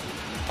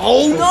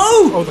 Oh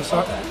no! Oh, the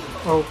side.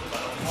 Oh.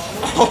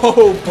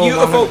 Oh,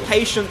 beautiful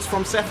patience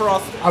from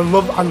Sephiroth. I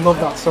love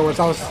that so much.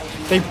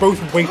 They both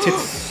waited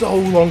so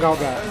long out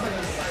there.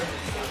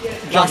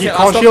 Jacky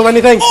can't shield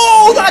anything.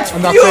 Oh, that's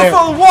And that's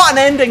beautiful! What an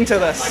ending to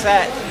the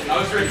set.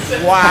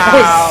 Wow. That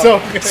was so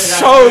good.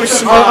 So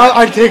smart.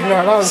 I dig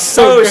that. That was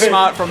So good.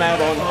 smart from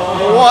Airborne.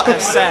 What a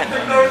set.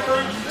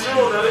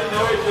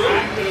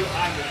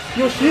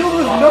 Your shield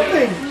was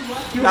nothing.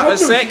 You That had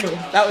was no sick. shield.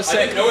 That was I sick.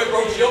 didn't know it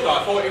broke shield though.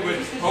 I thought it would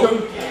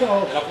broke,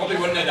 and I probably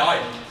wouldn't have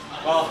died.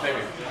 Well,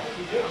 maybe.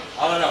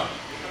 I don't know.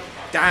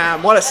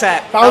 Damn, what a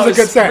set. That was a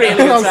good set. Really That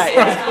good was set,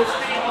 yeah.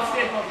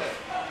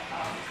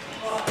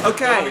 Don't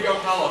let me Okay. go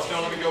Carlos.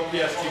 Don't let me go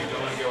PS2.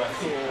 Don't let me go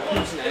FT.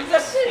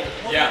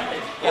 Yeah.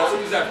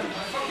 Who's FT?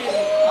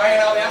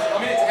 I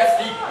mean, it's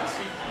FD.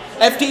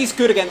 FT's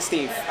good against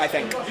Steve, I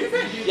think.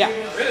 Yeah.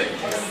 Really?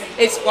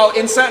 It's, well,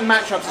 in certain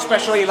matchups,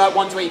 especially like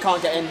ones where you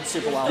can't get in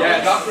super well. Yeah,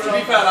 that, to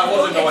be fair, that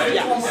was annoying.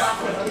 Yeah.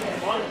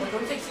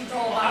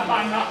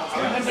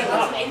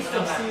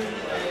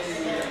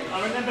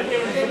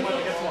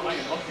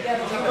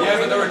 Yeah,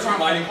 but there were two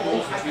mining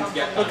pools which means to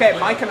get. Okay,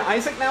 Mike and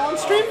Isaac now on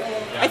stream,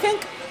 I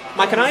think.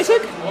 Mike and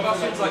Isaac? Well, that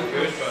seems like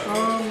good, but.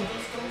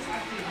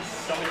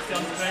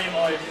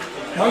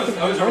 That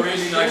was a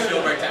really nice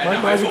shield break to end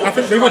up. I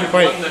think they would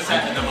wait. The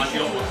set and then my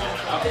shield was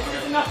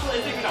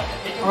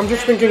I'm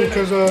just thinking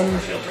because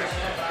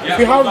if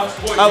we have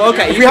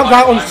okay. if we have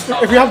that on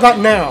if we have that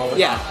now,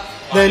 Yeah.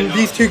 then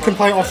these two can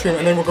play off stream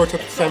and then we'll go to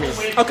the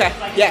semis. Okay.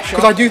 Yeah, sure.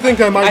 Because I do think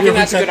there might I be a think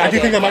that's a reset. good I do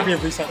think idea, there might be a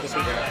reset this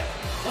week.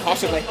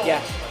 Possibly,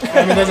 yeah.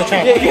 I mean, there's a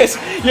chance. Yes,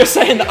 you're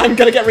saying that I'm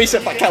gonna get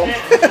reset by Callum.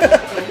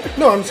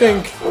 No, I'm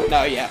saying.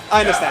 No, yeah.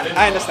 I understand.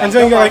 I understand. I'm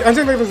saying like there's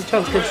a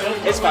chance because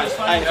It's fine.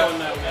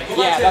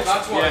 Yeah,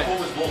 that's what I've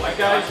always wanted. Like,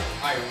 guys,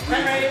 I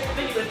really.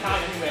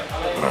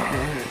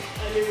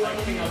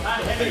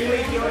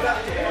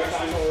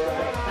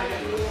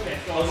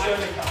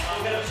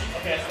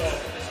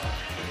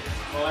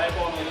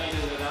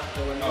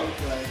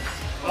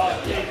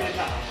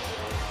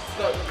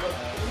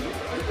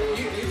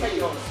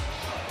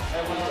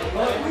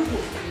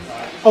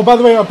 Oh, by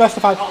the way, best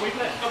of 5.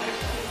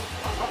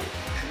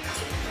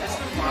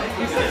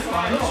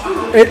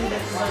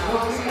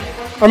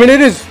 I mean,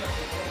 it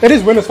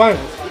is winners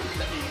finals.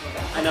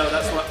 I know,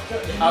 that's what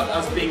I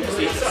was being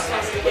facetious.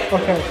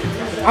 Okay,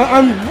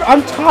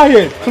 I'm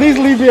tired. Please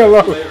leave me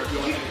alone.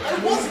 I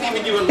wasn't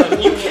leaving you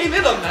alone. You came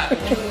in on that.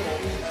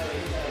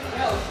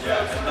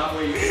 Yeah, and that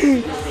way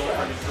your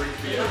girlfriend is free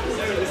for you.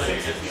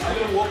 I'm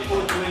gonna walk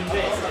forward doing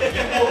this.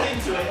 You walk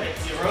into it,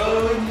 it's your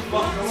own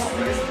box.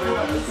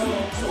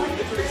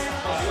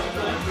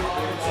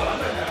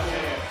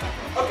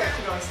 Okay,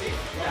 Steve.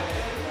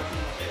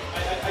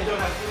 I don't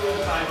have full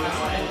time on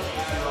my energy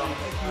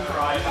to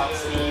cry about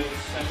Steve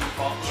and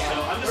Fox, so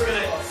I'm just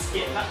gonna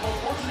skip that whole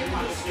portion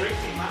and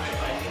strictly match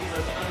play.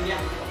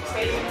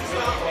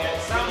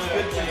 Sounds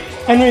good to me.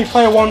 Henry,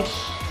 player 1.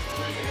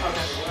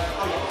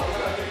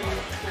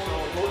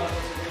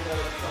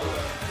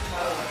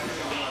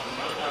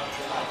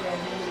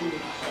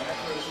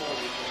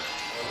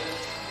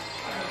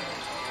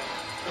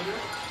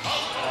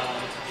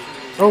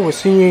 Oh, we're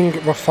seeing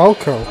the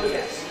Falco.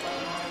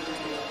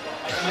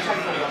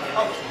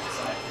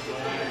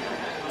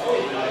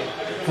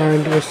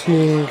 And we're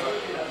seeing...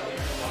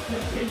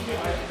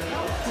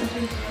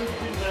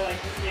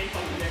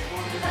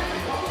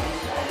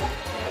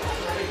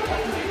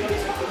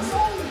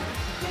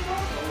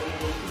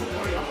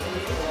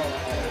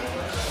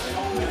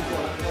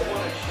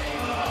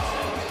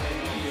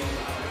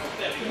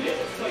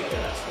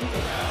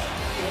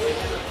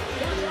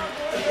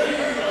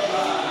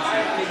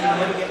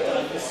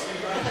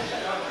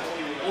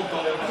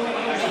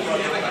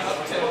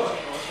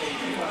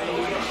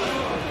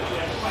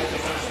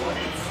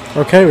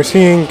 Okay, we're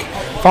seeing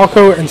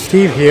Falco and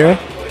Steve here.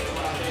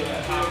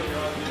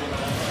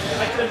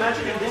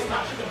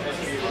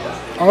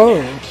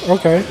 Oh,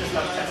 okay.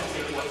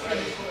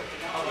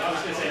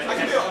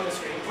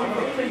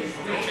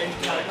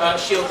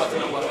 Shield button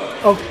not working.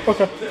 Oh,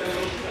 okay.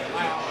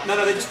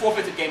 No, they just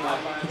forfeited game one.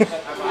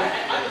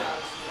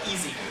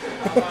 Easy.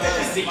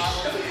 Easy.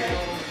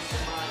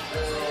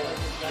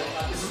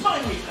 This is my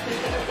week.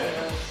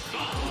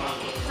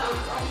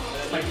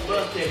 My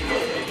birthday.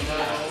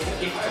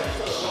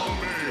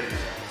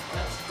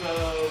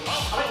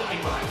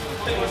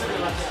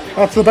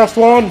 That's the best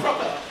one.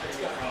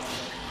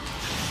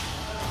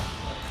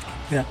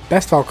 Yeah,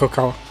 best Falco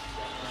color.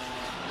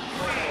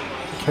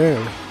 Okay.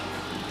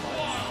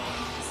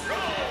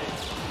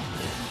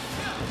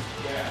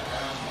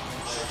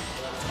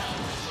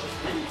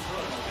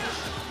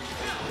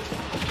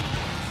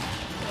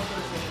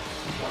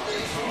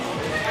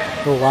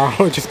 Oh wow,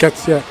 it just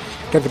gets get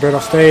the bird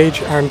off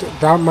stage, and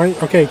that might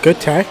good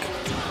tech.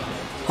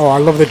 Oh, I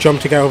love the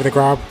jump to get over the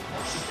grab.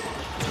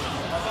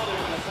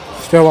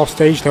 Still off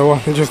stage though,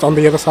 just on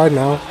the other side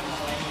now.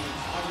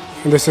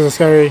 And this is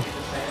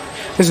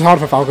this is hard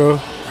for Falco,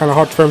 kind of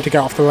hard for him to get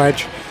off the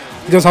ledge.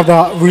 He does have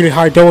that really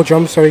high double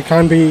jump, so he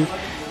can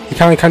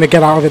kind of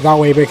get out of it that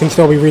way, but it can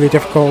still be really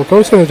difficult.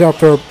 Goes to the up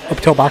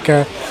tilt back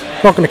air.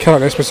 Not going to kill at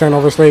this percent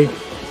obviously,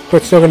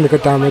 but still going to be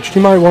good damage.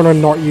 You might want to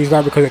not use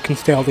that because it can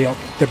steal the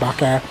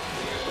back air.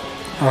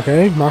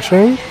 Okay,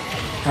 mashing,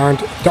 and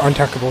the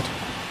untechable.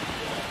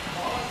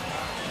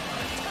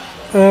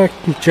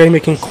 Jay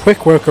making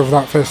quick work of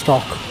that first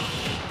stock.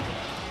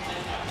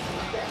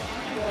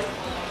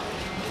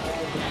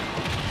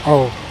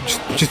 Oh,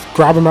 just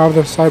grab him out of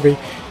the side B.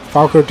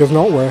 Falco does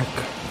not work.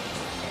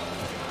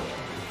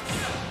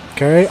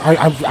 Okay,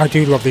 I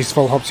do love these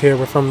full hops here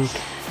from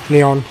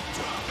Neon.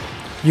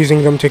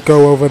 Using them to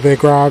go over the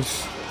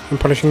grabs and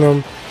punishing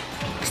them.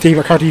 Steve,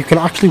 a character you can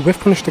actually whiff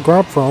punish the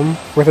grab from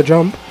with a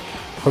jump,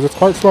 because it's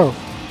quite slow.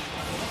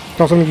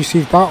 Not something you see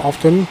that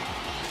often.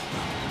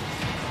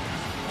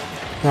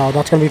 Now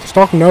that's going to be the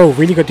stock. No,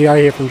 really good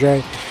DI here from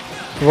Jay.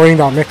 Avoiding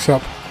that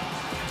mix-up.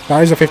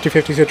 That is a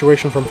 50-50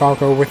 situation from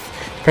Falco, with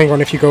depending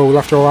on if you go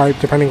left or right,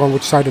 depending on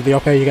which side of the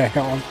up air you get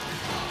hit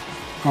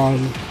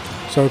on.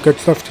 So good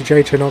stuff to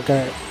Jay to not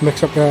get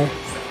mixed up there.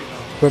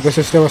 But this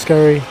is still a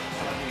scary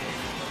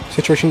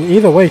situation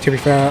either way, to be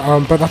fair.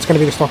 But that's going to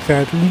be the stock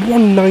there.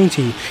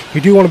 190.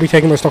 You do want to be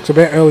taking those stocks a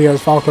bit earlier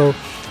as Falco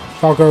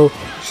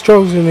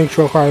struggles in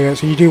neutral quite a bit,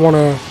 so you do want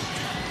to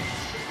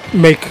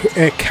make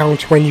it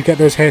count when you get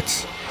those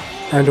hits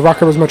and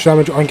rack up as much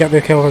damage and get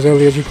the kill as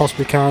early as you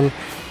possibly can.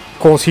 Of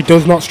course, he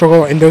does not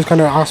struggle in those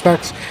kind of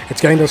aspects.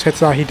 It's getting those hits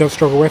that he does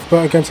struggle with,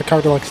 but against a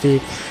character like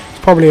Steve, it's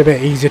probably a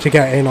bit easier to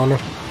get in on.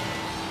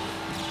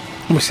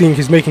 We're seeing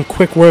he's making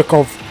quick work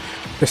of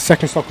the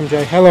second stock from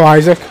Jay. Hello,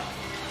 Isaac.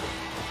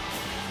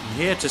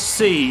 Here to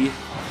see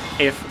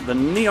if the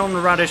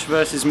NeonRadish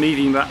versus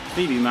Vivi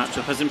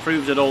matchup has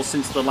improved at all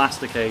since the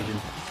last occasion.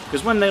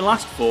 Because when they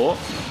last fought,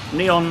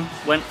 Neon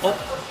went up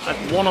at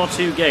 1 or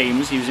 2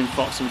 games using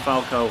Fox and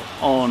Falco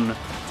on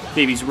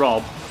Vivi's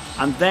Rob,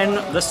 and then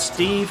the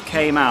Steve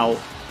came out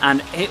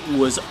and it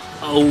was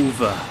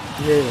over.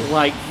 Yeah.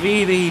 Like,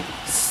 Vivi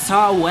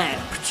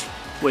swept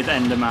with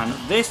Enderman.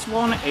 This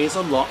one is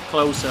a lot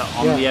closer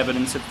on the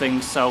evidence of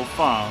things so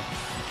far.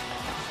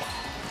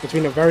 It's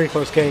been a very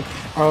close game.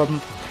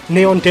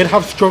 Neon did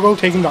have struggle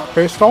taking that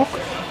first stock.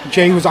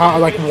 Jay was at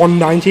like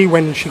 190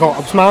 when she got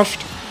up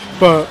smashed,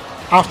 but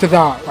after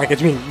that, like,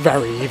 it's been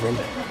very even.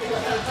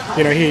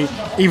 You know, he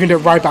evened it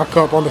right back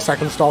up on the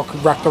second stock,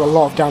 racked up a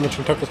lot of damage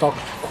and took the stock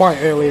quite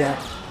early there.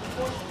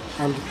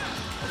 And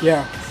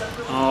yeah.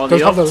 Oh,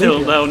 the up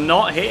tilt though,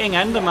 not hitting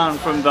Enderman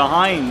from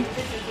behind.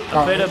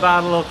 A bit of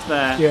bad luck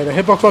there. Yeah, the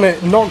hitbox on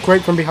it, not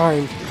great from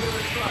behind.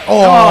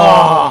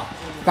 Oh,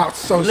 that's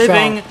so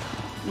living, sad.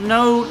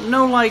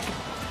 No, like,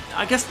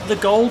 I guess the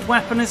gold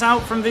weapon is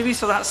out from Vivi,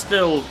 so that's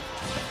still...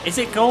 Is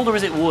it gold or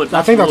is it wood?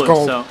 I think that's wood,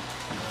 gold. So.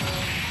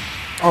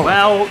 Oh,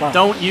 well, wow.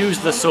 Don't use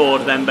the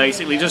sword then,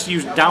 basically. Just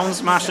use down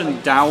smash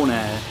and down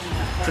air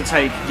to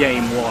take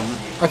game 1.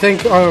 I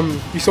think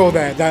you saw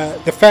there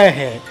the fair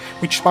hit,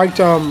 which spiked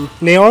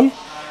Neon,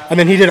 and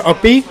then he did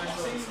up B.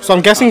 So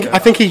I'm guessing, I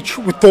think he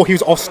thought he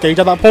was off stage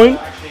at that point.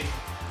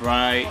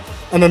 Right.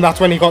 And then that's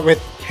when he got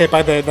hit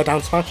by the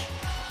down smash.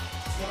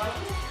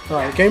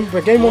 Alright, game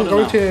 1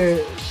 going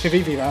to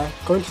Vivi there,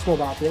 going to small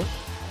battlefield.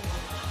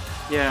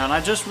 Yeah, and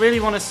I just really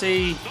want to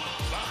see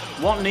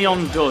what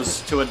Neon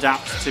does to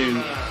adapt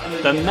to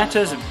the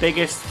meta's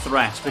biggest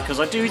threat, because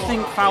I do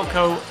think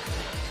Falco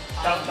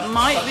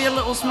might be a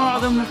little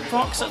smarter than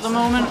Fox at the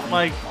moment.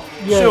 Like,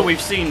 sure, we've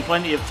seen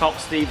plenty of top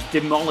Steves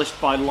demolished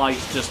by Light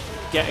just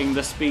getting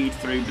the speed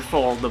through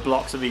before the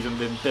blocks have even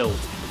been built.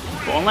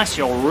 But unless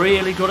you're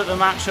really good at the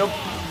matchup,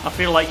 I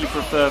feel like you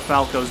prefer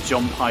Falco's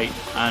jump height,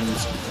 and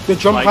the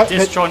jump like, height,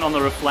 disjoint on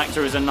the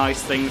reflector is a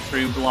nice thing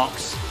through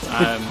blocks.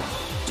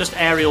 Just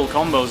aerial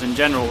combos in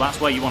general, that's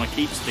where you want to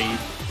keep Steve,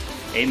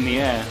 in the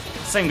air.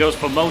 Same goes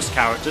for most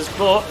characters,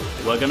 but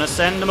we're going to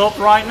send them up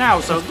right now,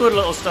 so good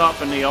little start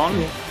for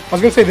Neon. Yeah. I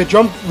was going to say, the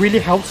jump really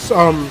helps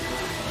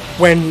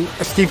when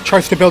Steve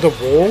tries to build a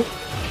wall.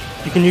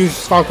 You can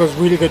use Falco's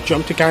really good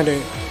jump to kind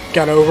of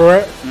get over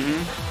it.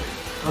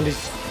 And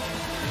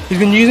he's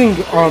been using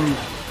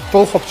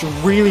full hops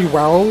really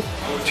well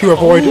to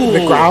avoid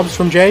the grabs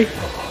from Jay.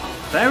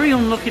 Very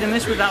unlucky to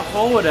miss with that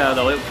forward air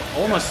though. It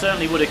almost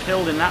certainly would have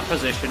killed in that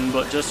position,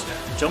 but just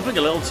jumping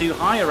a little too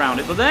high around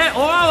it. But there,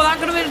 oh, that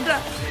could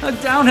have been a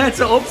down air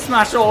to up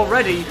smash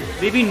already.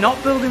 Vivi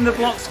not building the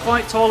blocks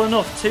quite tall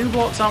enough. 2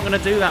 blocks aren't going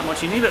to do that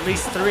much. You need at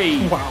least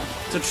 3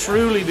 to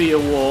truly be a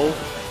wall.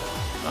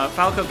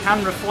 Falco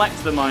can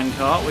reflect the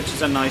minecart, which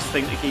is a nice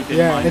thing to keep in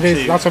mind it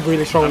is. too. That's a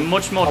really strong and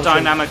much more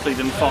dynamically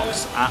than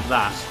Fox at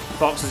that.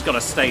 Fox has got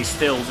to stay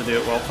still to do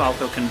it, while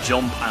Falco can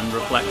jump and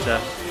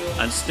reflector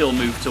and still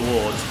move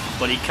towards,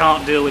 but he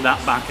can't deal with that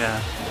back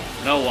air.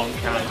 No one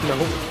can. No,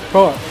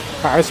 but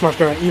Air Smash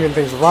going to even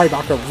things right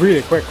back up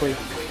really quickly,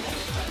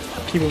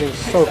 keeping things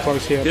so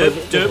close here.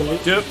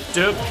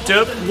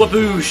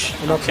 Waboosh.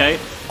 Okay.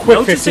 Quick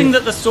Noticing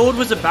that the sword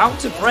was about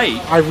to break,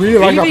 I really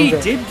like that from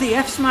Vivi Jay. did the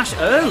F smash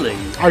early.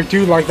 I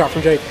do like that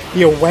from Jay.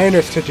 The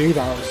awareness to do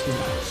that was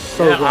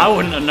so good. I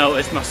wouldn't have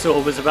noticed my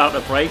sword was about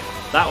to break.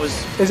 That was...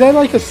 Is there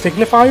like a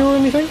signifier or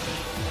anything?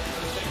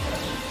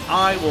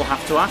 I will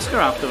have to ask her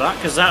after that,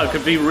 because that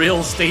could be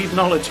real Steve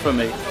knowledge for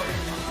me.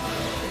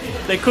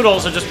 They could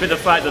also just be the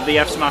fact that the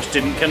F smash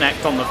didn't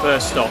connect on the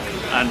first stock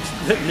and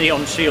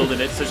Neon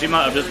shielded it, so she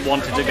might have just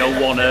wanted to go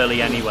 1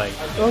 early anyway.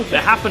 Okay.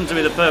 It happened to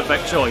be the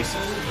perfect choice.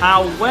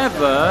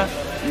 However,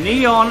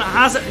 Neon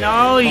has it.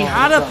 No, he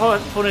had a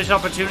punish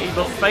opportunity,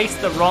 but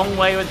faced the wrong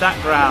way with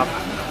that grab.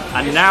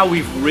 And now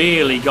we've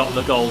really got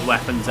the gold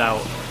weapons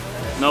out.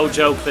 No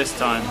joke this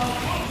time.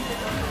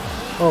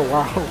 Oh,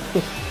 wow.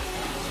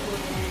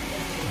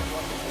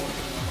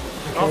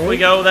 Off we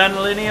go then,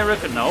 linear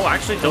recovery. No,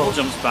 actually double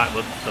jumps back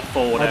with the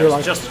forward air.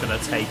 It's just going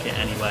to take it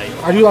anyway.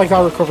 I do like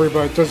that recovery,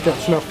 but it does get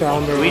snuffed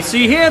down there. We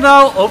see here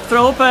though, up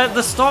throw up air.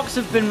 The stocks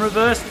have been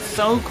reversed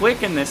so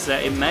quick in this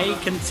set. It may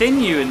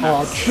continue in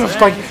that just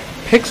set. like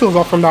pixels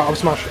off from that F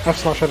smash,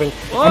 I think.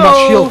 Whoa. And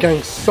that shield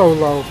getting so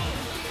low.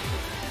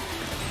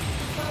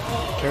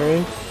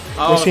 Okay.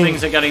 Oh,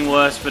 things are getting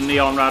worse for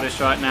NeonRadish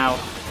right now.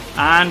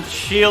 And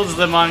shields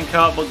the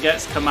minecart, but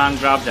gets command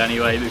grabbed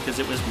anyway because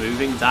it was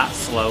moving that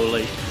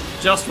slowly.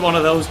 Just one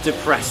of those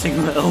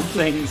depressing little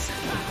things.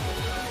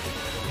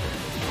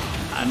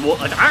 And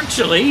what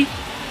actually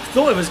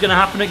thought it was going to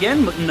happen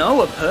again, but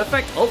no, a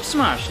perfect up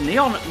smash.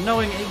 Neon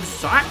knowing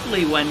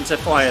exactly when to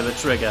fire the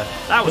trigger.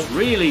 That was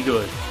really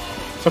good.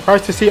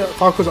 Surprised to see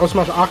Falco's up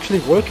smash actually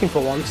working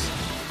for once.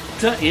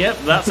 Yep,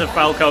 that's a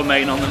Falco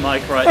main on the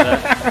mic right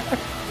there.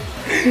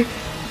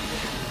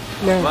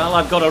 No. Well,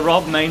 I've got a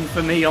Rob main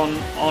for me on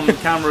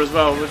camera as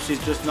well, which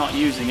is just not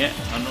using it,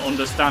 and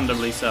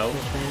understandably so.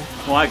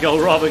 Why go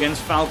Rob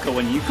against Falco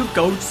when you could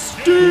go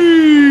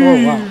Steve?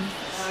 Oh, wow.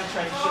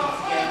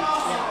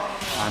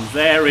 And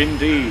there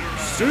indeed,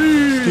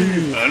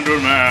 Steve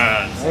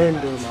Enderman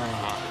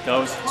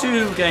goes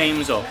 2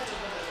 games up.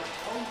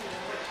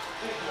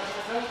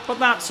 But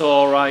that's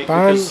alright,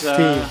 because,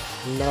 Steve,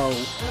 no.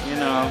 You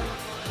know,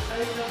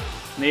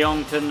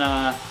 Neon can...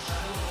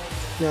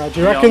 yeah, do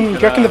you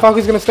reckon the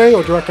Falcon's going to stay,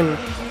 or do you reckon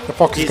the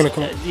Fox is going to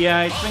come?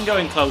 Yeah, it's been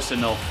going close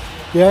enough.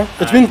 Yeah,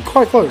 it's been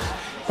quite close.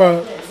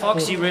 But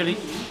Foxy really...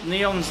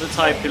 Neon's the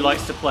type who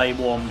likes to play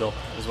warmed up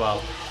as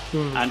well.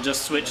 And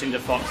just switching to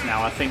Fox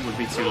now, I think, would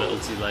be too little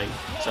too late.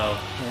 So,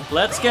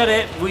 let's get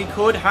it. We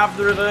could have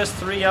the reverse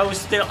 3-0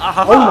 still.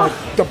 Oh my,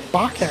 the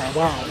back air,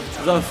 wow.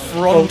 The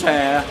front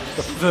air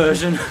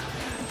version.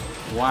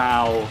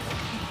 Wow.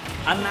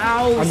 And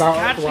now he's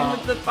catching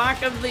with the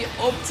back of the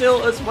up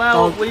tilt as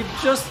well. We've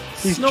just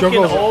snuck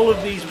in all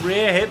of these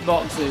rear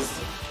hitboxes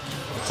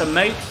to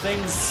make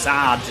things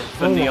sad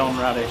for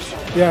NeonRadish.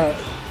 Yeah.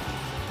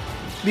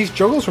 These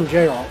juggles from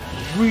Jay are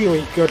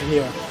really good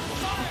here.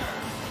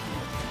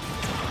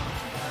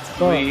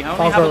 We only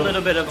have a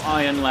little bit of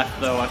iron left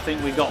though. I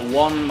think we've got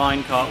 1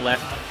 minecart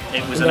left.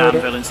 It was an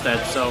anvil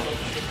instead, so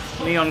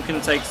Neon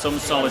can take some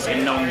solace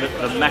in knowing that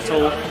the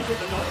metal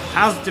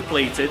has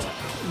depleted.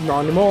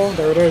 Not anymore,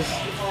 there it is.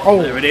 Oh,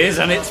 there it is,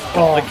 and it's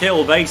got the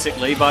kill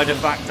basically by de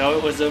facto.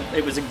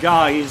 It was a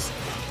guise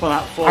for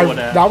that forward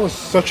air. That was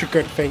such a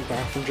good feint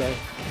there from Jay.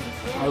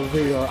 I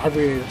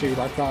really do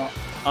like that.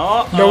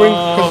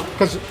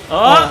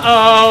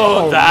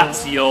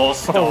 That's your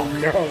stock. Oh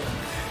no.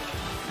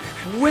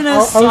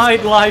 Winner's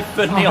side life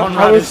for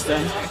NeonRadish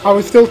then. I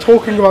was still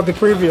talking about the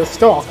previous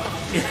stock.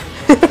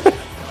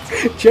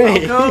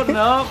 Jay. Oh,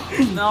 no,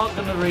 not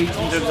going to reach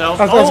into himself.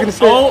 I was going to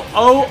say.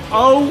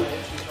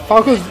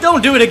 Falco's.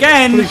 Don't do it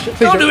again! Please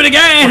don't do it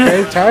again!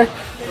 Okay, Terry.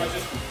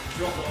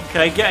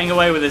 Okay, getting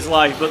away with his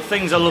life, but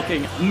things are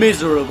looking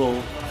miserable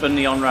for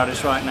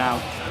NeonRadish right now.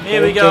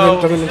 Here we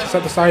go. Doesn't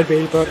intercept the side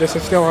B, but this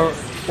is still an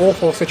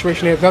awful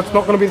situation here. That's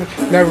not going to be the.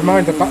 Never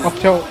mind, the up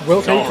tilt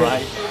will take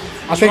it.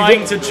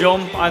 Trying to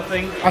jump, I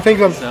think. I think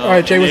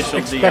Jay was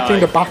expecting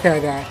the back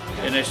air there.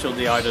 Initial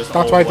DI does.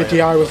 That's why the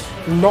DI was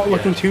not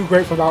looking too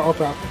great for that up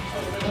air.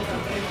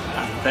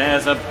 And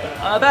there's a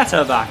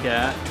better back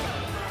air.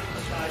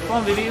 Come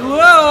on, Vivi.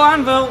 Whoa,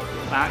 anvil!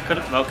 That could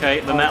have.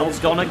 Okay, the metal's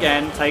gone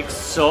again. Takes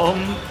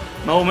some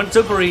moment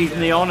to breathe,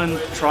 Neon, and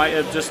try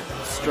to just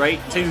straight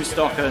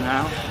 2-stocker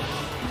now.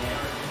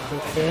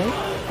 Okay.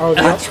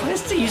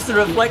 Twisty used the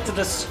reflector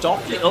to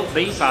stop the up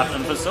B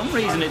pattern. For some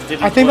reason, it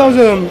didn't. I think that was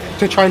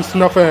to try and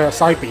snuff a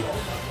side B.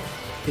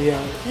 Yeah.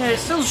 Yeah, it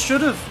still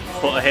should have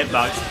put a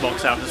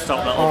hitbox out to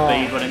stop that up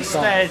B, but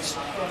instead,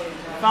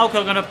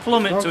 Falco going to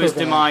plummet to his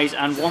demise,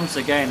 and once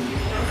again,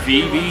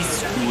 Vivi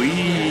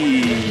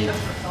squeeze.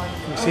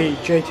 You see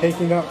Jay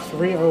taking that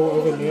 3-0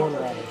 over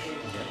NeonRadish.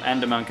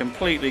 Enderman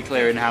completely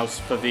clearing house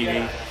for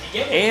Vivi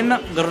in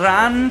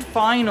grand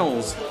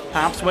finals.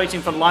 Perhaps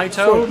waiting for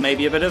Lyto,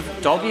 maybe a bit of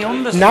doggy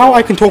under. Now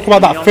I can talk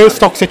about that first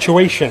stock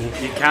situation.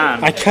 You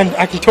can. I can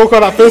talk about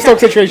that first stock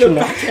situation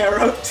now.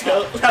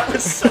 That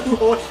was so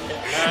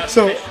horseshit.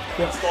 So,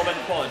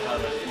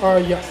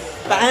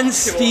 yes. Ban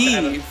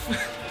Steve.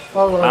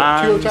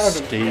 Ban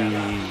Steve.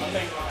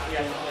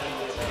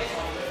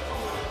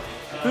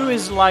 Who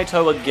is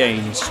Lyto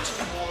against?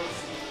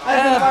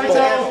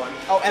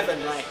 Evan,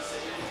 right.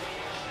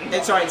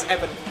 Sorry, it's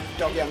Evan.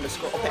 Doggy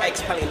underscore.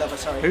 XPeliLuvrr,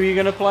 sorry. Who are you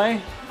going to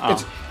play?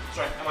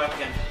 Sorry, am I up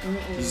again?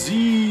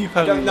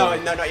 XPeliLuvrr. No,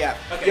 not yet.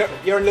 Okay.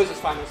 You're in losers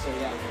final, so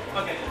yeah.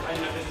 Okay, I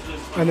know this is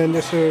losers. And then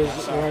this is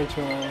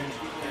Lyto.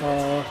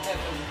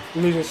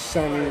 Losers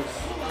semis.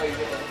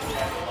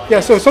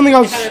 Yeah, so something I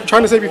was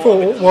trying to say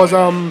before was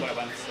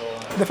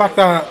the fact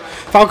that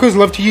Falcos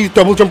love to use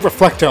double jump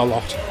reflector a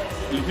lot.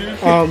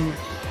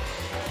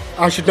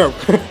 I should know.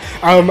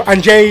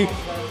 And Jay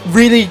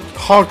really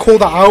hardcore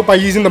that out by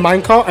using the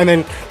minecart and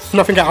then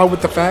snuffing it out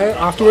with the fair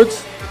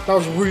afterwards. That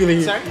was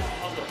really,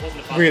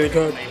 really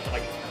good.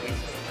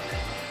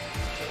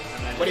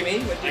 What do you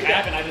mean? I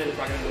haven't added the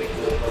dragon in the week.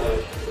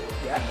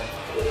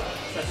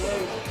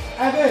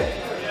 Evan!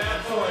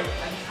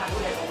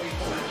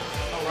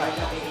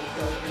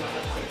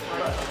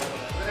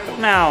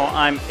 Now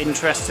I'm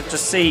interested to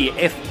see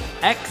if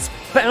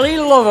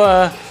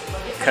XPeliLuvrr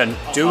can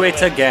do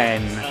it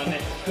again.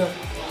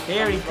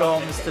 Here he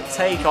comes to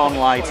take on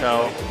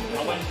Lyto.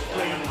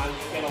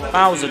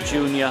 Bowser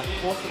Jr.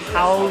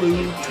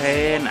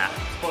 Palutena.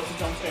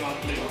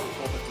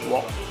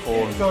 What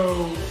fun.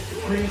 So,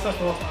 green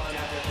Sephiroth.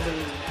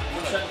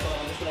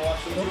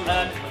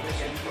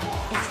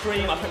 On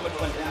stream, I pretty much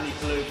went only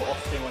blue, but off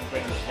stream went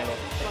green and yellow.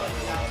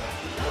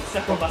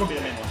 Sephiroth has to be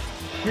the main one.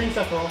 Green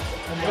Sephiroth.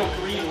 And Go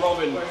green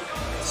Robin,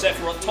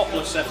 Sephiroth,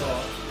 topless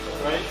Sephiroth,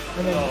 right?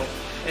 And then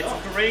It's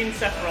green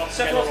Sephiroth.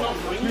 Sephiroth's not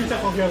green. green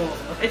Sephiroth yellow.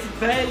 It's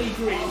barely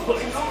green,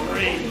 but it's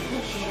green.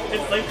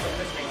 It's like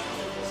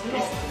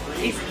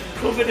he's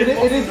covered in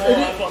It is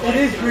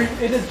green.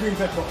 It is green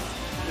Sephiroth.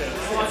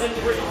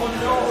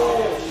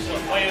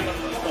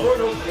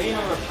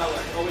 Gamer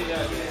repellent. Oh wait,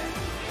 yeah.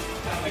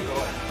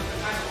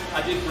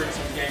 I did bring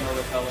some gamer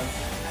repellent.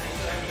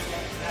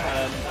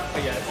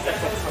 But yeah,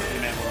 Sephiroth has to be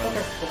the main one.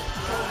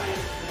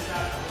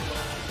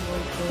 I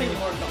think you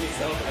more got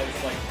yourself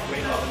as like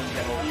green Robin and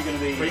yellow. You're going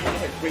to be green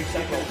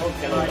Sephiroth,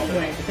 yellow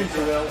Robin. It's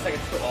like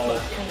a twist.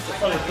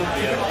 Well, it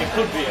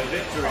could be a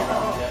victory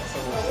round yet,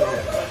 so we'll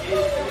see.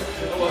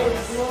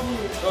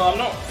 Well, I'm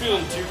not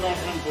feeling too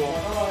confident, but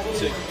we'll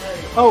see.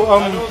 Oh,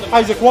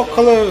 Isaac, what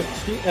colour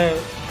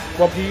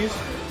Rob do you use?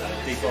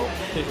 Default.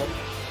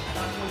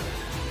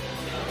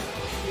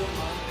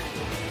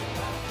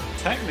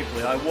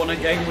 Technically, I won a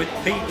game with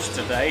Peach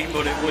today,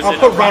 but it was I'll in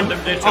put a random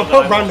ditto. I'll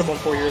put random on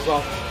for you as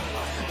well.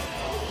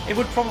 It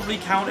would probably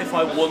count if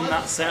I won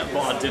that set,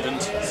 but I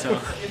didn't. So.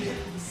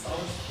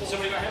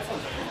 Somebody got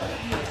headphones?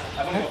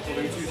 I've only got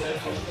Bluetooth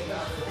headphones.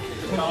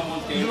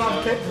 You don't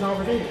have a cable, not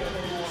have a cable.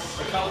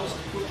 The colors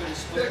could be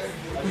split.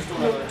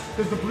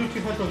 Does the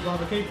Bluetooth headphones not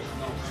have a cable?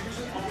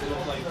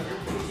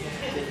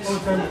 Oh,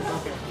 it's them.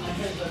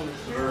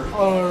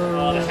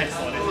 Oh, the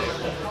headset is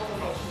it?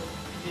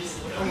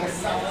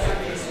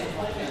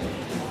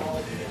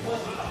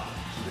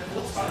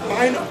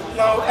 Mine,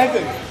 now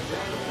Evan,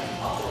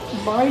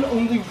 mine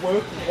only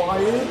work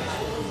wired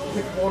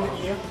with one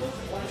ear.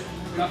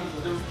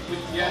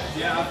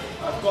 Yeah,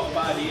 I've got a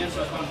bad ear,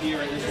 so I can't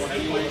hear in this one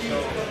anyway, so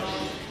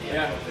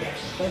yeah.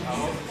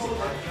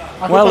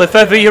 Well, if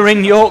ever you're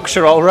in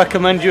Yorkshire, I'll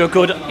recommend you a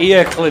good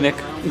ear clinic.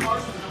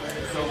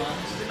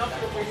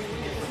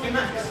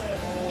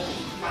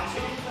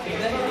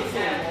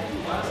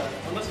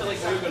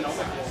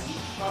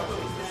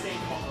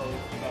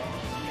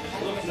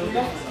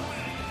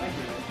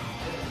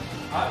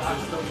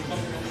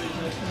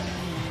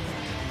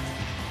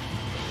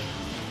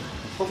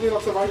 Probably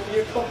not the right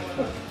ear cup.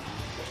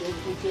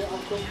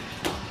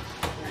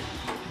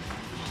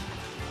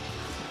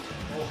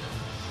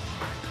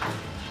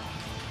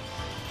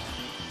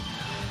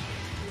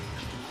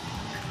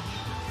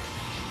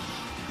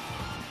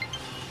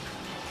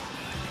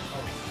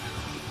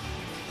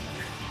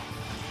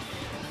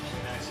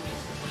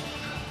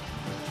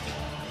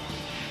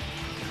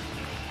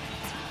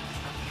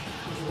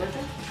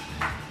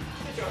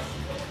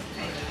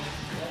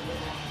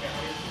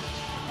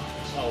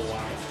 Oh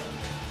wow.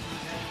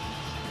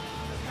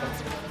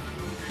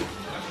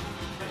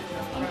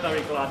 I'm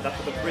very glad that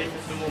for the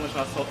briefest moment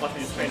I saw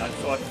Platinum Train, I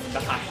saw the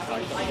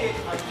hashtag.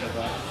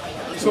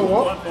 So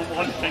what?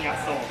 One thing I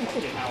saw.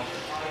 Out.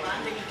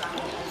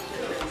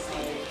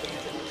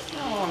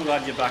 Oh, I'm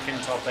glad you're back in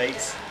top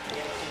 8.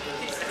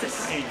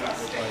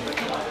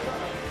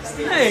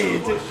 Hey,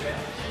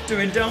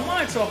 doing down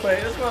my top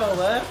 8 as well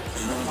there.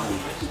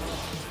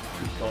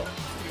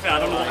 Yeah, I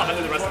don't know what happened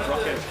to the rest of the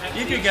rocket.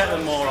 You could get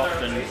them more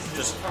often,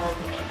 just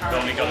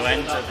only got to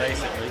enter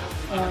basically.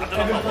 I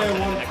don't know what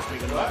happened next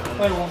week.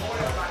 Play one.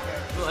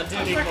 Well, I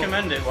do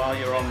recommend it while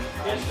you're on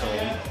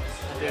form.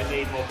 I do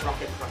need more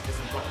rocket practice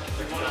and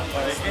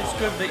practice. It's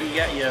good that you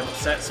get your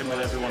sets in with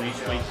everyone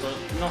each week, but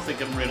nothing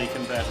can really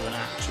compare to an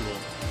actual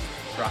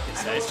bracket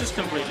set. It's just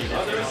completely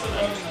different.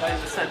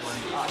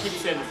 I keep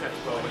saying the set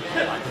bro.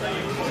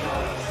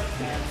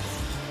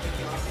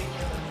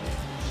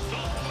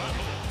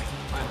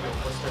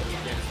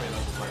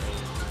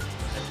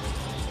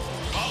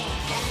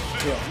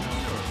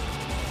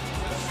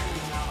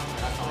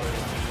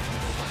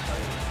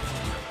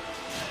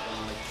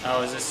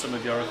 Oh, is this some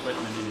of your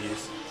equipment in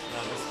use?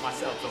 No, this is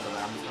myself over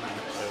there. I'm just going to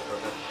show for a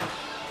bit.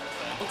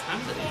 What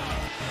time is it?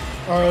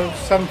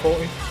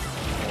 740.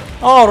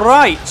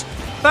 Alright!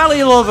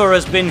 XPeliLuvrr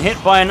has been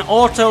hit by an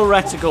auto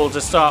reticle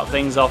to start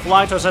things off.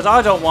 Lyto says,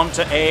 I don't want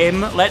to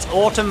aim, let's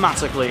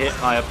automatically hit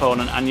my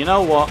opponent. And you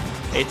know what?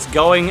 It's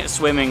going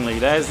swimmingly.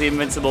 There's the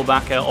invincible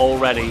backer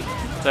already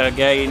to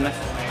gain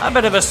a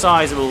bit of a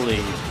sizable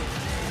lead.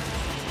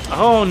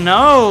 Oh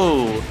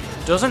no!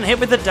 Doesn't hit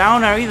with the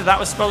down air either. That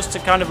was supposed to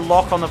kind of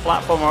lock on the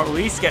platform or at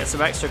least get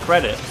some extra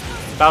credit.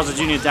 Bowser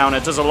Jr. down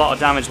air does a lot of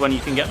damage when you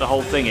can get the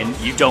whole thing in.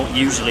 You don't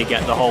usually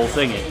get the whole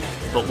thing in.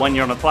 But when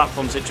you're on a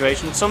platform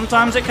situation,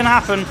 sometimes it can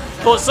happen.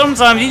 But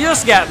sometimes you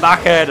just get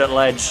back aired at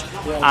ledge.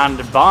 Yeah.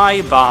 And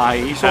bye-bye,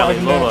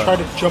 XPeliLuvrr. Try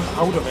to jump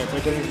out of it,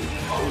 but didn't,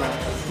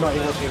 not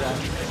able to do that.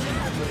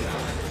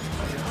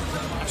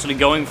 Actually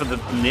going for the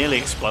nearly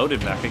exploded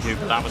Mecha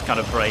but that was kind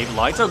of brave.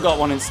 Lyto got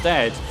one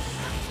instead.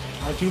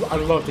 I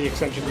love the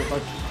extension with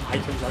like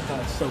items like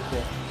that. It's so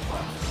cool.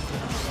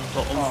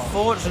 But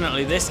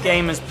unfortunately, this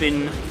game has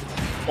been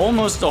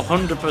almost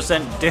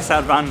 100%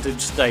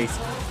 disadvantaged state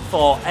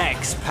for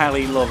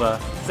XPeliLuvrr.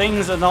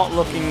 Things are not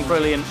looking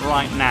brilliant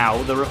right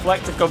now. The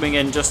reflector coming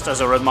in just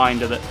as a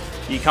reminder that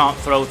you can't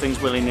throw things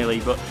willy-nilly,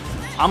 but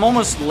I'm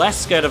almost less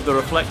scared of the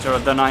reflector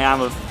than I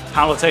am of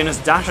Palutena's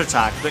dash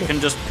attack that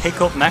can just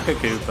pick up Mecha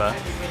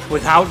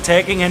without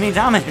taking any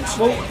damage.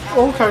 Well,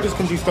 all characters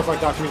can do stuff like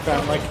that, to be fair.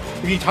 Like,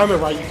 if you time it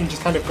right, you can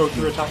just kind of go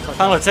through attacks like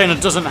Palutena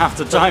doesn't have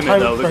to time it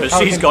though, because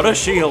she's got a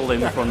shield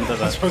in front of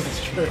her. I suppose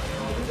it's true.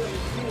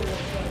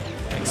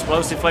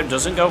 Explosive Flame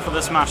doesn't go for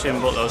the smash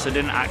input though, so it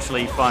didn't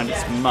actually find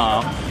its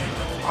mark.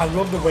 I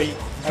love the way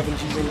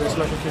Evan's using this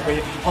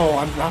Mecha.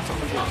 Oh, that's a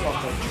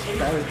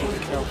very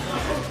good kill.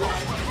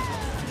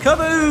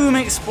 Kaboom!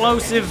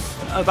 Explosive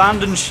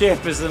Abandoned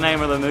Ship is the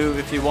name of the move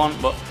if you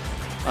want, but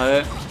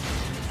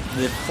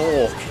the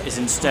fork is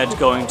instead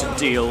going to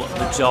deal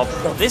the job.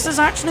 This has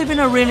actually been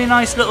a really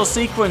nice little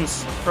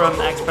sequence from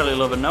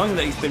XPeliLuvrr, knowing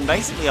that he's been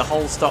basically a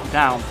whole stock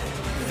down.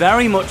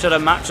 Very much at a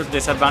matchup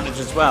disadvantage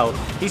as well.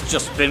 He's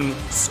just been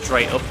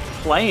straight up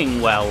playing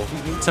well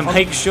to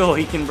make sure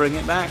he can bring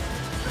it back.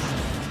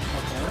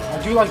 Okay.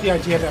 I do like the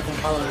idea that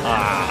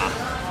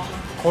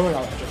calling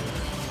out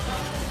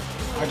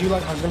I do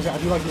like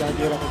the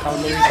idea that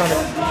maybe kind of.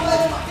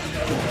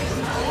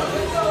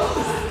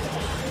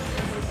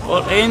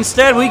 But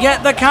instead we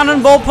get the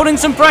cannonball putting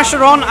some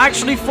pressure on,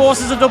 actually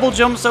forces a double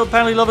jump, so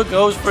XPeliLuvrr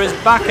goes for his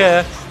back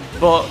air,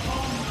 but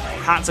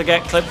had to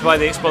get clipped by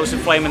the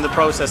explosive flame in the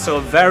process, so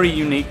a very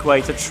unique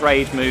way to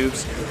trade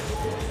moves.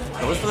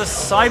 Goes for the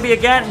side B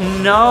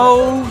again,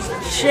 no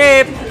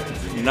chip!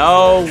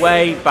 No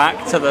way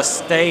back to the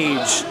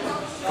stage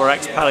for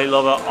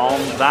XPeliLuvrr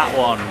on that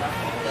one.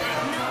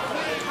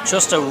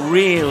 Just a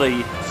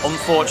really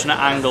unfortunate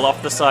angle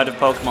off the side of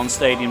Pokemon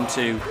Stadium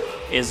 2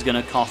 is going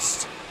to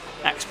cost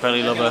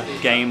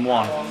XPeliLuvrr Game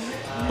 1.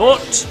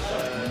 But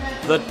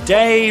the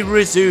day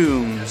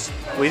resumes.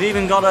 We've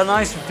even got a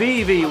nice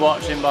Vivi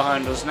watching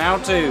behind us now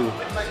too.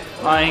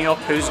 Eyeing up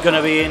who's going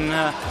to be in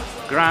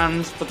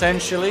Grand,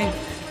 potentially.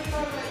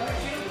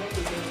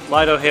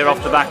 Lyto here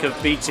off the back of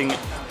beating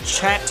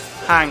Chet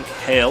Hank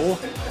Hill.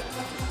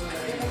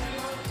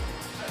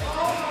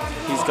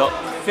 He's got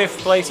 5th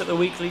place at the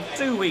weekly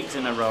 2 weeks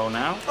in a row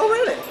now. Oh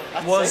really?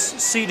 Was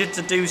seeded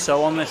to do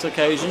so on this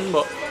occasion,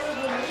 but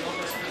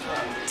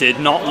did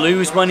not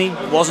lose when he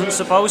wasn't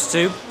supposed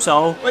to,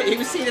 so... Wait, he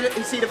was seeded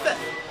 5th?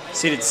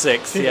 Seeded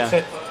 6th, yeah.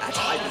 That's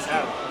hype as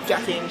hell.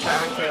 Jacky and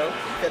Charon Kill,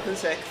 5th and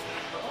 6th.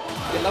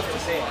 You'd love to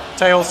see it.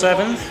 Tail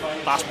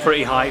 7th, that's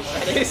pretty high.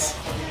 It is.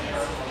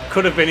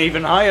 Could have been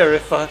even higher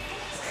if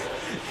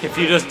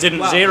you just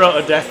didn't zero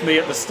to death me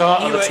at the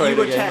start of the trade You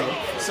were game.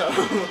 10, so...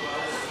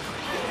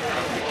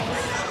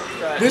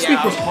 This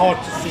week was hard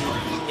to see.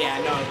 Yeah,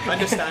 no,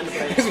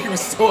 understandably. This week was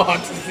so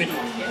hard to see.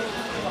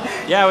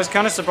 Yeah, I was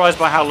kind of surprised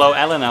by how low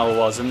LNL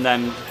was, and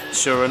then,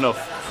 sure enough,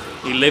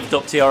 he lived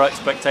up to your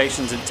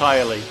expectations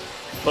entirely.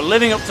 But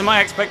living up to my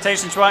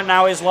expectations right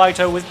now is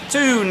Lyto with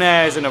 2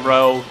 nairs in a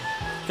row,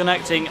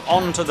 connecting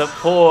onto the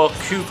poor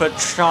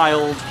Koopa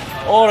child.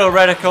 Auto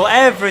reticle,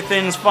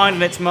 everything's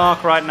finding its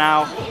mark right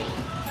now.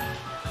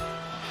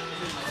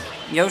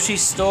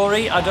 Yoshi's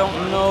Story, I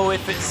don't know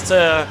if it's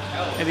to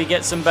maybe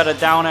get some better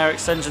down air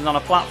extensions on a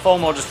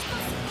platform or just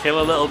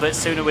kill a little bit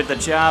sooner with the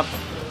jab.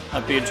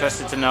 I'd be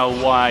interested to know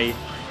why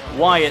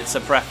it's a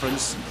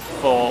preference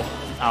for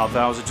our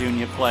Bowser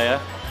Jr.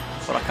 player,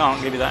 but I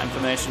can't give you that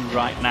information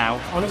right now.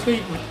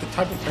 Honestly, with the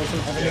type of person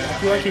Evan is, I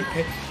feel like he'd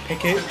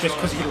pick it just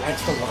because he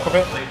likes the look of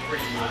it.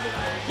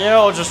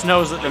 Yeah, or just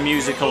knows that the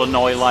music will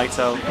annoy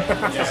Lyto.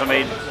 Because I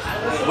mean,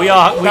 we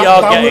are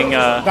getting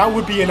that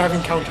would be an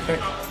Evan counter pick.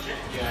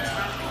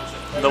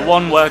 The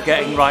one we're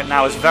getting right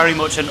now is very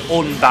much an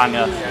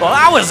unbanger. Well,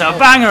 that was a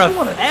banger of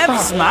F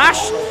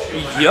Smash!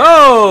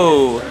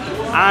 Yo!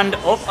 And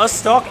up a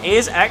stock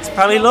is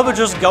XPeliLuvrr,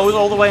 just goes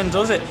all the way and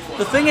does it.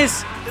 The thing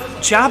is,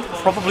 jab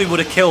probably would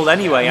have killed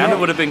anyway, and it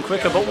would have been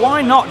quicker, but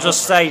why not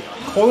just say,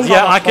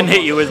 yeah, I can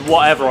hit you with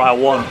whatever I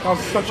want. That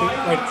was such a,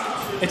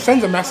 like, it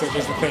sends a message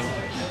is the thing.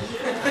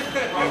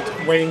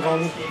 And waiting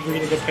on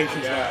really good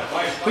patience there.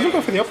 Doesn't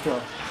go for the up throw.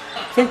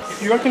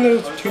 You reckon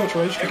there's too much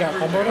rage to get a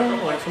combo there,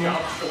 or something?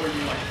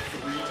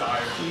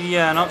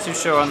 Yeah, not too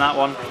sure on that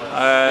one.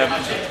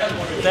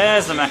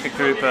 There's the Mecha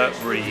Koopa,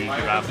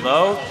 re-grab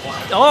though.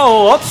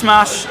 Oh, up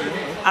smash!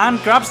 And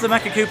grabs the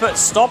Mecha Koopa,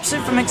 stops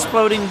it from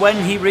exploding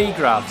when he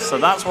re-grabs, so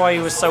that's why he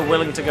was so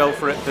willing to go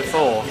for it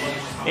before.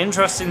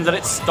 Interesting that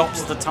it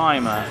stops the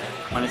timer.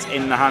 when it's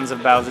in the hands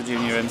of Bowser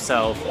Jr.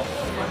 himself.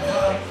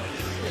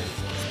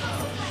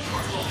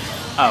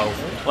 Oh,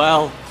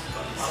 well,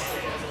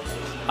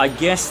 I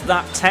guess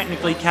that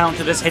technically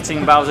counted as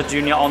hitting Bowser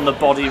Jr. on the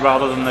body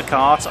rather than the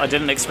cart. I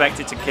didn't expect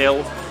it to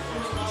kill.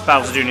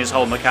 Bowser Jr.'s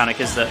whole mechanic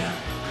is that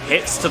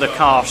hits to the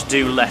cart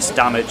do less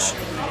damage.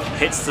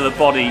 Hits to the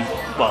body,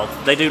 well,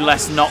 they do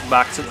less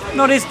knockback.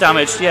 No, it is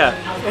damage, yeah.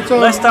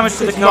 Less damage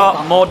to the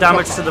cart, more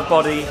damage to the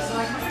body.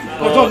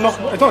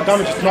 It's not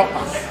damage, it's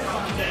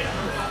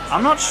knockback.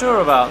 I'm not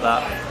sure about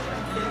that.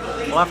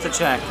 We'll have to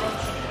check.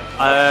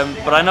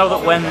 But I know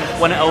that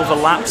when it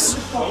overlaps,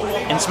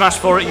 in Smash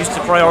 4 it used to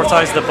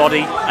prioritise the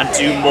body and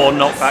do more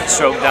knockback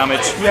stroke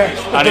damage. Yeah,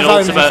 and in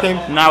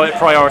Ultimate, now it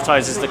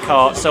prioritises the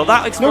cart. So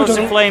that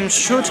Explosive Flame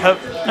should have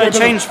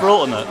changed for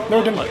Ultimate.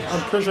 No, it didn't.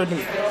 I'm pretty sure it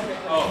didn't.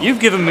 You've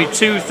given me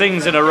 2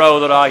 things in a row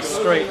that I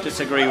straight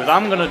disagree with.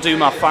 I'm going to do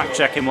my fact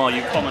checking while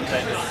you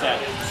commentate this set.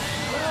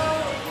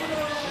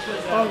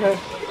 Okay,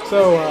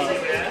 so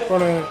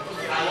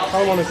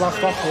Palutena is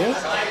last off here.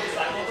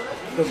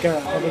 Does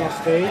get heaven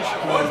off stage,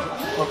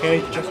 and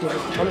okay, just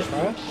misses the punish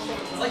there.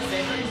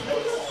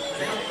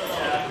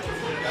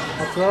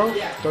 Up throw,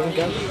 doesn't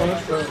get the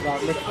punish,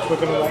 but we're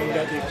going to let him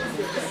get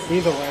the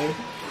either way.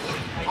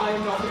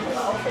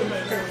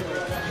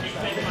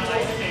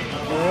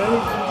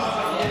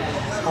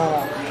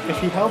 If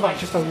he held that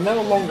just a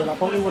little longer, that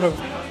probably would have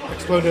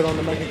exploded on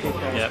the Mega Kick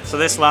there. Yeah, so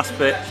this last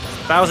bit,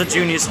 Bowser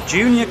Jr.'s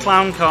Junior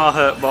Clown Car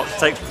Hurtbox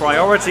takes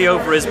priority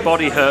over his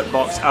body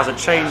Hurtbox as a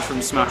change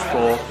from Smash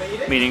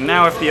 4, meaning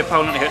now if the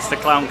opponent hits the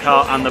Clown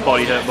Car and the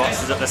body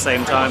Hurtboxes at the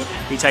same time,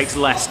 he takes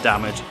less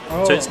damage.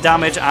 Oh. So it's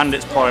damage and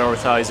it's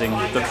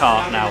prioritising the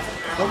cart now,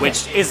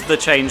 which is the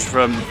change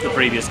from the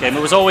previous game.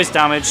 It was always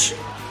damage,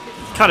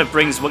 kind of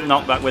brings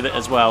knockback with it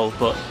as well,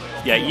 but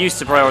yeah, it used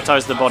to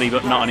prioritise the body,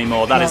 but not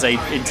anymore. That is a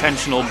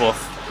intentional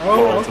buff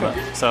for Ultimate.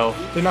 Okay. So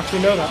didn't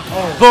actually know that.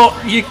 Oh.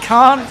 But you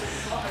can't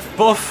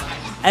buff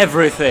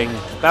everything.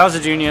 Bowser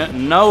Jr.,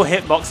 no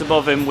hitbox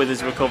above him with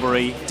his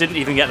recovery. Didn't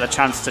even get the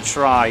chance to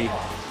try.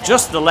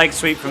 Just the leg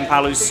sweep from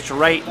Palu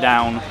straight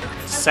down.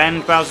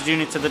 Send Bowser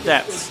Jr. to the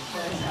depths.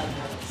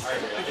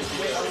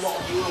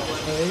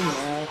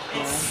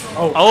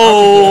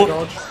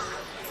 Oh!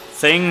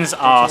 Things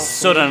are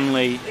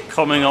suddenly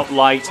coming up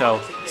Lyto.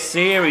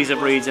 Series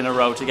of reads in a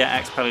row to get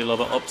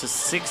XPeliLuvrr up to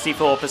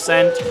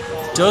 64%.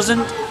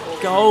 Doesn't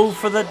go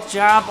for the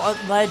jab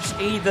at ledge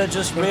either,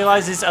 just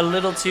realises a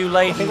little too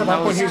late. I think at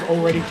that point he's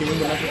already doing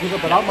the Mega Kick,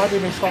 but that might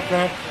have been stopped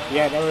there.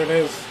 Yeah, there it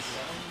is.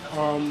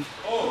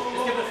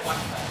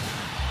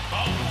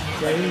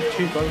 Ready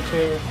to go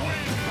to...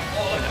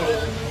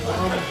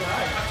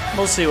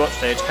 We'll see what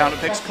stage counter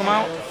picks come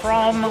out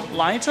from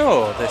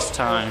Lyto this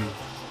time.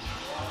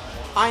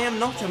 I am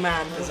not a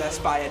man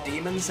possessed by a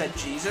demon, said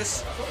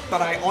Jesus, but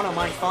I honour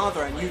my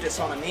Father and you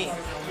dishonour me.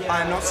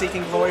 I am not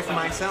seeking glory for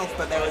myself,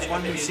 but there is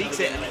one who seeks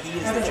it and he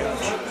is the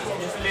judge.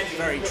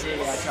 Very truly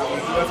I tell you,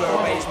 whoever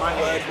obeys my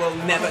word will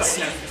never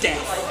see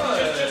death.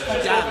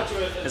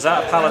 Damn. Is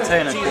that a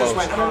Palutena Jesus quote?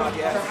 went hard,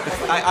 yeah.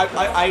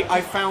 I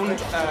found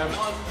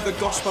the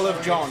Gospel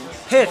of John.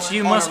 Hit,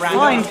 you must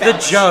find the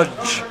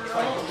judge.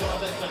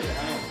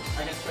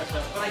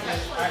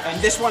 And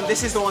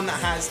this is the one that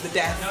has the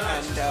death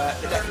and the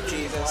death of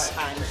Jesus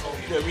and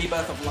the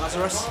rebirth of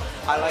Lazarus.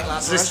 I like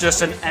Lazarus. Is this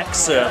just an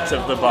excerpt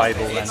of the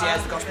Bible then? Yeah,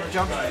 it's the Gospel of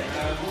John.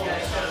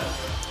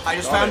 I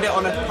just found it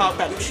on a park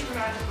bench,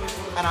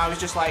 and I was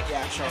just like,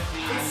 yeah, sure.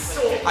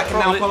 I can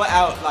now pull it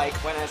out like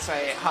when I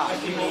say, hi,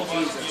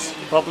 Jesus.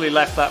 Probably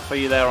left that for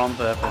you there on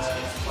purpose.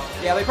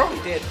 Yeah, they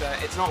probably did,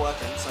 but it's not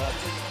working, so...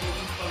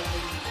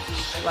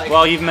 Like,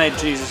 well, you've made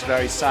Jesus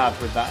very sad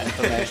with that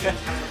information.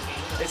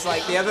 It's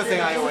like the other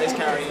thing I always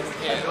carry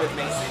with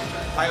me.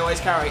 I always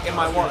carry in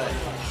my wallet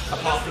a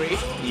park reed.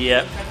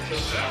 Yep.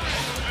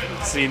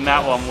 Seen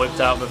that one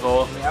whipped out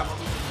before. Yep.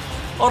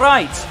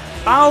 Alright,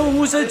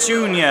 Bowser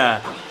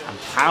Jr. and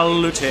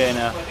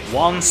Palutena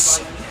once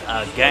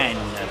again.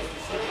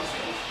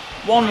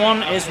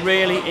 1-1 is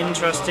really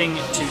interesting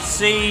to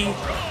see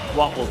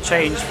what will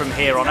change from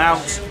here on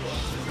out.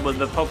 With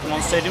the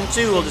Pokemon Stadium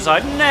 2 will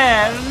decide,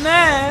 nah.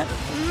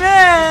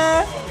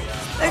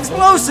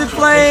 Explosive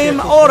Flame,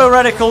 Auto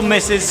Reticle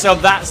misses, so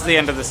that's the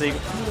end of the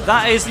sequence.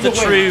 That is the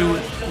true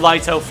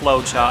Lyto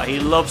flowchart. He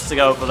loves to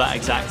go for that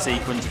exact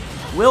sequence.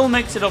 Will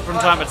mix it up from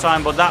time to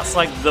time, but that's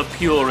like the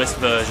purest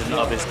version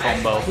of his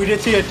combo. We did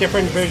see a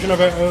different version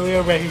of it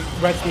earlier where he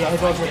read the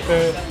eyebrows with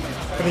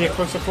the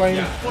Explosive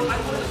Flame.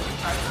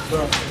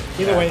 But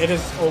either way, it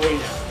is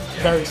always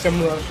very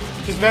similar.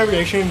 Just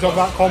variations of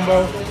that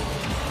combo,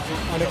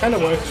 and it kind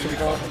of works to be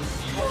fair.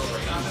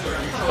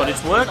 But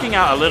it's working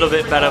out a little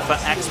bit better for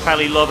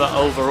XPeliLuvrr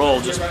overall,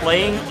 just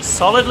playing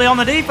solidly on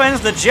the defense.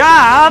 The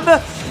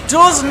jab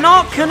does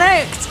not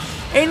connect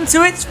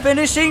into its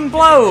finishing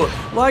blow.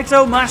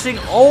 Lyto mashing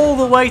all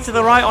the way to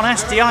the right on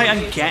SDI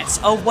and gets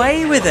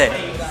away with it.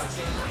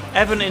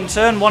 Evan in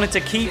turn wanted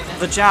to keep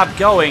the jab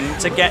going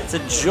to get to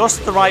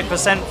just the right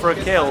percent for a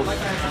kill.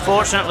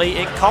 Unfortunately,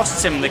 it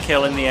costs him the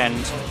kill in the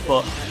end,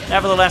 but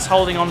nevertheless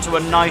holding on to a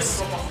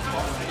nice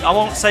I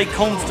won't say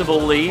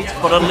comfortable lead,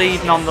 but a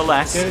lead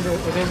nonetheless. It is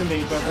a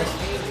lead, but this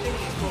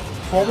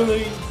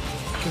probably,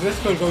 because this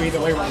could go either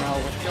way right now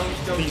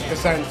with these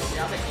percents.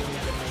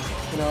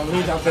 You know, a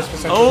lead at this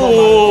percent.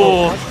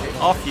 Oh,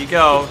 off you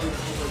go.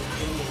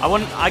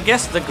 I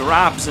guess the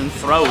grabs and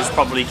throws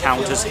probably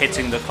count as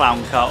hitting the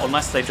clown cart,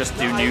 unless they just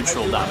do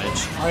neutral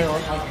damage.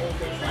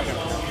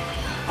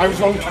 I was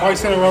wrong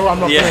twice in a row, I'm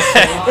not going to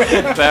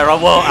say. Fair, I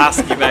won't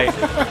ask you, mate.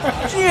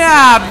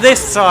 Jab,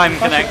 this time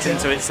connecting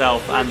to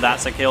itself, and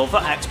that's a kill for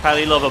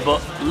XPeliLuvrr,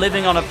 but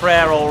living on a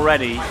prayer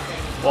already.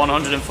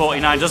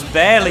 149, just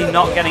barely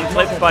not getting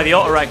clipped by the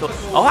auto rifle.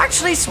 Oh,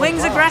 actually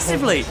swings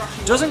aggressively.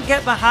 Doesn't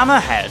get the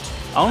hammerhead.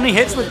 Only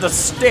hits with the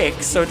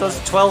stick, so it does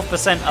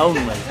 12%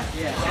 only.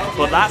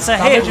 But that's a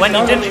hit when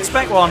you didn't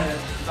expect one.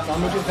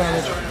 Damage is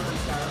damage.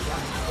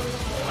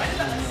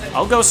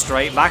 I'll go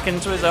straight back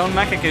into his own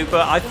Mecha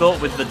Koopa. I thought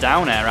with the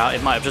down air out,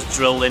 it might have just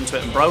drilled into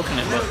it and broken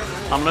it, but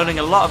I'm learning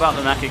a lot about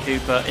the Mecha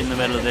Koopa in the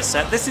middle of this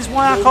set. This is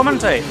why I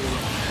commentate.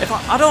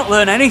 I don't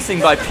learn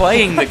anything by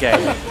playing the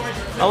game.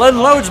 I learn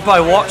loads by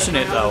watching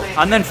it though,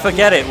 and then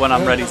forget it when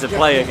I'm ready to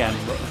play again.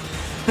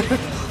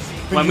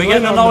 When we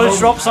get the knowledge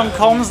drops on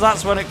comms,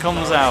 that's when it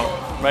comes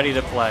out. Ready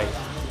to play.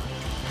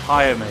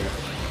 Hire me.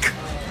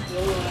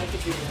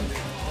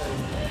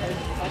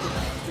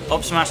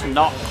 Up smash,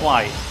 not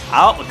quite.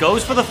 Out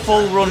goes for the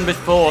full run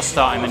before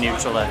starting the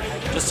neutral air,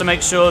 just to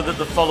make sure that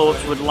the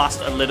follow-ups would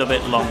last a little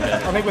bit longer.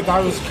 I think with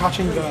that was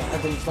catching the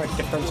Evans like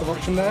defensive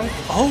option there.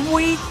 Oh,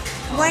 we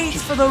wait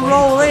for the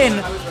roll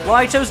in.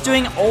 Lyto's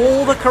doing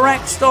all the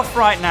correct stuff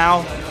right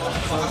now.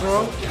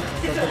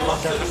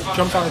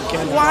 Jump out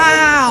again.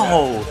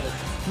 Wow!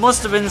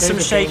 Must have been some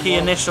shaky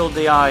initial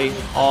DI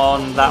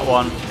on that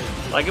one.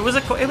 Like it was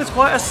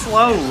quite a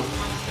slow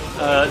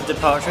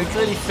departure. He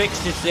clearly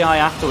fixed his DI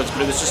afterwards,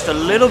 but it was just a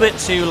little bit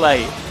too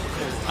late.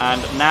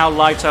 And now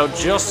Lyto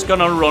just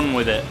gonna run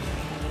with it.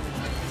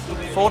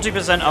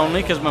 40%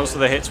 only, because most of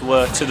the hits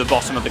were to the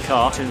bottom of the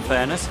cart, in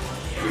fairness.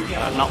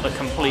 Not the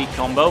complete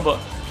combo, but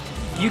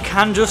you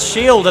can just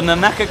shield and the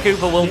Mecha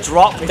Koopa will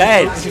drop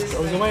dead. It just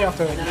goes away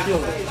after you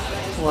shield.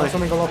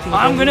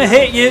 I'm gonna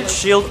hit you,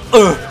 shield.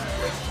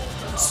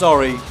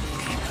 Sorry.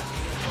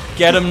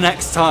 Get him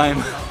next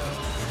time.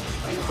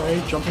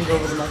 Okay, jumping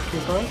over the Mecha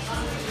Koopa.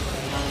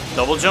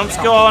 Double jump's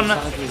gone.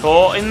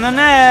 Caught in the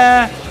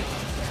nair.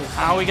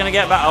 How are we going to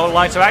get back? Oh,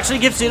 Lyto actually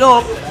gives it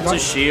up to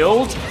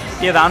shield.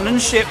 The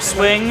abandoned ship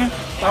swing.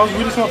 That was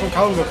really smart from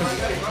Calendar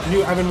because I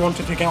knew Evan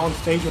wanted to get on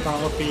stage with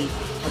that up B.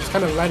 I just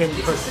kind of let him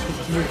because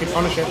he knew he could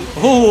punish it.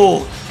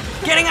 Ooh!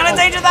 Getting out of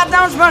danger, that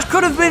down smash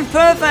could have been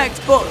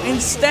perfect, but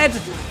instead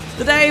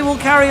the day will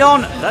carry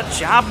on. That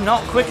jab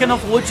not quick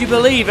enough, would you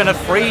believe, in a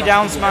free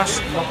down smash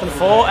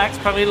for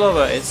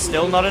XPeliLuvrr. It's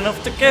still not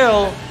enough to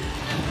kill.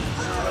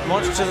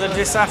 Much to the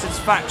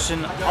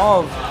dissatisfaction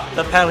of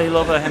the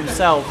PeliLuvrr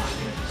himself.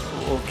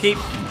 We'll keep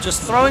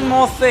just throwing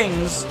more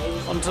things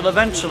until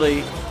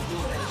eventually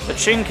the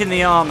chink in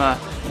the armor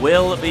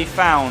will be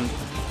found.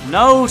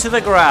 No to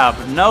the grab,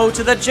 no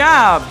to the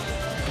jab.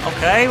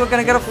 Okay, we're going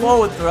to get a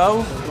forward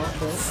throw.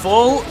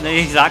 Full,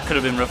 that could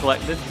have been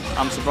reflected.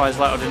 I'm surprised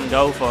Lyto didn't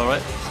go for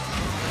it.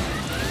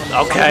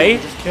 Okay.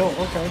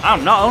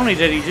 Not only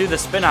did he do the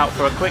spin out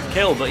for a quick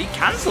kill, but he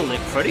cancelled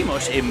it pretty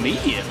much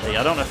immediately.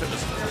 I don't know if it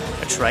was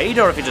a trade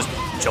or if he just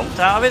jumped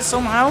out of it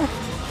somehow.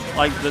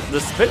 Like the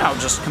spin out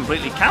just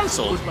completely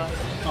cancelled.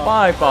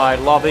 Bye bye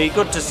lobby,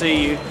 good to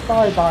see you.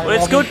 Bye bye. But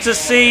it's lobby. good to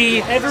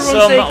see Everyone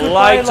some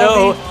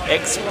Lyto lobby.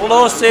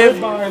 explosive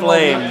Goodbye,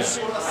 flames.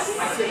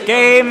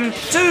 Game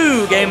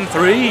 2, game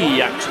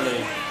 3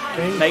 actually.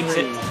 Makes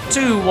it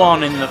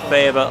 2-1 in the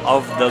favour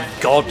of the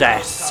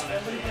goddess.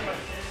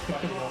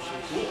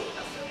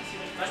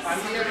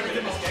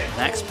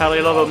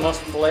 XPeliLuvrr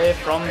must play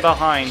from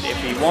behind if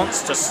he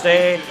wants to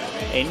stay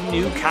in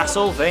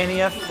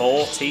NewcastleVania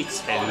 42.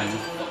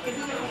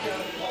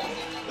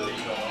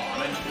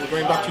 We're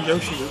going back to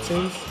Yoshi, it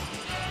seems.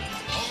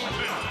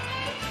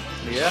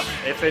 Yeah,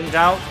 if in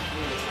doubt,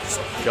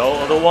 just go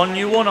to the one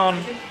you won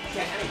on.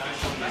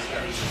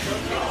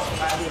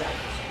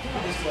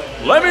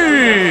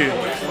 Lemmy!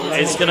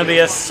 It's going to be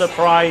a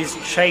surprise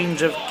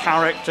change of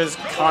characters,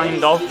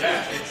 kind of.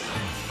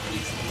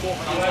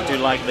 I do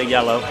like the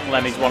yellow.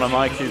 Lemmy's one of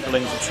my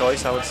Koopalings of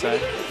choice, I would say.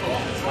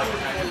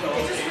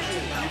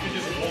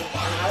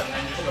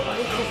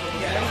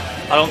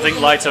 I don't think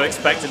Lyto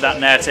expected that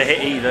nair to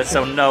hit either,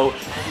 so no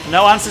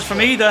answers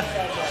from either.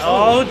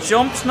 Oh,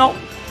 jump's not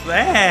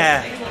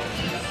there.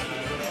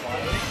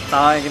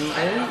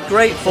 I'm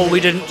grateful we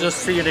didn't just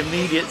see an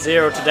immediate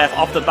 0 to death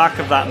off the back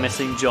of that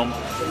missing jump.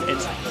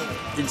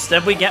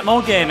 Instead we get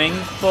more gaming,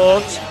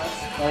 but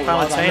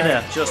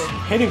Palutena just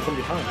hitting from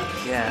behind.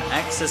 Yeah,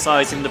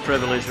 exercising the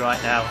privilege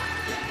right now.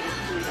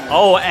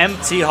 Oh,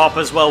 empty hop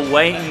as well,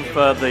 waiting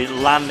for the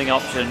landing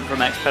option from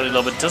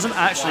XPeliLuvrr. Doesn't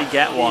actually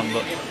get one,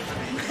 but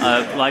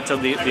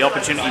Lyto, the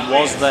opportunity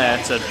was there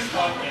to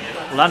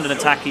land an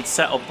attack he'd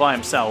set up by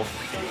himself.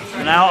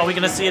 Now, are we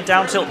going to see a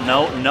down tilt?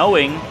 No,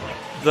 knowing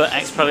that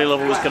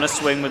XPeliLuvrr was going to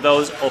swing with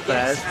those up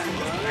airs.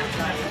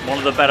 One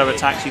of the better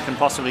attacks you can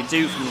possibly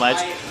do from ledge.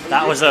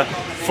 That was a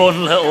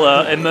fun little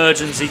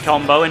emergency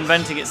combo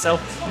inventing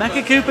itself.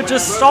 Mecha Koopa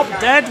just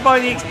stopped dead by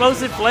the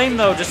explosive flame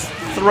though, just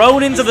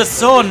thrown into the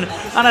sun,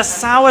 and a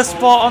sour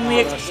spot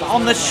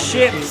on the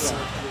ships.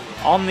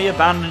 On the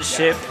abandoned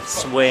ship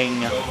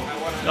swing.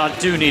 I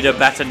do need a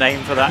better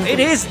name for that. It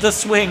is the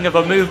swing of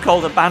a move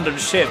called abandoned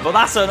ship, but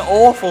that's an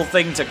awful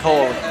thing to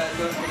call it.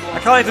 I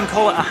can't even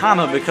call it a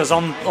hammer because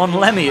on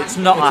Lemmy it's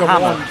not a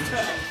hammer. Wand.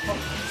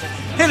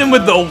 Hit him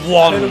with the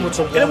wand.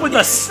 Hit him with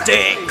the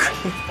stick.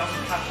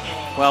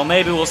 Well,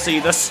 maybe we'll see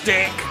the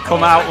stick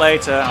come out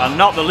later, and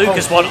not the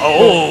Lucas one.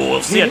 Oh,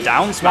 we'll see a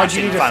down smash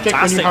in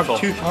fantastic form. Why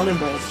do you need a stick when you have 2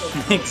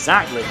 cannonballs?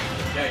 Exactly.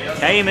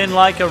 Came in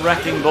like a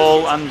wrecking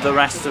ball, and the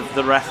rest of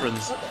the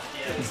reference.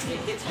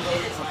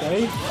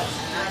 Okay.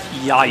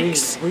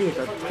 Yikes. Really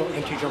good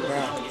anti-jump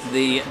there.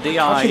 The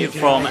DI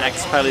from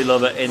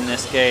XPeliLuvrr in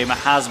this game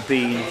has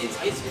been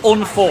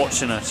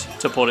unfortunate,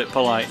 to put it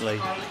politely,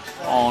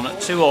 on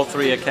 2 or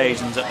 3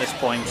 occasions at this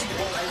point.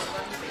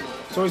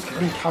 It's always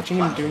been catching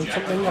him doing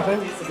something, I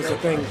think, is the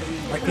thing.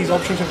 Like, these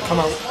options have come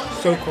out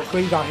so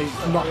quickly that he's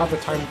not had the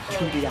time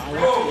to DI.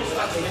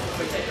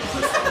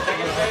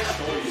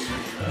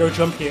 No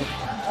jump here.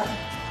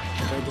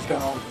 Okay, just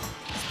get on.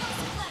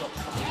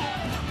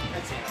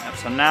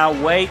 So now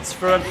waits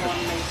for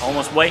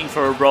almost waiting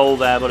for a roll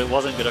there, but it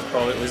wasn't going to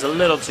crawl. It was a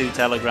little too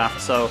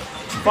telegraphed. So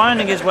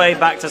finding his way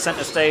back to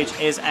centre stage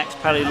is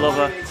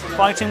XPeliLuvrr,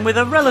 fighting with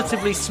a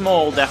relatively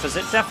small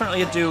deficit.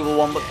 Definitely a doable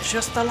one, but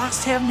just the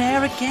last hit of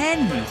Nair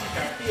again.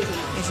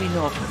 Is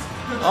enough?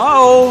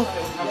 Oh,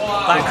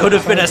 that could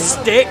have been a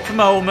stick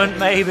moment,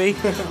 maybe.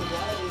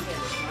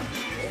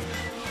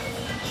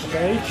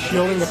 Okay,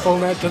 shielding the full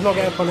net does not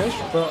get a punish,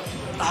 but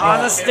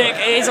the stick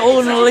is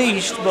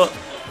unleashed, but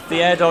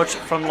the air dodge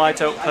from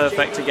Lyto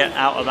perfect to get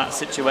out of that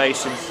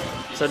situation.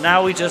 So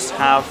now we just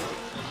have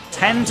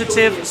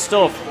tentative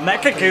stuff.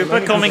 Mecha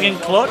Koopa coming in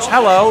clutch.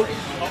 Hello.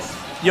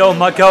 Yo,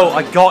 my goat,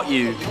 I got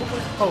you.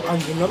 Oh,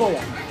 and another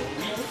one.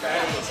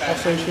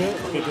 Also shit.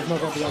 Okay, does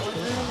not get the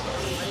extra.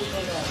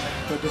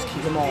 But just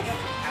keep him off.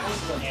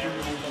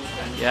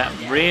 Yeah,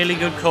 really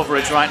good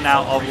coverage right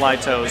now of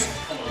Lyto's.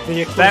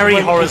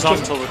 Very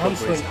horizontal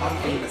recoveries.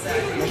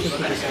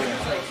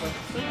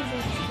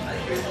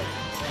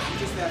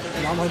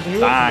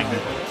 Bang.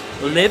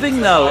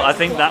 Living though, I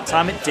think that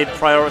time it did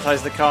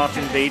prioritise the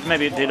cartoon bead.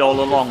 Maybe it did all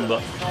along,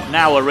 but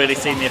now we're really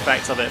seeing the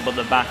effects of it. But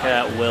the back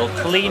air will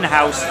clean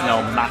house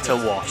no matter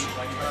what.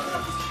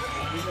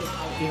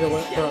 Either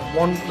way,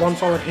 one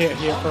solid hit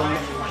here from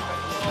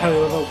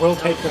XPeliLuvrr will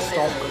take the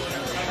stock.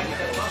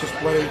 Just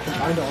whether you can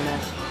find it or not.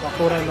 I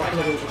thought I'm not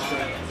going to do this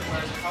shit.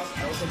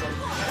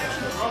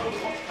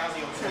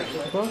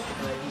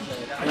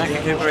 Mecha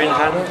Koopa in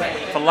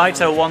hand for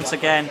Lyto once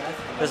again.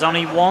 There's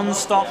only 1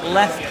 stock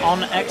left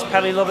on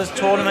XPeliLuvrr's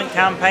tournament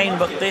campaign,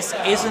 but this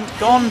isn't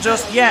gone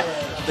just yet.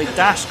 The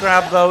dash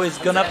grab, though, is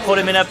going to put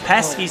him in a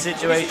pesky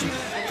situation.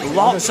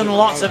 Lots and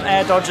lots of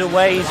air dodge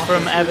aways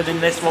from Evan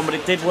in this one, but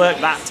it did work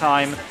that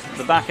time.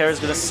 The back air is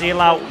going to seal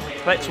out.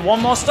 Expect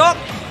 1 more stock.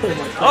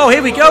 Oh,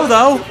 here we go,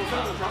 though.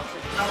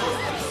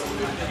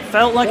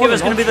 Felt like it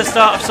was going to be the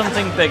start of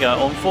something bigger.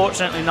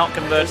 Unfortunately, not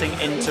converting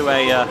into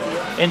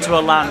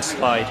a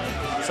landslide.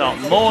 So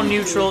more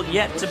neutral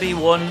yet to be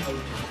won.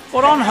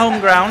 But on home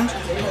ground,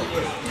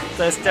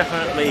 there's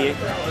definitely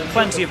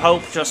plenty of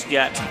hope just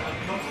yet.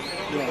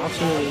 Yeah,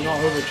 absolutely not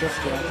over just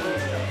yet.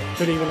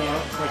 Could even,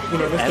 like, you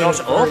know, this game's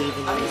up.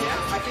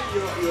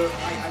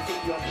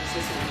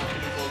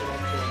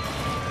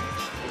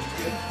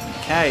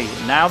 Okay,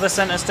 now the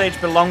centre stage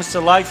belongs to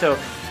Lyto.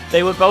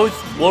 They were both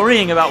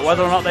worrying about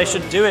whether or not they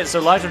should do it,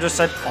 so Lyto just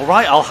said,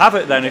 alright, I'll have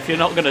it then if you're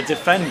not going to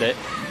defend it.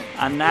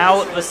 And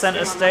now the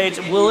centre stage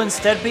will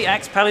instead be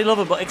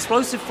XPeliLuvrr, but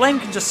Explosive Flame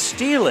can just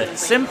steal it.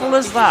 Simple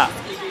as that.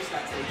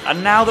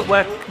 And now that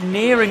we're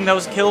nearing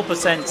those kill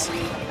percents,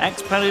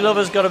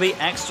 XPeliLuvrr's got to be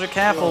extra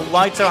careful.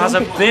 Lyto has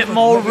a bit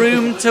more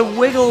room to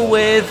wiggle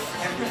with.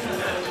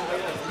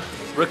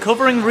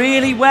 Recovering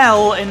really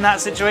well in that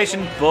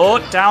situation,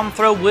 but down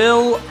throw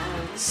will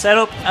set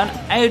up an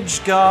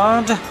edge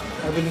guard.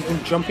 Everything's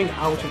been jumping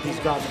out of these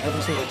guards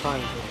every single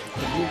time.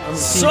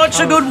 Such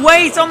a good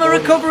weight on the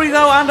recovery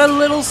though, and a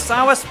little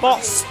sour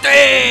spot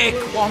stick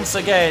once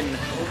again.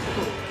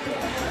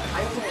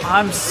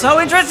 I'm so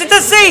interested to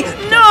see.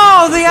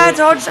 No, the air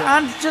dodge,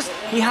 and just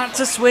he had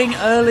to swing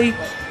early.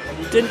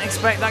 Didn't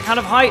expect that kind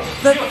of height.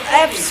 The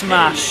F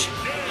smash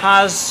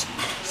has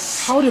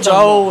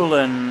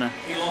stolen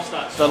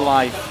the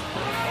life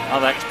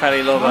of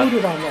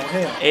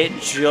XPeliLuvrr.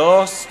 It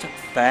just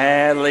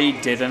barely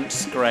didn't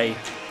scrape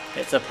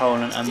its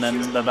opponent, and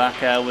then the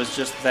back air was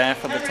just there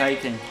for the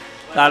taking.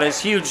 That is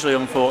hugely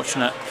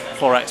unfortunate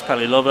for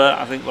XPeliLuvrr.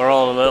 I think we're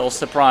all a little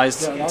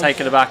surprised and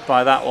taken aback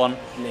by that one.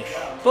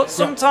 But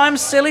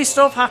sometimes silly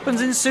stuff happens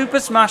in Super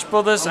Smash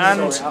Bros.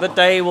 And the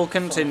day will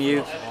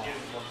continue.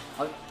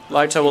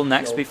 Lyto will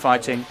next be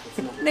fighting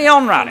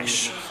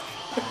NeonRadish.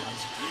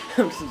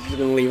 I'm just going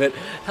to leave it.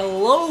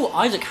 Hello,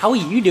 Isaac. How are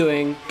you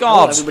doing?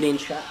 God. Hello, everybody in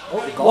chat.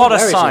 Oh, God, what a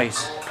sight.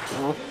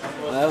 Oh,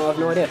 I have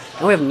no idea.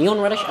 Now we have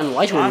NeonRadish and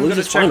Lyto I'm who going to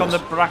loses check finals.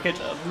 on the bracket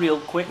real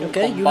quick. And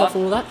Okay, come you back. have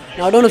fun with that.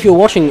 Now, I don't know if you were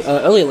watching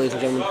earlier, ladies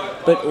and gentlemen,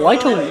 but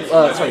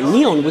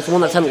Neon was the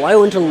one that sent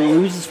Lyto into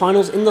losers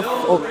finals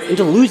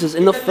into losers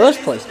in the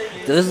first place.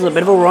 So this is a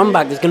bit of a run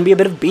back. There's going to be a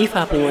bit of beef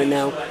happening right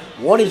now.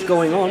 What is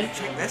going on?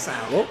 Check this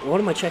out.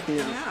 What am I checking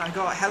out? Yeah, I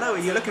got, hello, are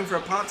you looking for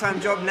a part-time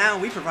job now?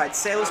 We provide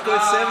sales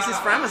growth services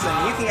for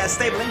Amazon. You can get a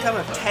stable income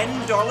of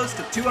 $10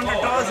 to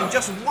 $200 in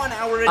just 1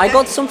 hour a day. I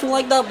got something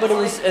like that, but it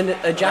was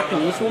a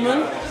Japanese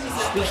woman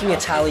speaking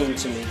Italian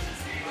to me.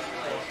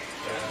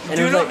 And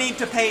Do it was not like, need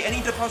to pay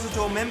any deposit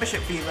or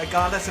membership fee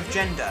regardless of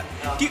gender.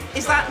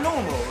 Is that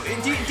normal?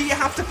 Do you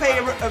have to pay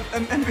a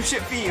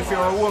membership fee if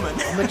you're a woman?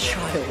 I'm a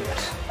child.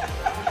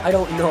 I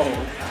don't know.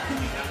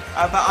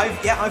 But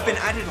I've been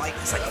added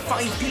there's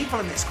 5 people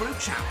in this group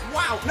chat.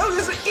 Wow, no,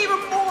 there's even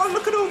more.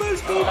 Look at all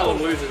those people. All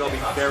losers, I'll be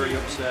very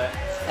upset.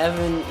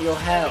 Evan, your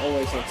hair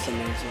always looks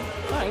amazing.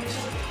 Thanks.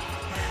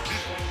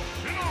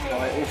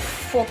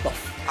 What the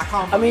I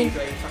can't. I mean,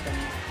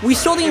 we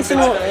saw the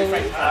Incineroar.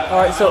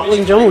 Alright, so ladies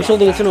and gentlemen, we saw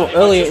the Incineroar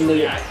earlier in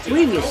the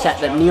previous set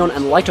that Neon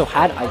and Lyto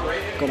had. I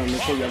gotta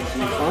make sure you haven't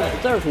seen the front,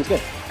 but everything's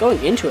good.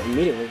 Going into it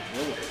immediately.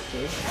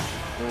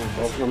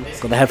 Both of them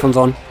got the headphones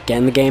on, get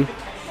in the game.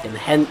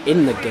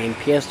 In the game,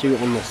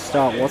 PS2 on the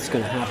start. What's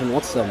gonna happen?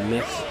 What's the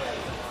mix?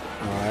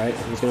 Alright,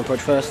 who's gonna approach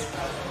first?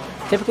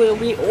 Typically it'll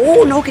be,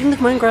 oh no, getting the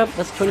command grab.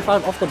 That's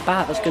 25 off the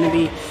bat. That's gonna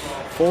be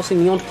forcing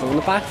Neon to pull on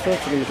the back foot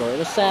for the majority of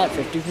the set.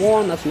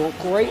 51, that's not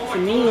great for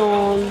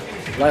Neon.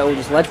 Lyto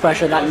just ledge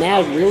pressure. That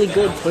nair really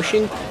good,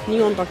 pushing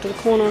Neon back to the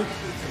corner.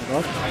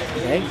 Oh god,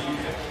 okay.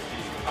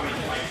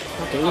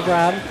 Getting the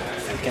grab.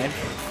 Okay.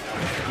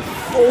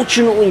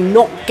 Unfortunately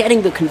not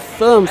getting the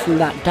confirm from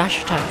that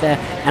dash attack there.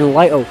 And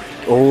Lyto,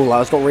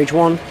 Lyto's got rage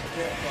 1.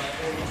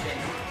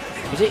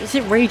 Is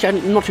it rage?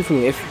 I'm not too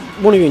familiar. If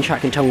one of you in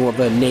chat can tell me what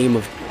the name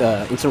of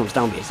Incineroar's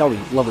down B is, that would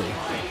be lovely.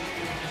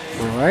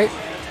 Alright.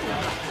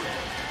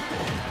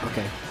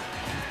 Okay.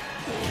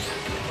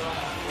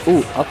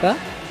 Ooh, up there?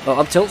 Oh,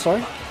 up tilt,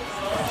 sorry.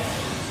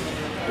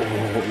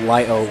 Oh,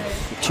 Lyto,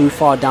 too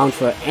far down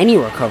for any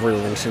recovery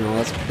with Incineroar.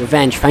 That's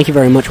revenge. Thank you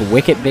very much,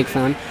 Wicket, big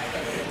fan.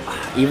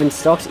 Even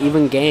stocks,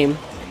 even game.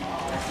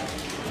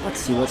 Let's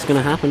see what's going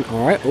to happen.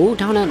 Alright, oh,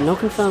 down at no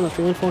confirm. That's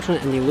really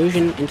unfortunate. And the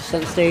illusion into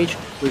center stage,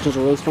 which is a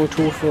really strong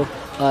tool for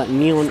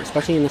Neon,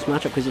 especially in this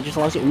matchup, because it just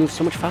allows you to move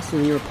so much faster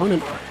than your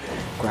opponent.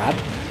 Grab.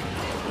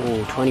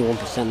 Oh,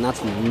 21%.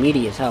 That's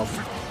meaty as hell.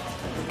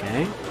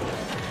 Okay.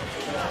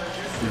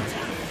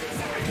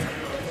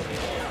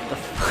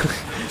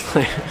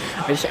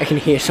 I can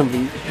hear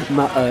somebody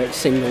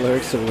sing the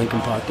lyrics to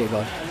Linkin Park, dear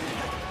God.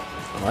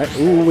 Alright,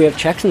 ooh, we have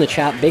checks in the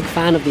chat. Big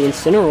fan of the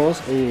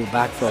Incineroars. Ooh,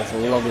 back throw, a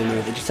lovely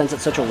move. It just sends it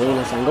such a really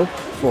nice angle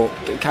for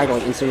a character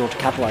like Incineroar to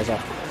capitalize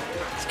off.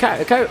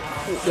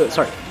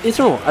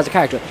 Incineroar as a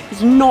character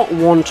is not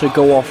one to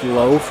go off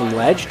low from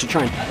ledge to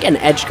try and get an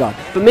edge guard,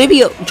 but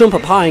maybe jump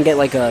up high and get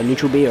like a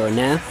neutral B or a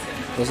nair.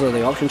 Those are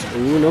the options.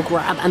 Ooh, no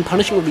grab, and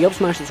punishing with the up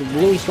smash is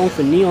really strong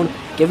for Neon,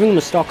 giving him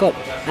a stock up,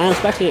 and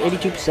especially at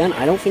 82%,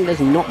 I don't think there's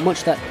not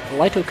much that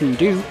Lyto can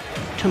do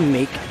to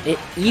make it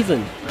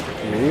even.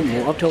 Ooh,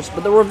 more up tilts,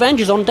 but the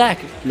revenge is on deck.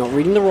 Not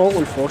reading the roll,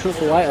 unfortunate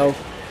for Lyto.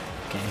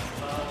 Okay,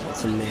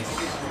 that's a mix.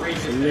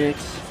 That's a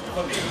mix.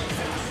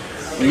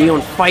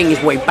 Neon fighting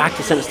his way back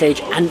to center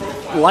stage, and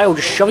Lyto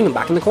just shoving him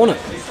back in the corner.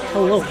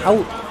 Hello, how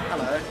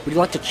would you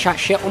like to chat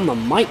shit on the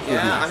mic with me?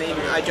 Yeah, I mean,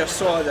 I just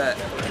saw that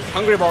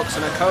Hungrybox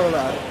and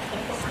Akola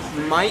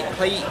might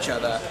play each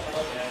other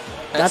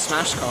at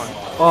SmashCon.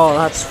 Oh,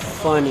 that's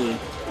funny.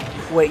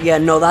 Wait, yeah,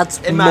 no, that's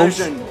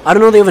Imagine. I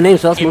don't know the other name,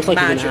 so that's most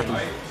likely going to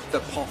happen. The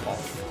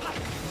pop-off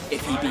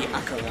if he beat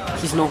Akola.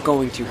 He's not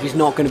going to. He's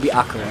not going to be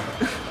Akira.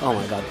 Oh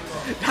my god.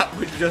 That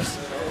would just...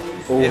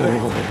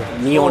 Oh,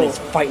 Neon is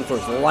fighting for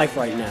his life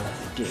right now.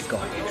 Dear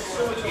God.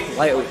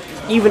 Like,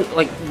 even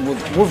like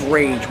with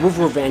rage, with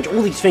revenge,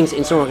 all these things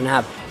Incineroar can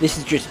have, this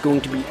is just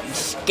going to be a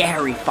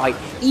scary fight.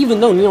 Even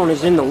though Neon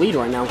is in the lead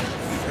right now.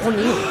 Oh,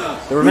 Neon.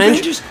 The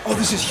revenge. Oh,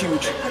 this is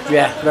huge.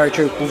 Yeah, very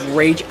true. With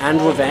rage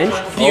and revenge.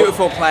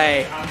 Beautiful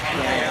play.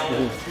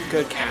 Yeah.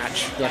 Good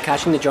catch. Yeah,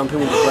 catching the jump in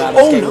with the grab.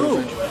 Oh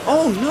no!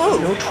 Oh no!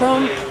 No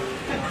Trump.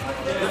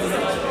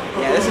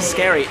 Yeah, this is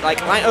scary. Like,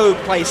 Lyto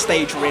plays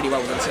stage really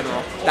well with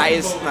Incineroar. That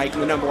is, like,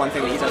 the number one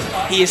thing that he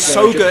does. He is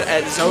so good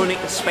at zoning,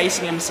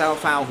 spacing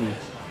himself out,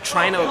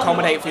 trying to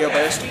accommodate for your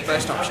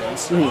burst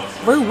options.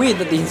 Very weird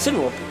that the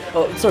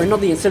Incineroar, sorry,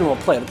 not the Incineroar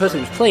player, the person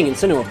who's playing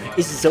Incineroar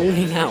is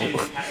zoning out.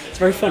 It's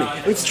very funny.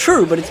 I mean, it's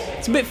true, but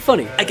it's a bit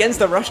funny. Against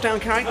the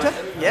rushdown character?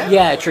 Yeah?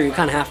 Yeah, true, you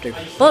kind of have to.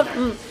 But,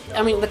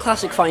 I mean, the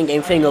classic fighting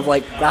game thing of,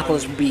 like,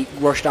 grapplers beat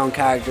rushdown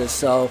characters,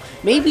 so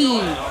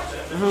maybe...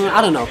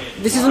 I don't know.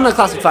 This isn't a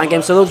classic fighting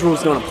game, so those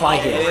rules don't apply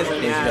here. It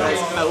isn't, yeah.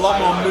 There's a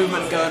lot more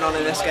movement going on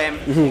in this game.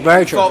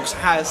 Very true. Fox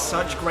has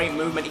such great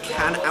movement, he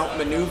can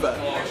outmaneuver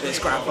this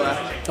grappler.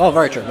 Oh,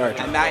 very true, very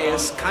true. And that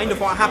is kind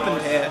of what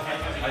happened here.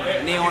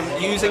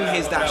 Neon using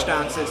his dash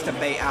dances to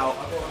bait out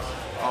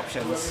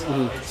options.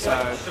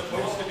 So,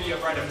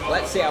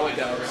 let's see how it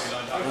goes.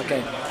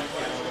 Okay.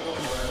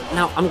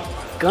 Now, I'm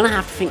gonna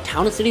have to think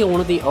Town and City or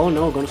one of the. Oh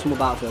no, going to some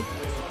Battlefield.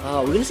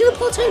 We're gonna see the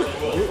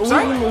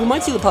Palutena. We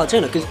might see the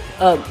Palutena because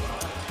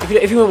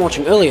if you weren't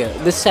watching earlier,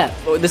 this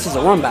is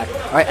a run back,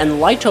 right? And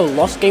Lyto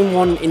lost game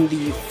 1 in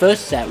the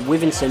first set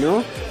with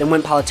Incineroar, then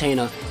went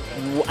Palutena,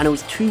 and it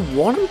was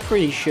 2-1. I'm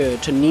pretty sure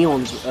to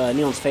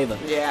Neon's favor.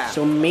 Yeah.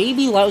 So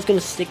maybe Lyto's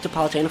gonna stick to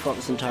Palutena for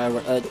this entire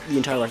the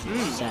entire rest of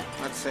the set.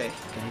 Let's see. Okay.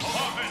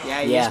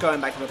 Yeah, he's going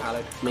back to the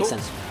Palu. Makes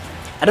sense.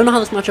 I don't know how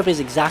this matchup is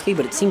exactly,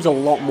 but it seems a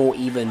lot more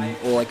even,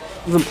 or like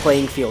even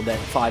playing field than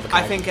 5.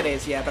 I think it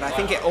is, yeah, but I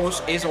think it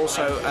is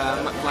also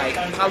like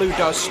Palu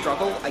does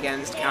struggle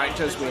against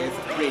characters with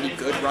really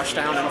good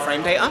rushdown and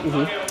frame data.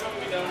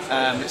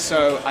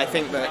 So I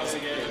think that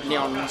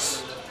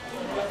Neon's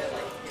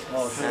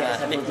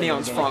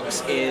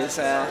Fox is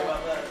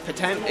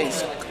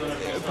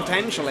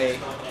potentially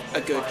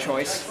a good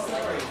choice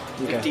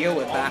to deal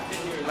with that.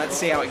 Let's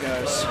see how it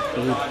goes.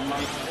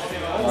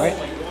 All right.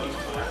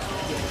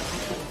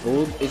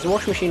 Ooh, is the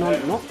washing machine on?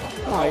 Not.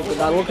 Alright, but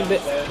that looked a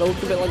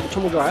bit like the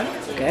tumble dryer.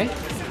 Okay.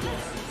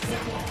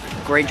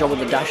 Great job with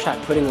the dash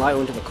attack, putting Lyto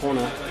into the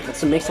corner.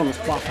 That's a mix on this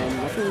platform.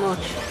 Nothing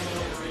much.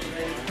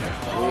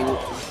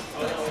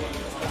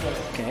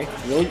 Okay.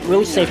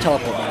 Really safe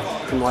teleport there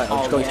from Lyto.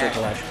 Just going straight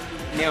to ledge.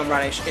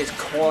 NeonRadish is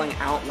calling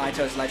out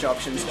Lyto's ledge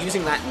options,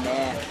 using that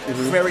nair,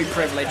 very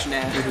privileged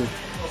nair,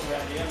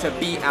 to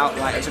beat out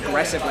Lyto's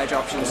aggressive ledge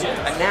options.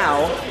 And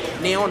now,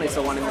 Neon is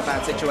the one in the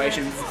bad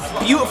situation.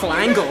 Beautiful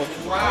angle!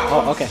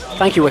 Oh, okay.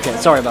 Thank you, Wicket.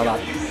 Sorry about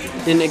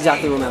that. Didn't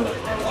exactly remember.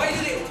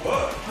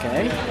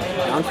 Okay.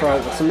 Down throw.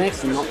 What's the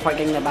mix? Not quite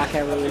getting that back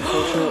air, really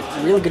unfortunate.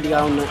 Really good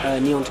guy on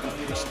Neon to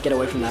just get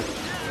away from that.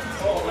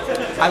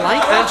 I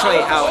like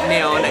actually how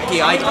Neon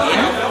DI'd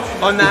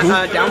in on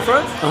that down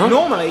throw.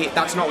 Normally,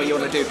 that's not what you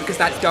want to do because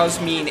that does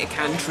mean it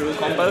can true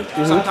combo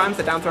sometimes,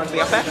 the down throw into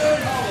the up air.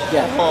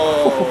 Yeah.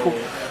 Oh,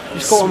 you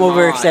caught him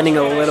overextending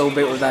a little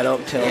bit with that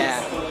up tilt.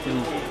 Yeah.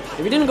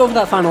 If he didn't go for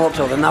that final up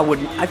tilt, then that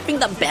wouldn't. I think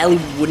that barely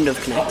wouldn't have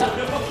connected.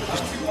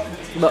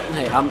 But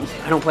hey,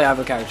 I don't play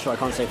either character, so I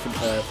can't say for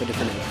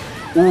defending.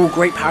 Ooh,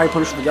 great parry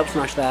punch with the up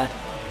smash there.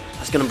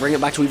 That's going to bring it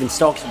back to even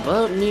stocks,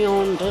 but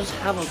Neon does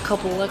have a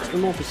couple extra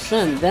more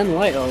percent than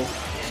Lyto.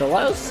 So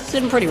Lyto's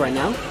sitting pretty right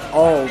now.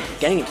 Oh,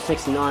 getting it to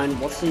 69.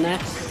 What's the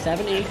next?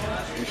 70? Is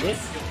it?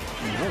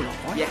 No, not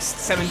quite. Yes,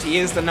 70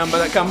 is the number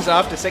that comes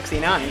after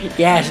 69.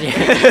 Yes,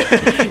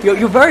 yeah.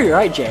 you're very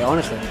right, Jay,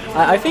 honestly.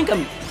 I think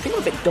I'm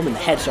a bit dumb in the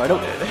head, so I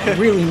don't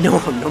really know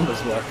how numbers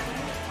work.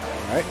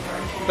 Alright.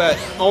 But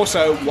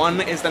also,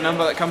 1 is the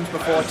number that comes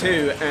before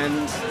 2,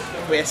 and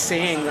we're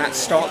seeing that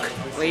stock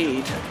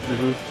lead.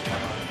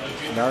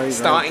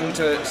 Starting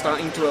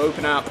to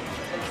open up.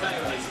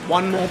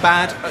 One more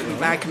bad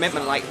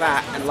commitment like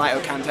that, and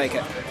Lyto can take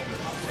it.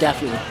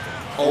 Definitely.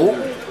 Oh,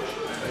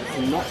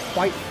 not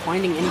quite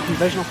finding any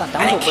conversion off that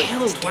down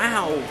tilt.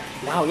 Wow.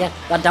 Wow, yeah,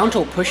 that down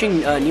tilt pushing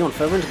Neon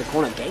further into the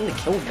corner, getting the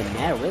kill with the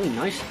nair. Really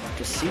nice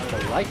to see for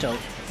Lyto.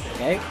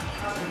 Okay.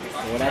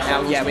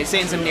 Now, yeah, we're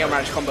seeing some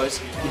NeonRadish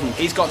combos.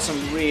 He's got some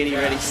really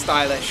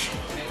stylish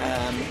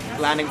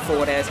landing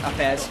forward airs, up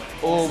airs.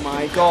 Oh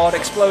my god,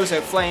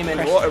 explosive, flaming,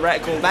 what a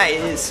reticle that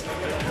is.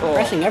 Oh.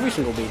 Pressing every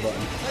single B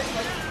button.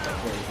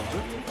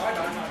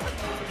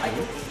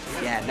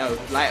 Yeah, no,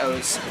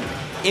 Lyto's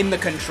in the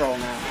control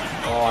now.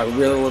 Oh, I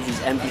really love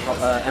these empty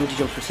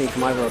jumps we're seeing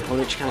from either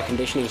opponent, just kind of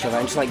conditioning each other.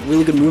 And just like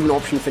really good movement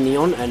option for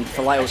Neon, and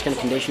for Lyto, it's kind of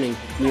conditioning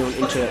Neon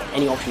into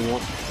any option he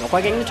wants. Not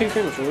quite getting the 2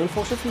 frame, which will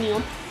reinforce it from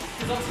Neon.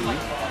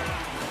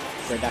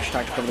 Great dash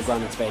attack to cover the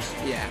ground in space.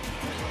 Yeah.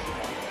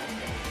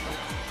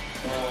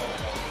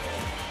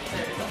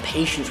 The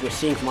patience we're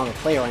seeing from our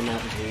player right now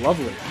is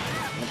lovely.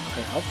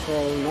 Up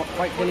throw, not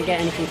quite going to get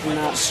anything from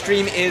that.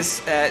 Stream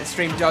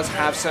does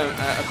have some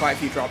quite a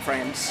few drop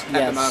frames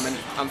at the moment,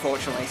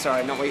 unfortunately.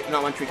 Sorry, not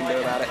much we can do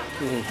about it.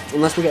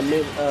 Unless we get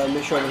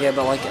Mish over here,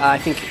 but like I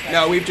think.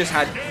 No, we've just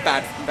had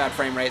bad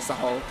frame rates the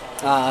whole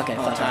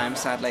time,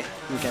 sadly.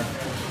 Okay.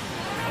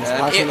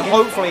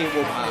 Hopefully it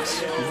will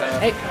pass.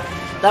 Hey,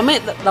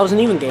 that was an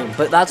even game,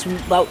 but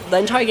the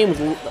entire game was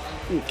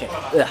okay.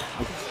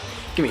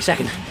 Give me a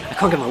second. I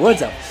can't get my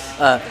words out.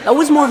 That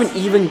was more of an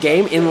even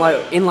game in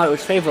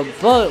Lyto's favor,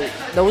 but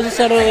there was a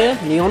set earlier.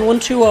 Neon won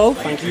 2-0.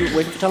 Thank you,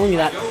 Wick, for telling me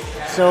that.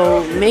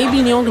 So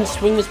maybe Neon can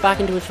swing this back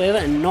into his favor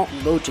and not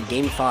go to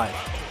game 5.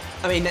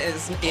 I mean,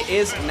 it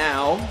is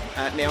now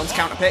Neon's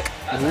counter pick.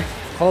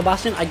 Hollow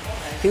Bastion, I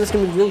think it's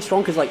going to be really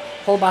strong because like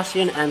Hollow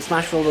Bastion and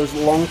Smashbros, those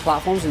long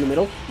platforms in the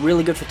middle,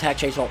 really good for tech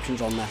chase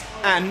options on there.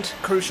 And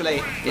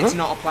crucially, it's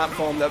not a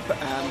platform that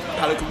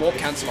Palu can warp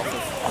cancel off of.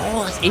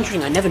 Oh, that's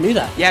interesting. I never knew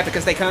that. Yeah,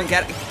 because they can't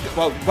get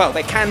well,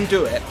 they can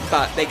do it,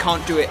 but they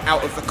can't do it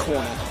out of the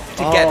corner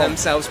to get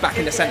themselves back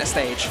into center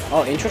stage.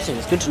 Oh, interesting.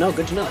 It's good to know.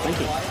 Good to know. Thank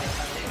you.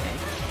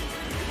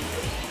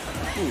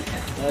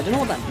 I don't know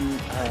what that.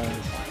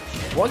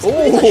 What's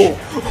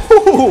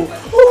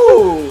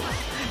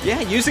yeah,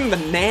 using the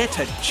nair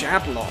to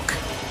jab lock.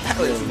 That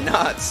was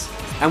nuts.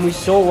 And we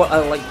saw what,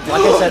 like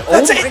I said,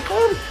 that's it.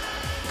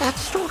 That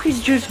stock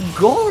is just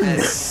gone.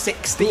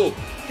 60.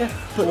 Yeah,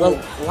 but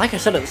like I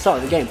said at the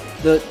start of the game,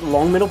 the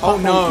long middle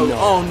platform...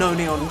 Oh no,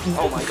 Neon.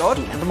 Oh my god.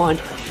 Never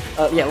mind.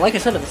 Yeah, like I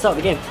said at the start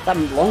of the game, that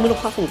long middle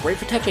platform, great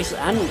for tech chases,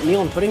 and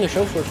Neon putting a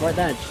show for us right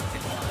there, just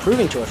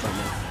proving to us right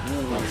now.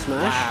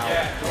 Smash. Wow.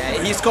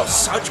 Yeah, he's got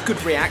such good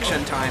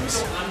reaction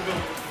times.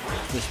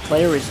 This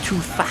player is too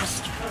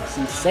fast. It's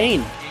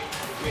insane.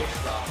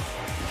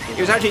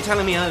 He was actually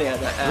telling me earlier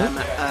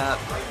that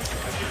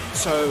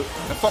so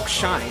the Fox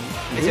Shine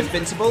is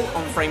invincible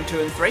on frame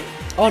 2 and 3.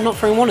 Oh, not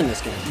frame 1 in this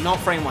game. Not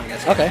frame 1 in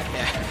this game. Okay.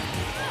 Yeah.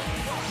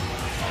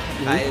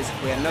 That is,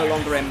 we are no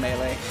longer in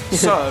melee.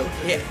 So,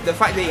 the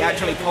fact that he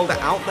actually pulled it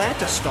out there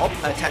to stop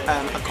a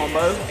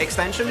combo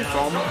extension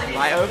from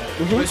Lyto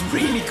was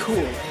really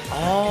cool.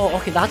 Oh,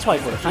 okay, that's why I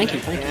put it. Thank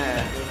you.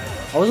 Yeah.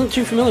 I wasn't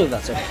too familiar with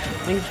that, so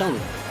thank you for telling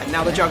me. And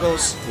now the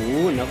juggles.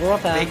 Ooh, another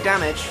up air. Big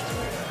damage.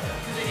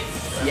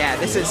 Yeah,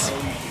 this is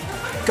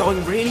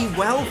going really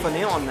well for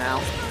Neon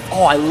now.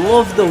 Oh, I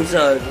love those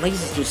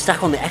lasers to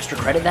stack on the extra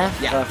credit there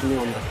from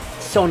Neon.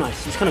 So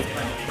nice. He's kind of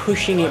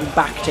pushing it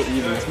back to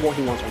even. That's what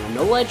he wants right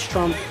now. No ledge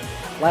trump.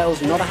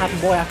 Lyto's not a happy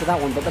boy after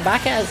that one, but the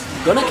back air's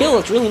gonna kill.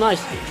 It's really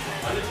nice.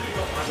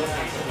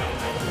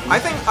 I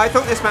think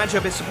this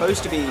matchup is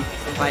supposed to be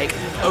like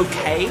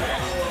okay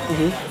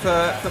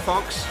for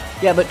Fox.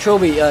 Yeah, but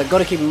Trilby,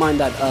 gotta keep in mind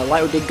that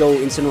Lyto did go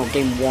Incineroar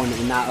game 1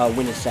 in that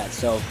winner's set,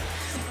 so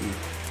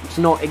it's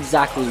not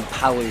exactly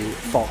Pally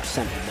Fox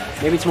centered there.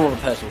 Maybe it's more of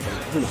a personal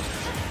thing. Who knows?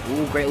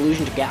 Ooh, great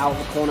illusion to get out of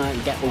the corner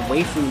and get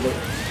away from the...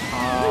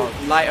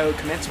 Lyto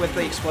commits with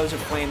the Explosive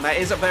Flame. That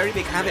is a very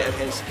big habit of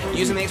his,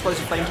 using the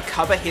Explosive Flame to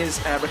cover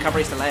his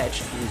recoveries to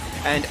ledge.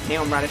 And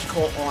NeonRadish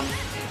caught on,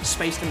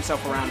 spaced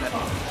himself around it.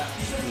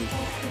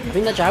 I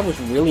think that jab was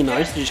really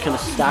nice to just kind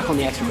of stack on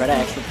the extra credit,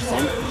 extra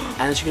percent,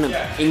 and it's going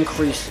to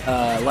increase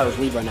Lyto's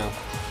lead right now.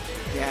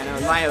 Yeah,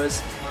 no,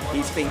 Lyto's,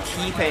 he's been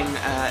keeping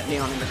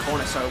Neon in the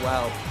corner so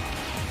well.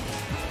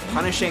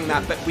 Punishing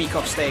that bit weak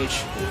off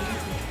stage.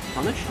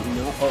 Punish?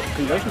 No. Oh,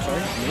 conversion, sorry.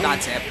 No.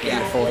 That's it,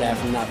 yeah. Forward air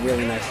from that,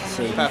 really nice to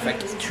see.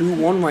 Perfect.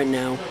 2-1 right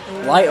now.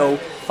 Lyto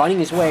finding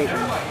his way,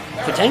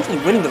 potentially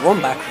winning the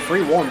run back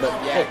 3-1, but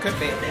yeah, it could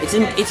be.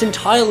 It's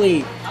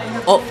entirely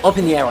up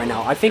in the air right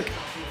now. I think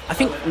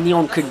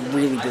Neon could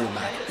really do it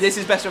back. This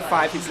is best of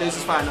 5, he's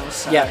loses finals.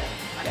 So. Yeah.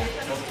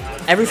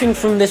 Everything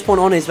from this point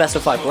on is best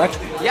of 5, correct?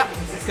 Yep.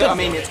 Good. I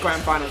mean, it's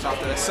grand finals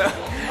after this, so.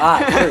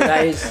 Ah, true,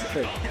 that is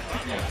true.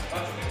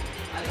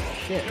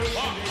 Shit.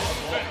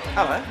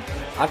 Hello.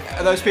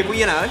 Are those people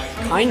you know?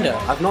 Kinda.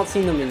 I've not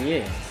seen them in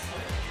years.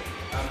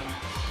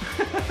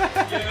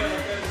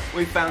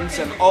 We found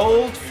some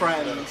old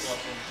friends.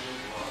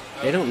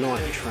 They don't know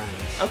I'm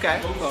trans.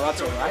 Okay, well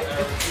that's alright.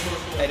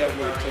 They don't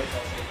need to.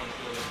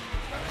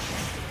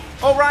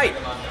 Alright!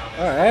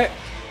 Alright.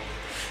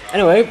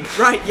 Anyway.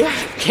 Right, yeah.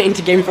 Getting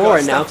to game 4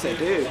 right now. They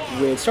do.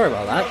 Weird, sorry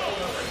about that.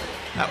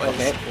 That was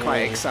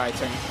quite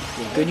exciting.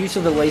 Yeah, good use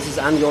of the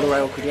lasers and the auto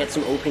radical could get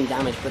some opening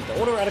damage, but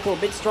the auto radical a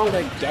bit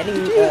stronger, getting...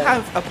 Did you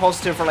have a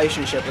positive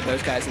relationship with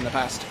those guys in the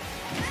past?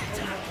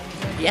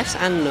 Yes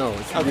and no.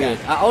 It's weird.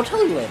 I'll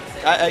tell you later.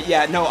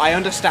 Yeah, no, I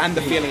understand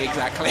the feeling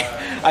exactly.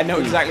 I know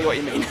exactly what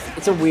you mean.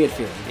 It's a weird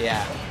feeling.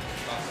 Yeah.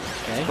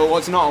 Okay. But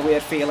what's not a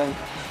weird feeling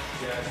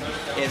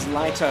is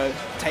Lyto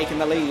taking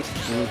the lead.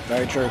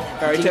 Very true.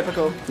 Very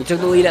typical. He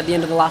took the lead at the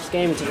end of the last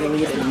game, he took the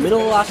lead in the middle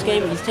of the last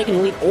game, he's taking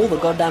the lead all the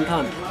goddamn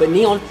time. But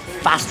Neon,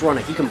 fast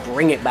runner, he can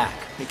bring it back.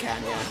 He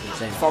can, yeah.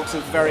 Insane. Fox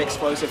is a very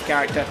explosive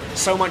character.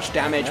 So much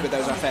damage with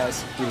those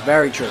affairs.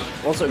 Very true.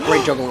 Also a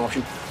great juggling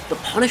option. The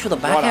punish with the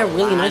back air,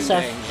 really nice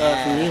there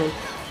from Neon.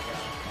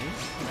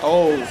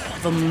 Oh,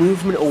 the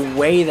movement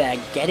away there,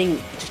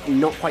 just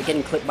not quite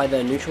getting clipped by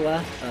the neutral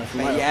air.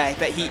 Yeah,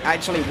 but he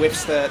actually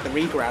whiffs the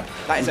regrab.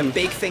 That is a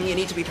big thing you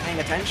need to be paying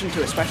attention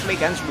to, especially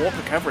against warp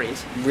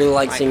recoveries. Really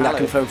like seeing that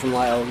confirmed from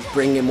Lyto. He's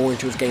bringing it more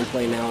into his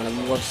gameplay now, and I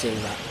love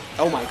seeing that.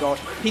 Oh my god,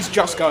 he's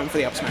just going for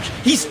the up smash.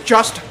 He's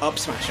just up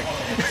smashing.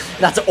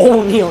 That's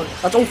all Neon.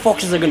 That's all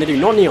Foxes are going to do,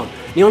 not Neon.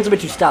 Neon's a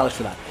bit too stylish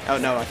for that. Oh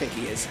no, I think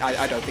he is.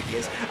 I don't think he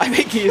is. I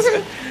think he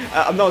is.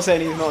 I'm not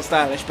saying he's not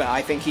stylish, but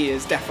I think he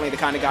is definitely the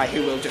kind of guy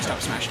who will just up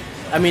smash.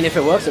 I mean, if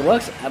it works, it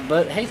works.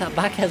 But hey, that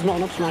back air's not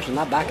an up smash, and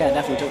that back air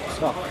definitely took the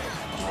stock.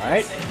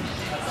 Alright.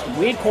 It's a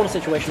weird quarter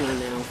situation right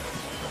now.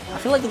 I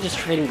feel like they're just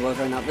trading blows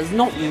right now. There's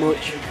not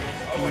much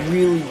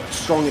really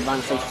strong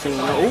advantage for seeing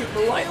right now. Oh, the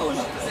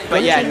Lyto.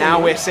 But yeah,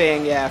 now we're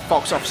seeing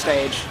Fox off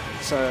stage.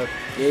 So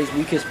his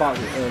weakest part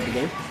of the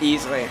game.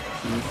 Easily.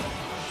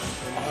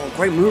 Oh,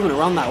 great movement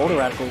around that auto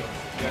radical.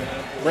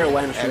 Great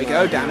awareness. There we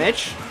go,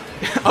 damage.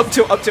 up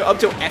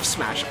to F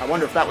smash. I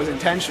wonder if that was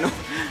intentional.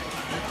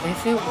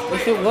 If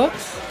it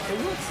works, it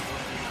works.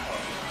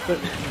 But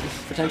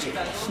potentially.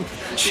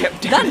 Chip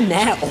that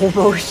net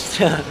almost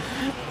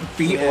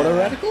beat auto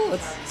radical.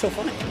 That's so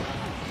funny.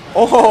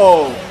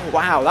 Oh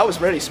wow, that was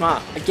really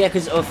smart. Yeah,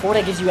 because forward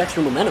air gives you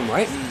extra momentum,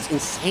 right? It's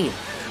insane.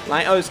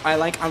 I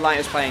like how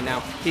Lyto's playing now.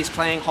 He's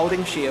playing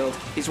holding shield,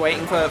 he's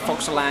waiting for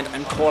Fox to land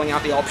and calling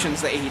out the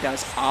options that he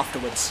does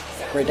afterwards.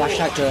 Great dash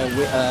attack to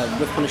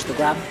whip punish the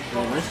grab.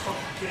 Very nice.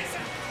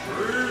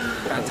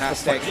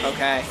 Fantastic.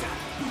 Okay.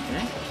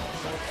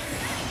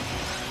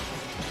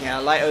 Yeah,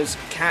 Lyto's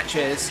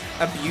catches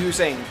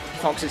abusing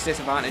Fox's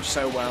disadvantage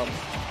so well.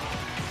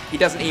 He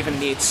doesn't even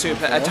need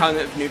a ton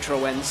of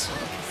neutral wins.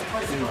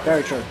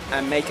 Very true.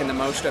 And making the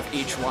most of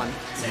each one.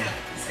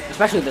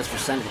 Especially this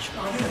percentage.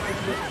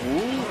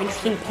 Ooh,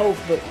 interesting poke,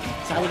 but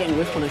sadly getting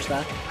whiff punished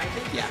there.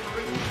 Yeah.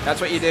 That's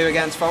what you do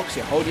against Fox.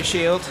 You hold your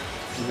shield.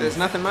 There's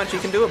nothing much you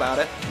can do about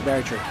it.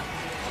 Very true.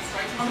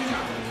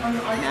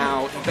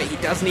 Now, but he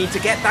does need to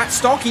get that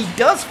stock. He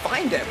does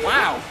find it.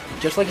 Wow.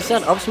 Just like you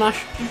said, up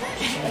smash.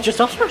 Just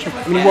up smash.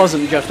 I mean, it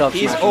wasn't just up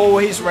smash. He's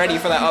always ready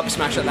for that up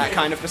smash at that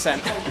kind of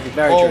percent.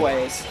 Very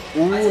always.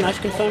 True. Ooh, nice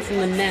confirm from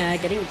the Nair.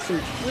 Getting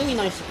some really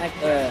nice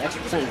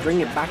extra percent,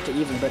 bringing it back to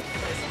even, but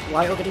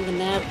Lyto getting the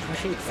Nair,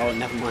 pushing. Oh,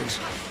 never mind.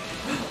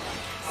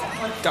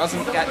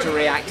 Doesn't get to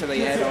react to the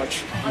air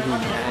dodge.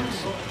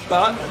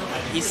 But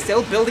he's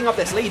still building up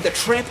this lead. The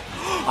trip.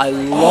 I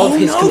love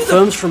his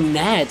confirms from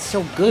Nair. It's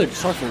so good.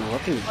 Sorry for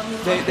interrupting you.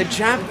 The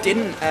jab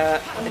didn't.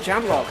 The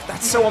jab lock.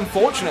 That's so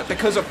unfortunate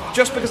because of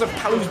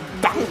Palu's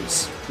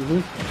bounce.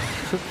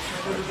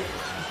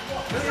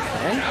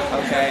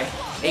 Okay.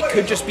 It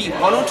could just be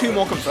 1 or 2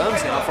 more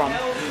confirms now from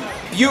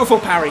beautiful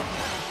parry.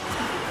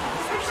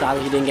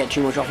 Sadly, he didn't get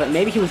too much off it.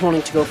 Maybe he was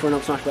wanting to go for an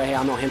up smash, but hey,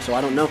 I'm not him, so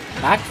I don't know.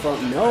 Back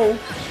front, no.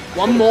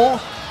 One more.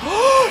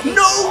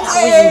 No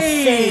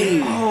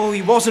way! Oh,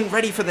 he wasn't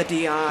ready for the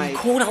DI. He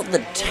called out the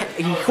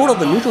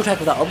neutral tech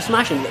with that up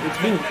smash, and it's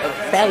been a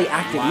fairly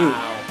active move.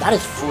 That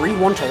is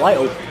 3-1 to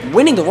Lyto,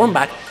 winning the run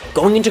back,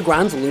 going into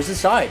grands and loses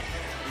side.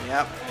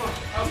 Yep.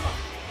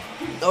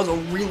 That was a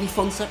really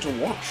fun set to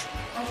watch.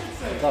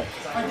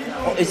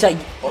 Oh, is that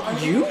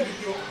you?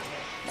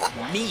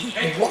 Me?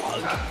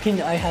 What?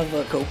 Can I have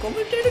a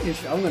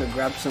co-commentator? I'm gonna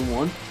grab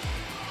someone.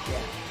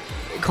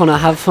 Connor,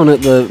 have fun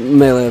at the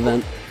Melee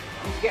event.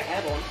 Get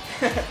airborne.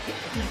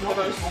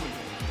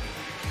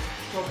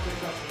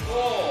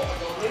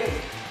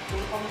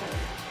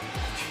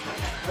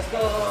 Let's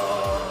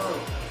go!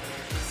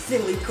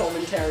 Silly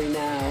commentary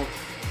now.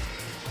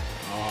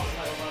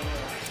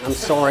 I'm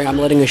sorry, I'm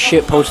letting a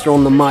shit poster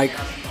on the mic.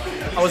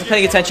 I wasn't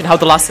paying attention how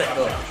the last set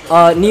go.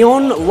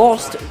 Neon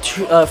lost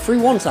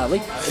 3-1 sadly.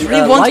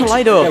 3-1 to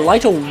Lyto.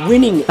 Lyto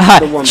winning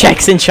the one.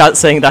 Checks in chat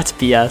saying that's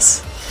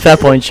BS. Fair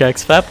point,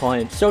 Checks. Fair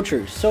point. So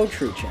true,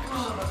 Checks.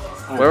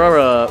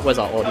 Where's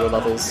our audio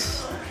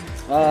levels?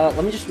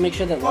 Let me just make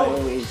sure that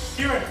Lyto is...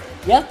 Kieran.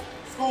 Yeah?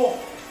 Score.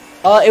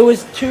 It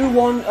was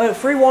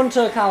 3-1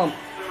 to Callum.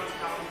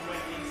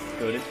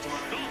 Good.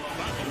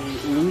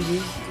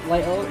 Loses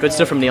Lyto. Good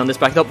stuff from Neon this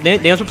back up.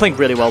 Neon's been playing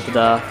really well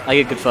today. I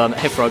get confirm.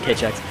 Hit frog, hit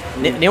checks.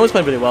 Neon's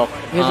playing really well.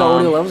 Here's the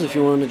audio levels if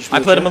you want to just...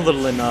 I played him a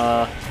little in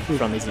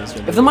Friendlies.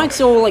 If the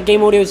mic's all like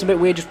game audio is a bit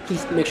weird, just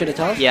please make sure to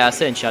tell us. Yeah,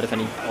 say in chat if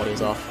any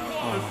audio's off.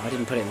 Oh, I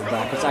didn't put it in the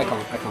back, because I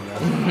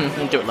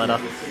can't do it later.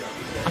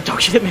 I'm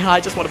talking shit at me. I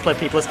just want to play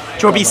Peoples.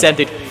 Draw be sent,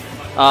 dude.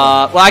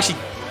 Well, actually,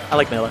 I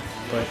like Melee,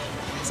 but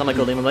it's not my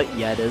goal name. I'm like,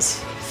 yeah, it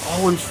is.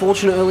 Oh,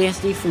 unfortunate early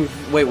SD from...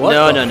 Wait, what?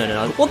 No.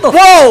 What the...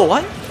 Whoa!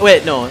 What?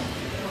 Wait, no.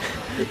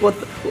 What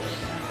the...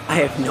 I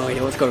have no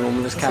idea what's going on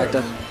with this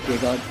character. Dear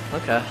God.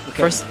 Okay.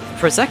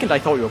 For a second, I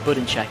thought you were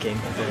button checking.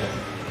 No.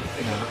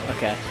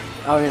 Okay.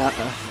 Oh, yeah.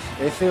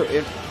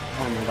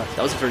 Oh my God.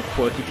 That was a very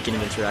quirky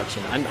beginning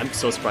interaction. I'm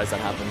so surprised that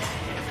happened.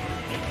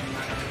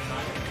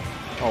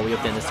 Oh, we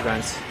updated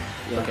Instagrams.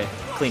 Yeah. Okay,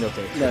 clean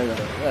update. There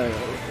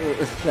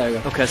we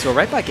go. Okay, so we're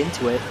right back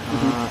into it.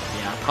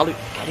 Yeah, Palu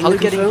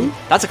getting...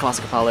 That's a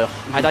classic of Palu.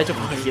 I died to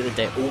Palu the other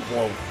day. Oh,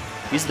 whoa.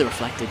 These are the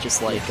reflected,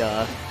 just like...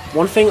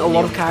 One thing a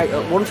lot of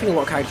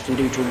characters can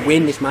do to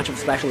win this matchup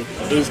especially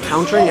is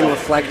countering and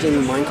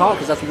reflecting minecart,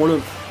 because that's one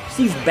of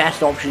Steve's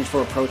best options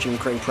for approaching and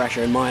creating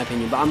pressure, in my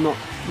opinion. But I'm not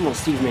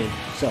Steve main,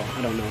 so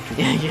I don't know.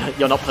 Yeah,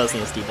 you're not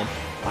personally a Steven.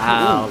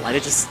 Wow, I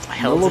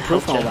held it.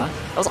 That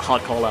was a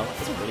hard call out. That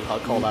was a really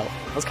hard call out.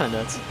 That was kind of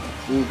nuts.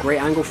 Ooh, great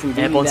angle from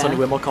Vivi Airborne sounded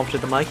way more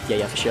confident than Mike.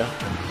 Yeah, for sure.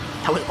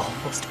 That was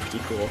almost pretty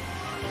cool.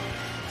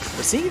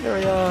 We're seeing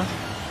very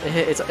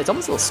it's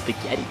almost a little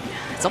spaghetti.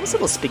 It's almost a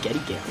little spaghetti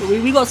game.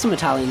 We got some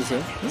Italians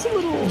here. There's a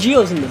little...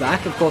 Gio's in the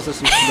back, of course there's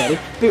some spaghetti.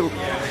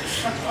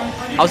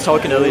 I was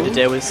talking earlier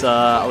today, I was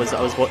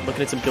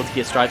looking at some Guilty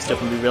Gear Strive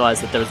stuff, and we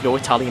realised that there was no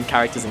Italian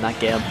characters in that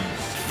game.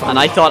 And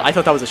I thought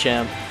that was a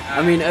shame.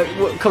 I mean,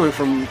 coming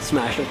from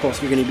Smash, of course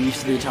we're going to be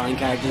used to the Italian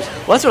characters.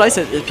 Well, that's what I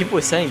said. People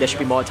were saying there should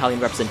be more Italian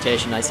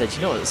representation. I said,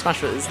 you know,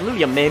 Smash is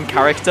literally a main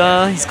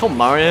character. He's called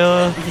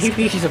Mario.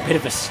 He's a bit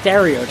of a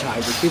stereotype,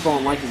 which people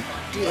aren't liking.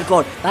 Dear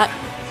God, that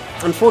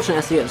unfortunate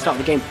SD at the start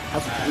of the game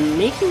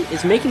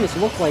is making this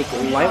look like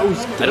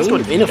Lyto's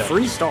game in a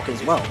free stock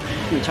as well.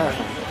 It's really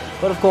terrifying.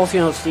 But of course, you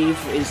know, Steve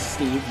is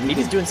Steve. Maybe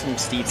he's doing some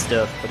Steve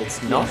stuff, but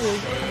it's not really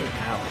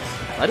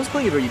Lyto's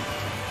playing a very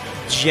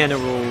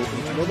general...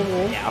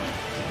 Yeah.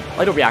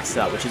 Lyto reacts to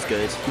that, which is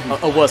good.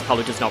 A worse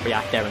Palu does not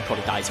react there and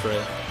probably dies for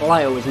it.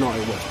 Lyto is not a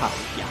worse Palu.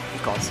 Yeah,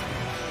 of course.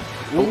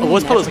 A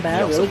worse Palu is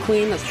like really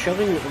clean. That's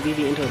shoving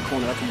Vivi into the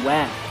corner. That's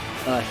where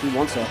he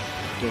wants her.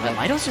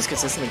 Lyto's just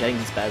consistently getting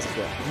these bears as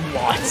well.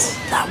 What?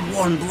 That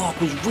one block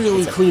was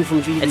really clean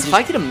from Vivi. It's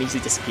like it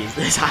immediately disappears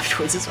this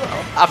afterwards as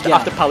well.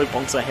 After Palu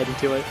bonks her head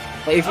into it.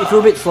 Like if you're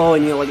a bit slow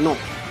and you're like not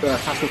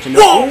fast enough to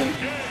know.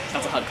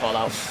 That's a hard call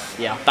out.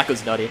 Yeah, that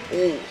goes nutty.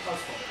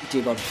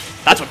 Dear God.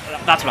 That's what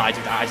I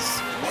do. I just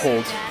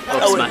hold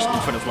up smash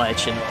in front of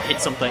ledge and hit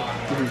something.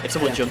 If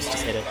someone jumps,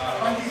 just hit it.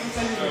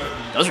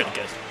 That was really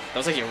good. That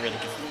was actually a really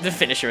good. The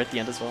finisher at the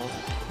end as well.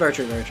 Very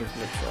true, very true.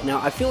 Now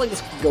I feel like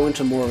this could go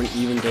into more of an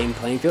even game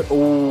playing field.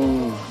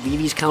 Oh,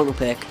 Vivi's counter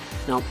pick.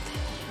 Now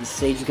the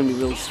stage is going to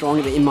be really strong.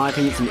 In my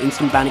opinion, it's an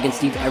instant ban against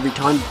Steve every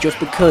time, just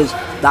because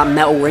that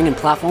metal ring and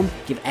platform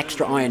give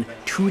extra iron.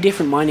 2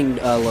 different mining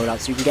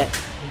loadouts, so you can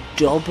get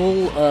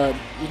double.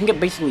 You can get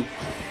basically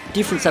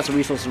different sets of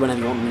resources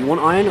whenever you want them. You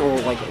want iron or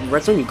like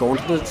redstone, you go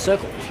into the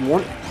circle. If you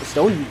want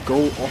stone, you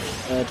go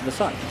off to the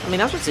side. I mean,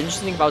 that's what's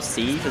interesting about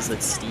Steve, is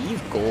that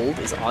Steve Gold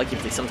is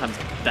arguably sometimes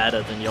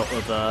better than your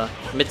other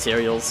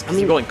materials, because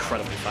you go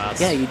incredibly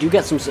fast. Yeah, you do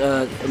get some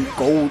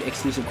gold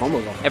exclusive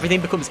combos off.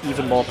 Everything becomes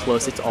even more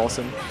plus, it's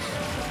awesome.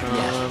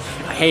 Yeah,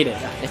 I hate it.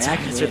 It's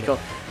really cool.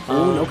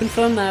 Oh, no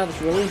confirm there. That's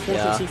really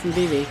important to see from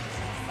Vivi.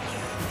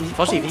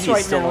 Unfortunately, Vivi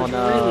is still on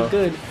really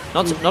good.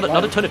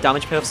 Not a ton of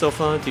damage payoff so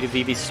far due to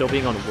Vivi still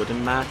being on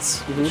wooden mats,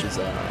 which is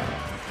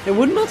The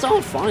wooden mats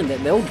aren't fine.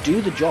 They'll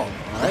do the job,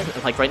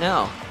 right? Like right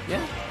now.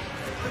 Yeah.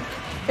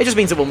 It just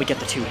means that when we get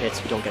the 2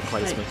 hits, we don't get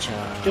quite as much.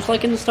 Just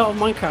like in the start of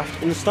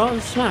Minecraft, in the start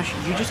of Smash,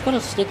 you just gotta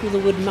stick with the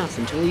wooden mats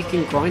until you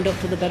can grind up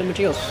to the better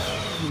materials.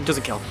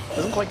 Doesn't kill.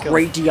 Doesn't quite kill.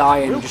 Great DI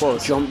and Real just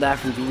close. jump there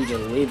from Vivi to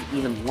live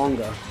even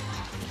longer.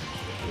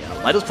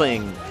 Yeah, Lyto's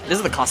playing. This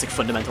is the classic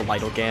fundamental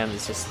Lyto game.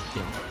 It's just,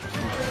 you know,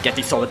 get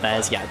these solid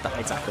bears. Yeah,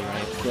 exactly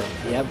right.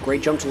 Yeah,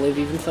 great jump to live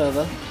even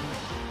further.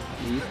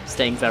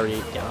 Staying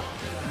very,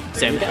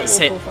 same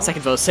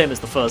second verse, same as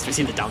the first. We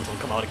see the down tilt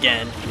come out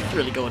again.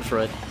 Really going for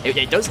it.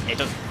 It does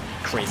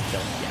crazy kill.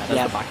 Yeah,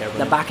 that's the back air.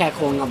 The back air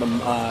calling out the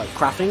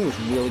crafting was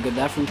really good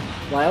there from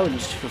Lyto,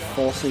 just for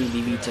forcing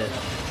Vivi to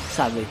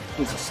sadly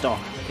lose a stock.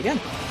 Again,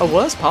 a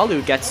worse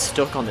Palu gets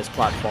stuck on this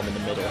platform in the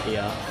middle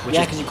here.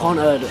 Yeah, because you can't,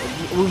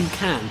 well you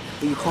can,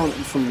 but you can't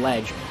from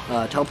ledge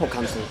teleport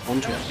cancel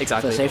onto it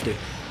for safety.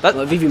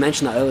 Vivi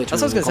mentioned that earlier.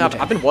 That's what I was going to say.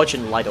 I've been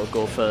watching Lyto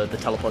go for the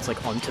teleports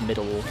like onto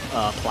middle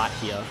plat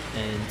here,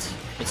 and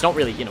it's not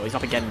really, you know, he's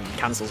not getting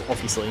cancels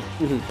obviously,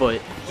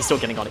 but he's still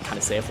getting on it kind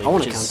of safely,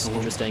 which is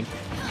interesting.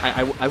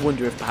 I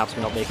wonder if perhaps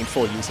we're not making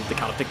full use of the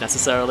counter pick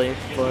necessarily,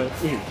 but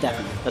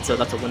definitely.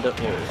 That's a window.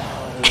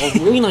 A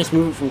really nice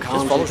movement from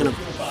Khan, kind of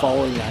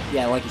following that.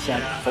 Yeah, like you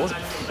said, follows it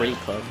pretty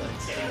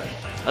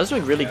perfect. I was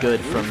doing really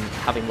good from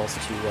having lost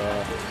to.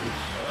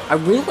 I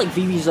really like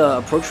Vivi's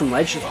approach from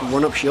ledge, just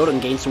run up shield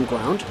and gain some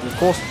ground. And of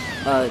course,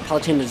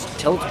 Palutena's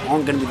tilts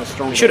aren't going to be the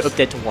strongest. We should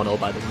update to 1-0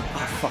 by the way.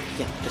 Oh fuck,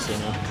 yeah. Just so you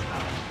know.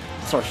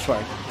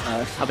 Sorry.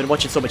 I've been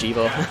watching so much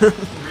Evo.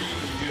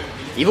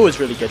 Evo was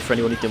really good for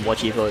anyone who didn't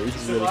watch Evo. It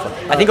was really fun.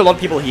 I think a lot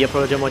of people here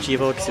probably didn't watch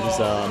Evo because it was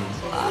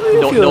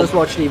no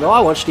watched Evo.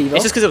 I watched Evo.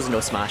 It's just because there was no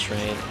Smash,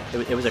 right?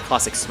 It was a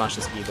classic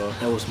Smashless Evo.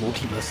 There was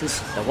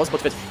multiverses. There was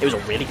multiverses. It was a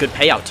really good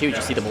payout too. Did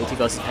you see the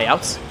multiverses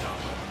payouts?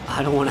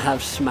 I don't want to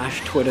have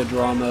Smash Twitter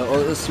drama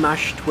or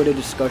Smash Twitter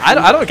discussion.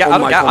 I don't get.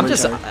 I'm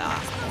just.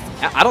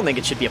 I don't think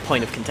it should be a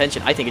point of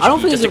contention. I think it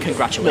should be just a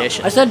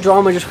congratulation. No, I said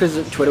drama just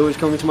because Twitter was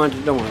coming to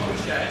mind. Don't worry.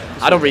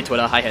 I don't read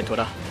Twitter. I hate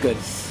Twitter. Good.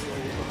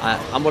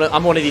 I'm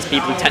one of these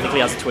people who technically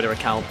has a Twitter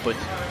account, but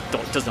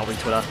does not read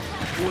Twitter.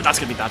 Ooh, that's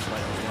gonna be bad for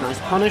Lyto. Nice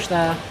punish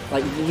there.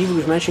 Like Vivi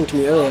was mentioning to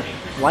me earlier,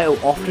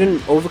 Lyto often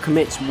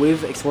overcommits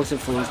with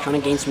explosive flames,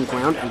 trying to gain some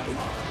ground, and it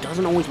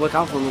doesn't always work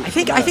out for him. I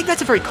think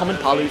that's a very common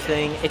Palu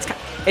thing.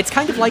 It's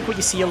kind of like what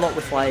you see a lot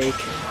with like,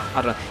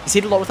 I don't know, you see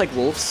it a lot with like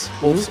wolves.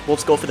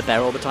 Wolves go for the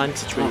bear all the time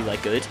because it's really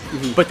like good,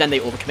 but then they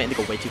overcommit and they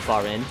go way too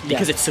far in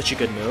because it's such a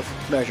good move.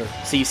 Very trure.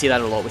 So you see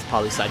that a lot with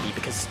Palu side B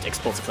because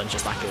explosive flame's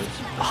just that good.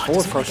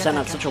 Forward for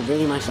at such a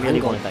really nice angle.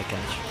 Really wanted that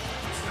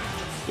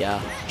catch.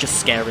 Yeah, just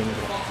scaring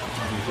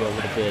here a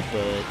little bit,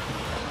 but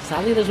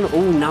sadly there's no.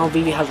 Oh, now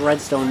Vivi has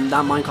redstone.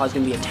 That minecart is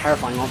going to be a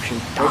terrifying option.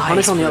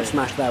 Punish on the up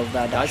smash there with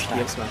that dash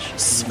attack. Smash.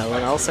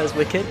 Smelling else says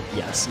wicked.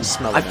 Yes,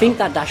 smelling. I think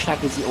that dash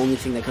attack is the only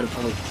thing that could have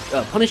probably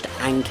punished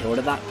and killed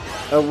at that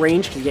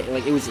range because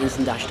like it was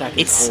instant dash attack.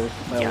 It's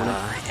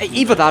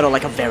either that or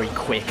like a very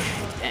quick,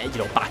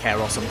 back air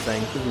or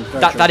something.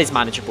 That is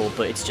manageable,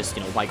 but it's just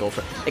why go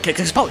for it?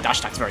 Because dash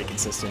attack's very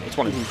consistent. It's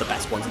one of the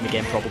best ones in the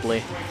game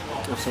probably.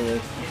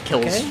 Absolutely.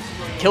 Kills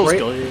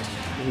good.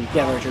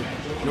 Yeah, very true.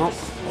 No.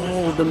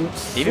 Oh, the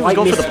Vivi was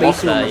going for the block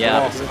there,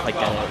 yeah, but didn't quite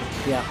get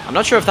it. Yeah. I'm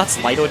not sure if that's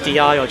Lyto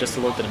DI or just a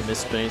little bit of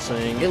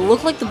misspacing. It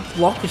looked like the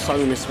block was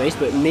slightly misspaced,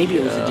 but maybe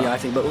it was a DI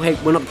thing. But hey,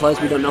 we're not the players,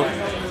 we don't know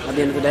at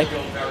the end of the day.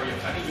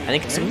 I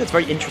think something that's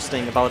very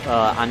interesting about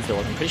Anvil,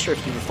 I'm pretty sure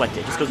if you reflect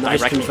it, just goes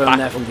directly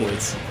back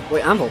upwards.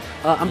 Wait, Anvil?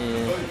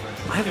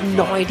 I have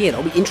no idea.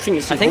 That'll be interesting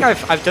to see. I think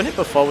I've done it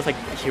before with like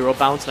hero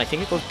bounce, and I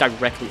think it goes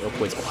directly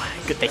upwards. Oh,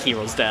 good, the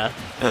hero's there.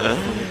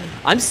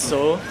 I'm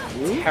so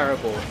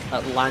terrible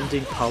at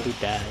landing Palu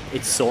there.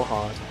 It's so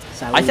hard.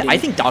 I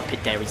think Dark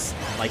Pit there is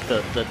like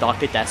the Dark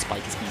Pit there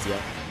spike is easier.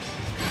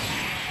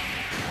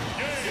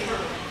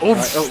 Oh,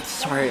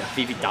 sorry.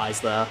 Vivi dies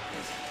there.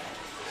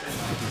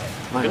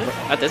 Right,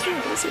 At this point,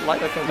 let's see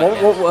Lyto come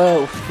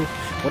what,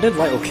 what did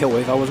Lyto kill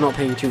with? I was not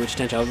paying too much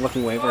attention. I was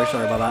looking away. Very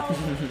sorry about that.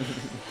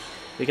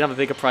 We can have a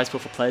bigger prize pool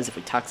for players if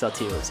we tax our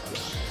TOs.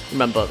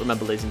 Remember,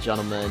 ladies and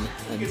gentlemen,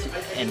 and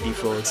envy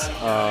frauds,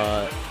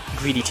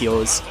 greedy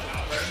TOs,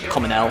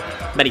 common L,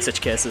 many such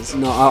cases.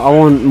 No, I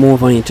want more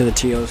money into the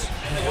TOs.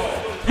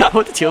 I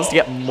want the TOs to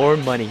get more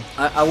money.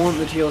 I want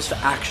the TOs to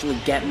actually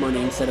get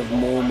money instead of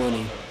more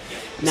money.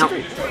 Now,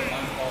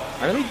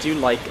 I really do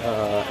like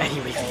any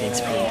weekly games.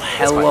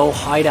 Hello,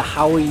 Hyder.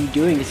 How are you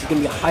doing? This is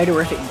going to be a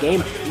Hyderific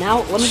game.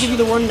 Now, let me give you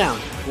the rundown.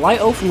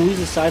 Lyto from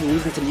Loser's side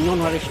losing to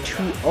NeonRadish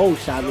 2-0,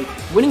 sadly.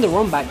 Winning the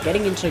run back,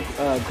 getting into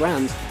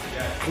Grands,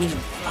 and he's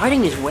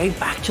fighting his way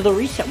back to the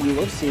reset. We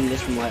love seeing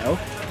this from Lyto.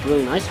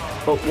 Really nice.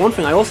 But one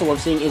thing I also love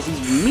seeing is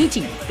these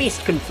meaty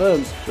fist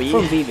confirms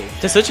from Vivi.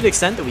 To such an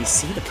extent that we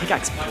see the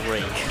pickaxe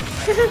break.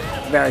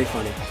 Very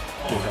funny.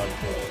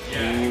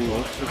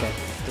 Okay.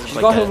 She's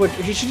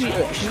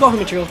got her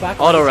materials back.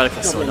 Auto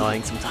reticle's so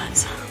annoying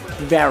sometimes.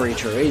 Very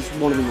true. It's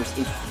one of the most.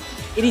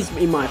 It is,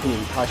 in my opinion,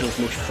 Palutina's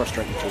most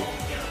frustrating tool.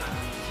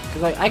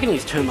 Because I can at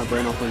least turn my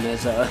brain off when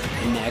there's a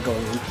nag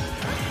going on.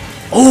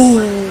 Oh,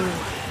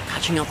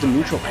 catching out the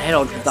neutral head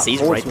on that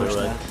Sees right through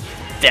it.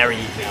 Very.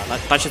 Yeah,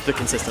 that's just the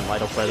consistent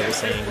Lyto player that we're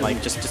saying.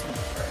 Like just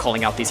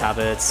calling out these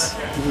habits.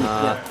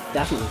 Yeah,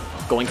 definitely.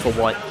 Going for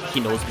what he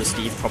knows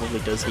Steve probably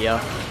does here.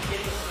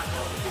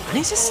 And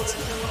he's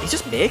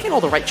just making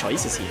all the right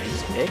choices here.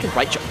 He's making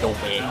right choices. No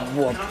way.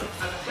 What?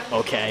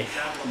 Okay.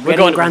 We're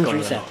going grand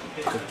reset.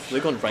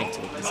 We're going right to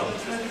the reset.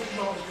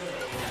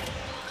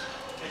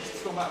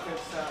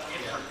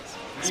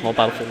 Small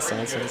battlefield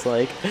sounds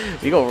like.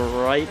 We go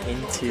right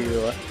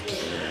into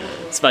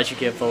Smash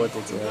UK forward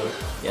into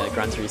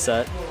grand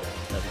reset.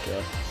 There we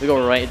go. We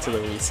go right into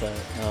the reset.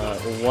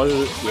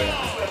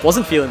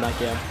 Wasn't feeling that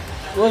game.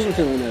 Wasn't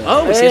feeling it.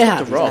 Oh, we see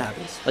the Rob.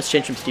 Let's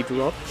change from Steve to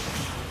Rob.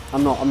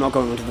 I'm not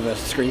going onto the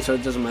versus screen, so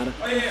it doesn't matter.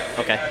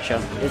 Okay,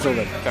 sure. It's all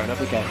good. Fair enough.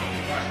 Okay.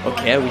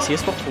 Okay, we see a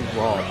spot for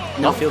Rob.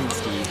 Not feeling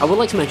Steve. I would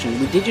like to mention,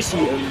 we did just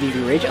see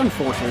Vivi rage,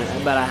 unfortunate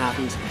that that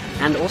happens.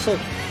 And also,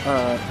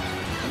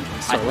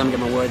 sorry, let me get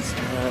my words.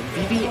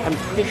 Vivi, I'm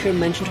pretty sure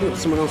mentioned to me with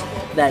someone else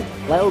that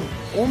Lyto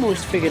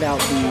almost figured out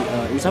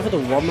the, it was either the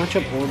Rob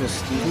matchup or the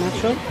Steve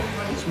matchup.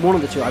 It's one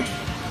of the two.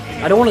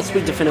 I don't want to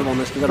speak definitive on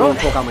this because I don't want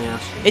to talk out my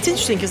ass. It's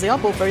interesting because they are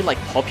both very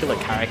popular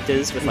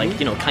characters with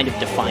you know, kind of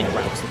defined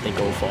routes that they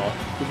go for.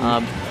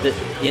 The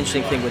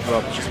interesting thing with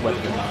Rob is just whether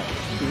or not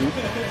he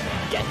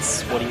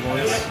gets what he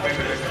wants.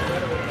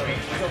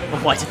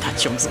 Why did that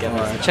jump scare?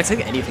 Chex, I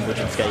think anything would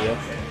jump scare you.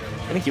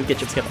 I think you would get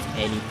jump scare for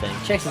anything.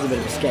 Chex is a bit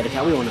of a scaredy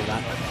cat. We all know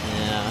that.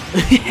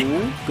 Yeah.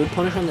 Ooh, good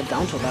punish on the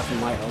down tilt there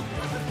from Lyto.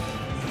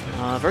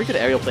 Very good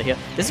aerial play here.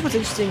 This is what's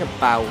interesting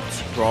about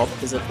Rob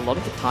is that a lot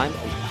of the time.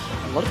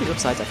 A lot of the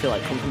upsides I feel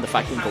like come from the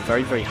fact that we go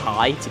very, very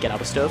high to get out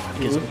of stuff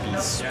because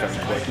he's very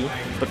quirky.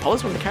 But Paul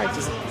is one of the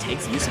characters that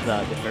takes use of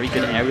that with very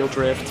good aerial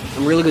drift.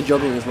 And really good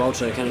juggling as well,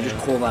 so you kind of just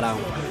call that out.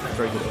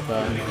 Very good with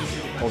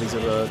all these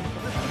other...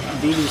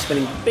 Vivi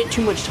spending a bit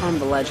too much time on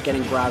the ledge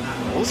getting grabbed.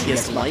 Also, he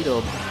has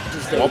Lyto.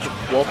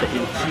 Warp that he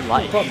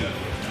likes.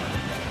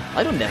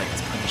 Lyto never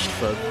gets punished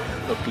for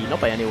upbeat,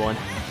 not by anyone.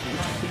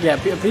 Yeah,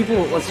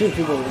 people, as soon as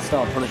people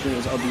start punishing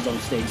his upbeats on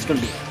stage, it's going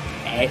to be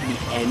at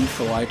the end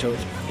for Lyto.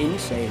 It's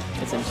insane.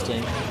 It's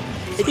interesting.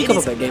 Speak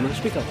up a bit, gamer.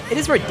 Speak up. It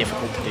is very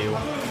difficult to do.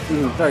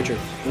 Very true.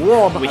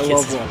 Rob, I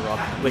love Rob.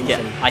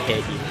 I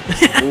hate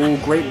you. Ooh,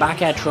 great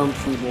back air trump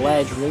from the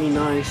ledge. Really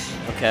nice.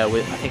 Okay,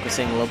 I think we're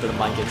seeing a little bit of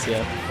mind games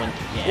here.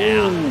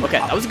 Yeah. Okay,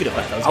 that was a good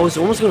effect. I was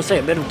almost going to say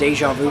a bit of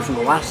deja vu from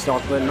the last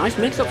stock, but a nice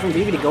mix-up from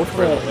Vivi to go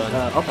for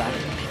the up air.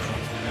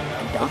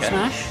 Down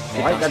smash.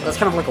 Right, that's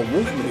kind of like a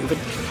wolf move.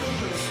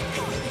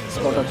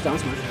 Spot dodge down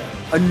smash.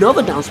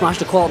 Another down smash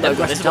to call out that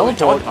aggressive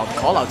teleport.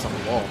 Call outs on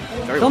the wall.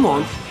 Come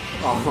on.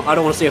 Oh, I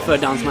don't want to see a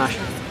third down smash.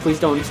 Please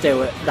don't stay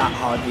with that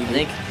hard,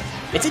 Vivi.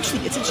 It's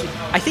interesting.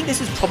 I think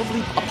this is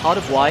probably a part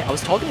of why I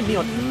was talking to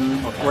Neon.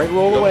 Great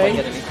roll away.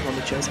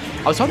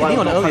 I was talking to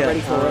Neon earlier,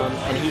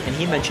 and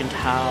he mentioned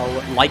how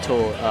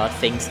Lyto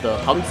thinks the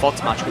Palu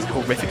Fox match is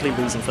horrifically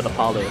losing for the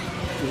Palu.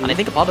 And I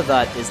think a part of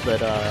that is that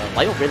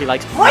Lyto really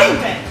likes.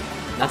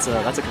 That's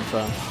a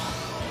confirm.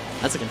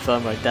 That's a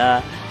confirm right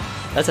there.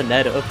 That's a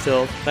net up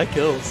tilt. That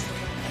kills.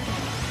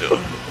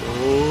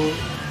 Oh,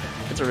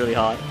 it's really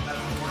hard.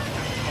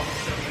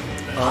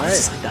 Alright.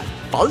 Just like that.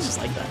 Palu's just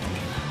like that.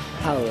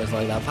 Palu is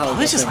like that.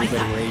 Palu's just like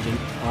that. Raging.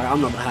 Alright,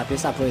 I'm not the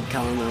happiest. I played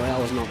Calum away. I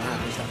was not the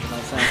happiest after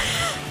that. So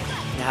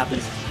it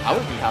happens. I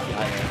wouldn't be happy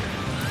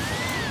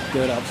either.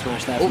 Good up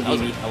smash there from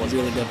Vivi. That was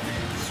really good.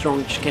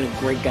 Strong, kind of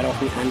great get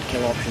off me and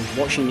kill options.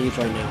 What she needs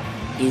right now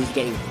is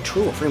getting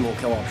 2 or 3 more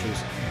kill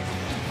options.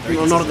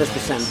 Well, not at this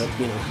percent, but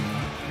you know.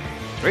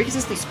 Very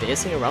consistently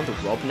spacing around the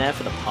Rob Nair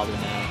for the Palu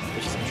Nair,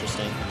 which is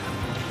interesting.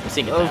 We're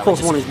seeing it of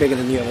course, one is bigger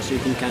than the other, so you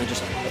can kind of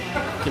just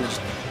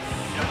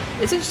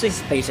it's interesting.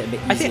 Space it a bit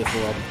easier for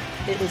Rob.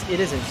 It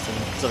is interesting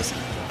because obviously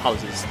Palu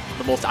is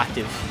the most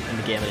active in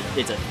the game, and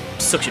it's a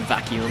suction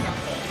vacuum.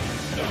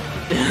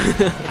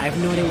 I have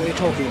no idea what you're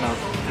talking about.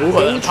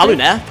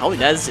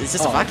 Palutena is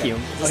just a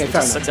vacuum. Okay, It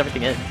just sucks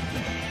everything in.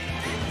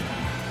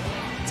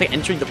 It's like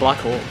entering the black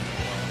hole.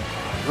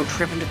 Don't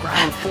trip into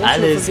ground.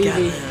 Alice, for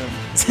Vivi. goddamn.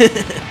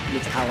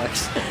 It's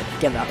Alex.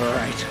 Get that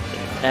right.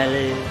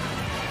 Alice.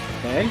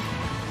 Okay.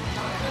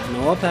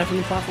 No apart from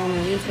the platform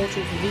and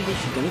reinforcement for Vivi.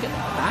 She's gonna get the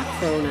back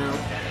throw now.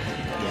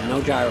 Yeah,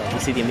 no gyro. You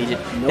see the immediate.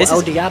 No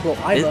El Diablo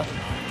either.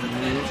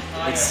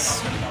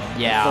 It's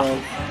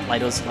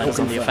Lyto's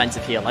on the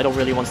offensive here. Lyto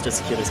really wants to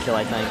secure this kill,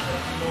 I think.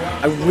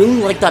 I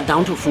really like that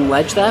down tilt from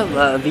ledge there.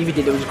 Vivi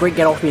did. It was a great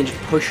get off me and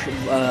just push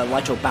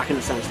Lyto back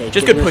into the center stage.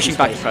 Just good pushing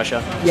back the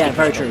pressure. Yeah,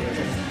 very true.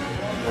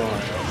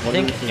 I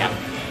think, yeah.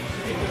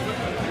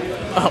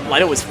 Oh,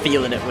 Lyto was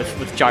feeling it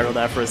with gyro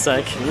there for a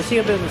sec. Let's see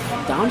a bit of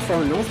a down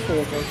throw north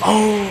forward.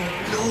 Oh,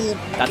 no.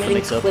 That's the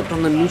mix-up. Clipped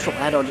on the neutral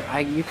air dodge.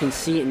 You can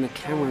see it in the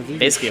camera.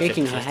 Vivi is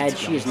shaking her head.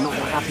 She is not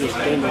the happiest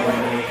gamer right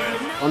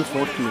now.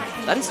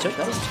 Unfortunately. That is true.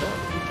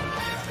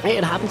 Hey,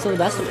 it happens to the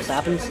best of us. It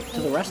happens to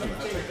the rest of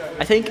us.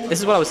 I think this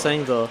is what I was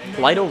saying though.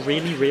 Lyto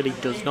really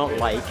does not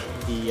like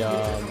the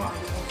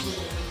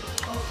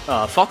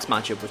Fox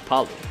matchup with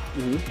Palu.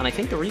 And I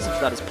think the reason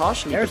for that is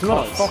partially There's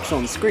not a Fox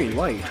on screen.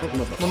 Why are you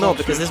talking about the Well, no,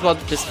 because this is what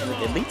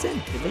it leads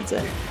in. It leads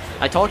in.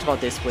 I talked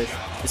about this with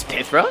this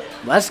Pithra.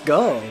 Let's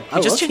go.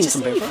 I just love changed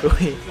some Pithra.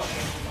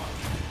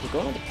 We're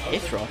going on to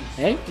Pithra.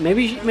 Hey,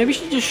 maybe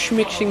she's just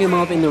schmixing him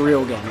up in the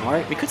real game,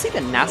 alright? We could see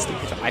the nasty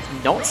Pithra.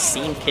 I've not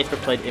seen Pithra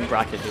played in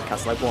bracket in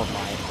Newcastle, I won't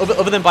lie.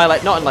 Other than by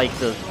like, not in like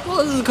the,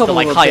 there's a couple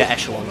of higher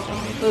echelons. You know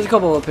what I mean? There's a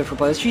couple of Pithra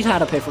players. She's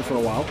had a Pithra for a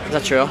while. Is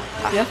that true?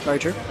 Yeah, very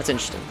true. That's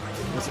interesting.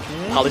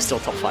 Probably still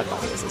top 5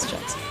 battles, this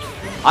checks.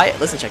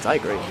 Listen, checks, I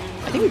agree.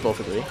 I think we both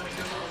agree.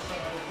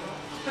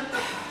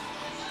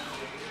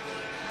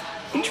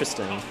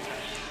 Interesting.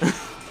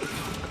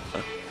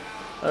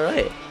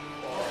 Alright.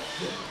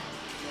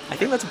 I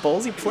think that's a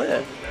ballsy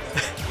play.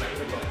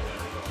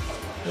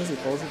 That's a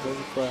ballsy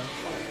play.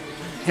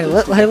 Hey,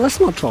 let's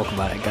not talk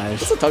about it, guys.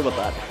 Let's not talk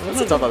about that.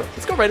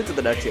 Let's go right into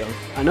the next one.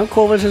 I know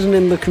Corvus isn't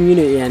in the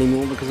community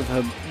anymore because of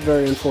her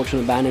very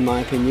unfortunate ban, in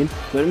my opinion,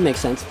 but it makes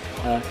sense.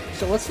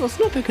 So let's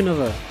not pick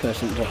another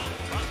person to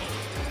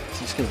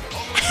just gonna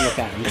look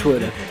at on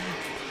Twitter.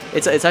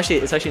 It's actually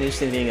an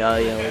interesting thing.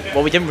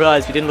 Well, we didn't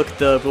realize, we didn't look at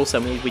the rule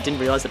set. We didn't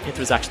realize that Pithra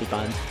was actually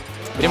banned.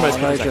 We didn't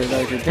realize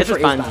Pithra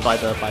was banned by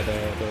the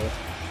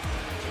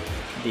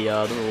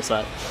rule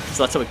set.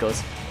 So that's how it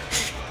goes.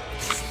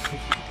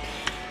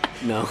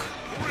 No.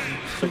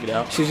 Check it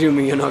out.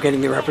 Suzumi, you're not getting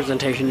the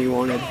representation you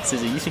wanted.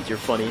 Suzu, you think you're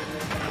funny.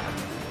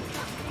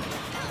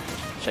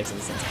 Checks in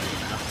the sense.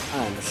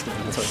 I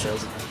understand. That's how it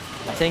shows.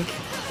 I think.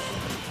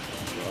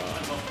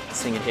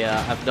 Seeing it here,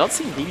 I've not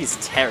seen Vivi's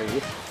Terry.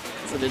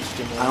 It's an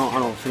interesting one. I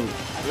don't think.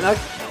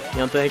 You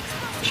don't think?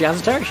 She has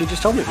a Terry. She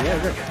just told me. Yeah,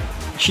 great.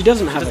 She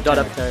doesn't have a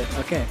Terry.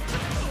 Okay.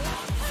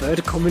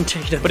 Third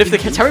commentator. But if the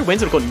Terry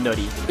wins, it'll go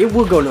nutty. It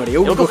will go nutty.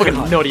 It'll go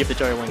fucking nutty if the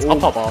Terry wins. I'll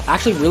pop off.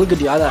 Actually, really good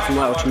DI there from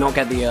Lyto to not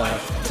get the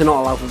to not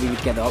allow for Vivi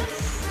to get the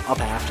up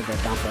after the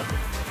down throw.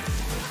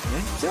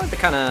 Seems like the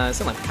kind of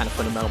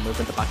fundamental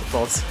movement, the back and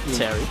forth.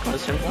 Terry,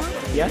 question mark?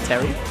 Yeah,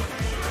 Terry.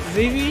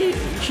 Vivi,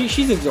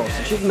 she's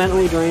exhausted. She's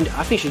mentally drained.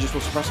 I think she just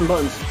wants to press some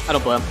buttons. I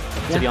don't blame.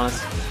 To be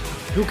honest.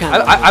 Who can?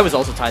 I was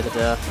also tired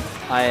there.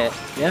 I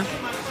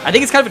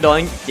think it's kind of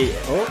annoying.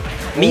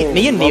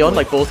 Me and Neon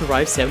like both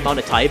arrive same amount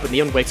of time, but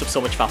Neon wakes up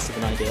so much faster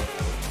than I do.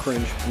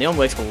 Cringe. Neon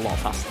wakes up a lot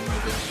faster than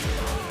I do.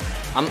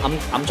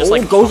 I'm just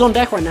like goes on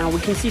deck right now.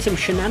 We can see some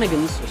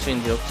shenanigans.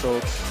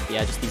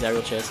 Yeah, just these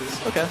aerial chases.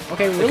 Okay.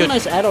 Okay, really good.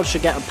 Nice air dodge to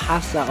get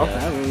past that up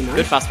there. Really nice.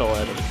 Good fastball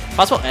air dodge.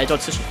 Fastball air dodge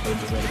is such an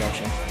underrated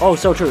option. Oh,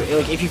 so true.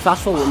 Like if you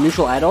fastball with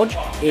neutral air dodge,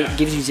 it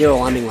gives you 0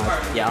 landing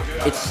lag. Yeah.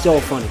 It's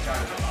so funny.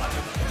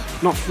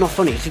 Not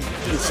funny. It's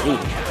insane.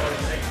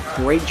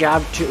 Great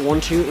jab,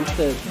 1-2 into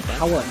the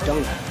power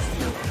dunk.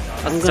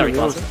 That's Terry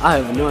classic. I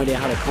have no idea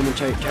how to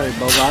commentate Terry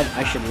Bogard.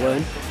 I should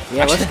learn.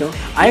 Yeah, let's go.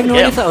 I have no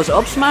idea if that was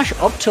up smash,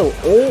 up tilt,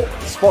 or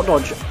spot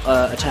dodge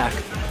attack.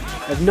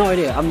 I have no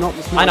idea. I'm not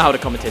the smart. I know how to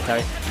commentate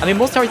Terry. I mean,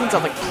 most Terry things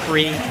are like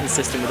pretty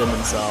consistent within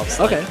themselves.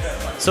 Okay.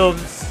 So,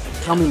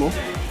 tell me more.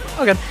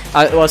 Okay.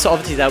 Well, so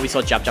obviously there we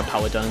saw jab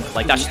power dunk.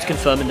 Like that's just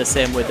confirming the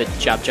same way that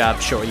jab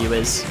Shoryu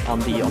is on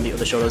the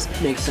other shows.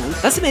 Makes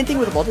sense. That's the main thing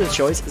with a lot of the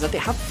shows is that they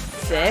have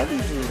fairly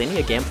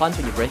linear game plans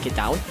when you break it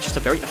down. It's just a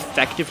very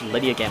effective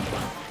linear game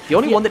plan. The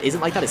only one that isn't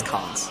like that is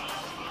Cars.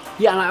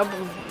 Yeah,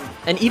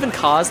 and even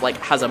Cars like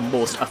has a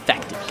most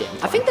effective game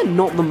plan. I think they're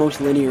not the most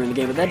linear in the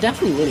game, but they're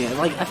definitely linear.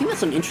 Like I think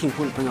that's an interesting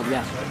point to bring up.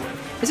 Yeah.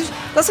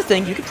 That's the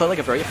thing. You can play like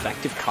a very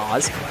effective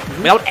Cars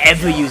without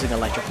ever using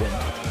Electric Wind,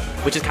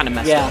 which is kind of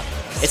messed up.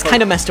 It's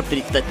kind of messed up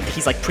that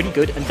he's like pretty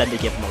good and then they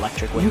give him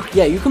Electric Wind.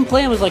 You can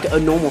play him as like a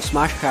normal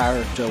Smash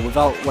character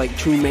without like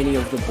too many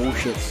of the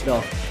bullshit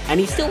stuff, and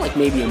he's still like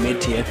maybe a mid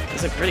tier.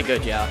 He's like pretty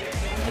good, yeah.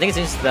 I think it's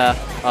interesting that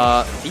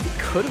Vivi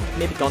could have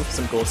maybe gone for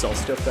some Go Soul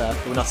stuff there.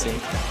 We're not seeing.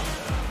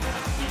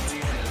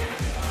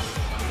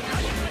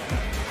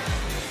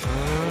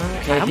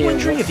 I'm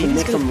wondering if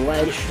Vivi's going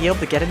to be able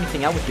to get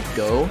anything out with the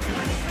Go.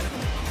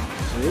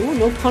 Ooh,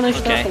 no punish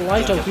there for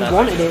Lyto. He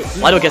wanted it.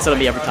 Lyto gets it on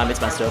me every time it's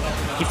messed up.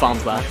 He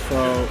farms that.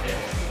 So...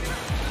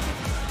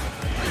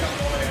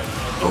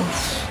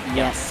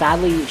 yeah,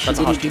 sadly, she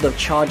didn't do the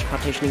charge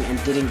partitioning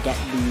and didn't get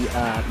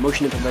the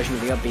motion inversion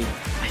of the up B.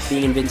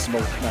 Being invincible,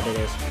 that it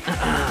is.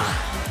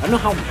 I don't know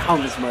how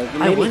this works.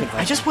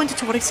 I just wondered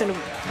to what extent.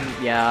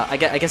 Yeah, I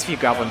guess if you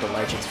grab on the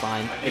ledge, it's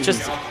fine. It's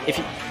just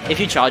if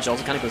you charge, it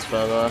also kind of goes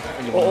further,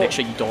 and you want to make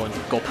sure you don't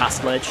go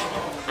past ledge.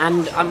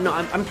 And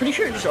I'm pretty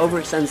sure it just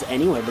overextends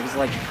anyway because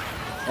like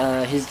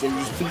his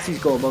feces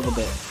go above a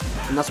bit,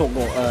 and that's what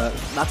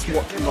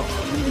got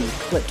really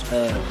clipped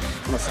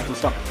on a second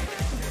stop.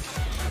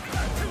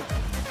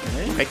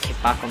 Okay,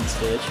 kick back on the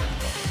stage.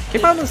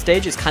 Kick back on the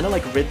stage is kind of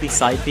like Ridley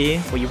side B,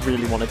 where you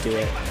really want to do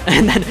it,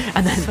 and then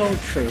so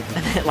true.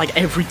 And then like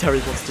every Terry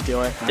wants to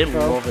do it. I didn't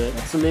love it.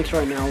 That's the mix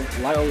right now.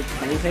 Lyto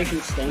playing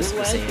patient, staying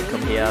away. Seeing it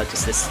come here,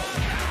 just this.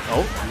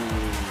 Oh,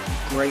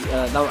 great.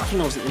 I think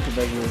that was the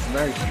interversion. It was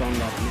very strong.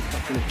 That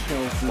it's going to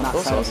kill from that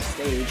side of the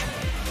stage.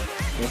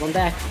 Goes on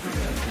deck.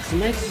 It's the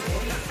mix.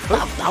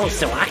 That was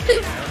so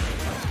active.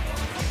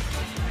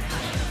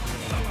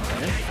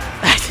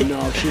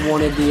 No, she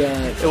wanted the.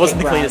 It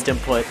wasn't the cleanest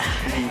input.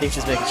 I think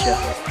she's making sure.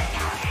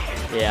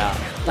 Yeah,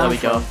 there we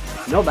go.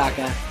 No back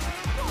air.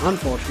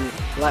 Unfortunate.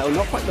 Lyto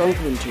not quite going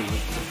for them too.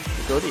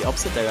 Go the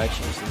opposite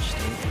direction is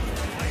interesting.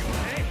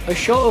 A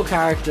Shoto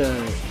character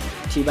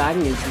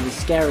teabagging is the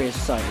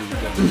scariest sight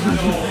that you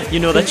get. You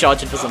know they're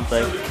charging for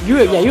something. You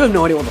have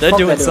no idea what the fuck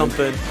doing they're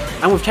something.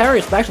 And with Terry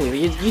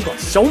especially, he's got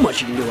so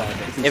much you can do out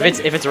of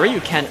it. If it's Ryu,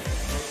 you can't.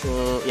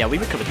 Yeah, we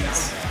recover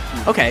these.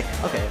 Okay.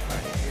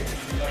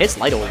 Hits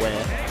Lyto away.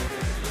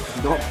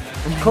 Not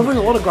covering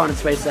a lot of grounded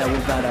space there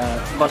with that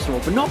Buster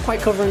Roll, but not quite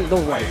covering the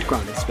right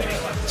grounded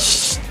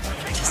space.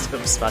 Just a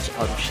bit of smash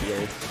out of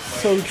shield.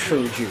 So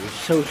true, Jude.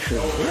 So true.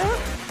 Yeah.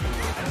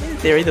 In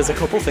theory, there's a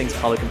couple things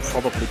Palu can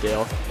probably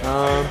do.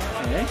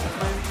 Okay.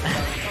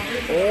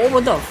 Oh,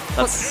 what the?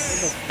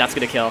 That's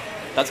gonna kill.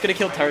 That's gonna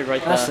kill Terry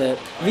right there. That's it.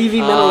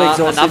 Vivi mental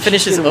exhausted. And that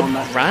finishes up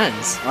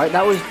Grands. Alright,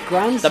 that was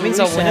Grands. That means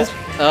our winners,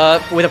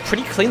 with a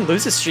pretty clean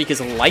loser streak,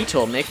 is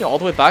Lyto, making it all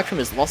the way back from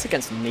his loss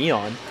against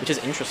Neon, which is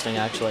interesting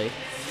actually.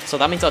 So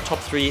that means our top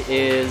 3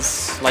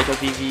 is Lyto,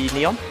 Vivi,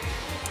 Neon.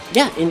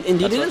 Yeah,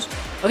 indeed it is.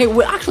 Okay,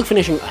 we're actually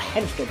finishing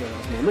ahead of schedule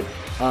at this moment.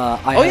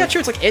 Yeah, true.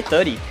 It's like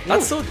 8:30.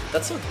 That's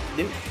so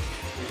new.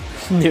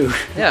 New.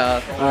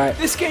 Yeah. Alright.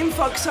 This game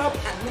fucks up.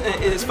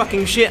 It's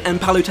fucking shit, and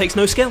Palu takes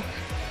no skill.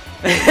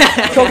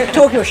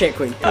 Talk your shit,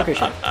 Queen. Talk your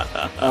shit.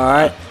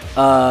 Alright.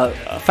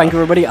 Thank you,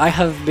 everybody. I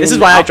have been. This is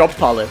why I dropped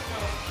Palu.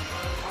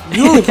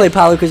 You only play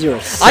Palu because you're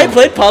a sim. I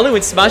played Palu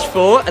in Smash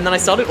 4, and then I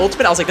started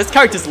Ultimate. I was like, this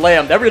character's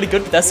lame. They're really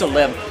good, but they're so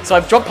lame. So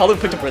I've dropped Palu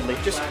and picked up Ridley.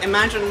 Just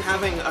imagine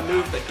having a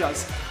move that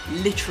does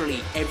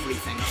literally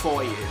everything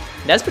for you.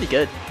 Nair's pretty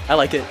good. I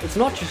like it. It's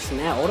not just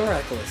Nair. Auto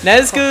reckless.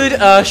 Nair's good.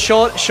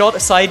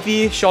 Short side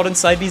B. Short and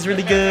side B is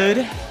really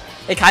good.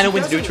 It kind of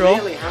wins neutral.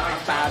 Really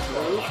have a bad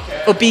move.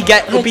 Up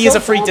B is a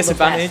free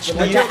disadvantage.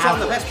 They don't have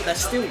the best, but they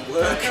still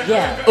work.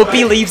 Yeah. Up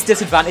B leaves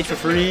disadvantage for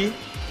free.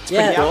 It's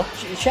pretty cool.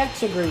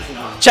 Checks agree with me.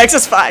 Checks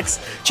is facts.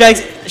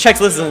 Checks.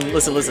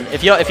 Listen.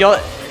 If you're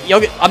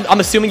I'm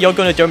assuming you're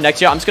going to Durham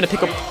next year. I'm just going to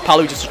pick up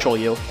Palu just to troll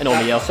you and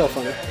only you. So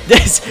funny.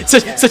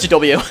 such a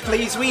W.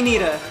 Please, we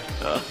need a.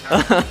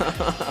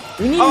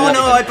 Oh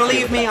no!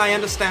 Believe me, I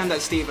understand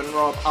that Steve and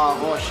Rob are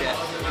horseshit,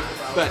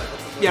 but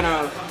you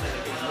know.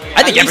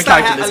 I think every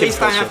character in this at game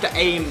least I have to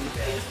aim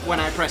when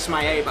I press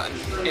my A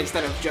button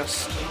instead of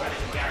just.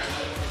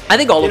 I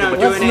think all of them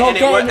doing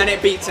it and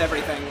it beats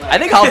everything. Like. I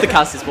think half the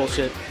cast is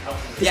bullshit.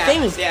 This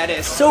game is it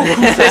is. so cool.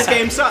 This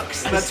game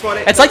sucks. That's what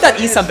it is. It's like that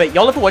Esam bit.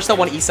 Y'all ever watch that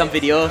one Esam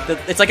video?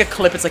 It's like a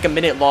clip, it's like a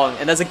minute long,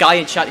 and there's a guy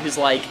in chat who's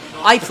like,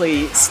 I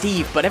play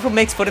Steve, but everyone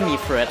makes fun of me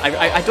for it.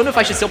 I don't know if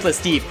I should still play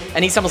Steve.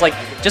 And Esam was like,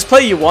 just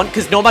play you want,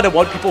 because no matter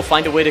what, people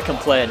find a way to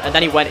complain. And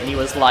then he went and he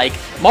was like,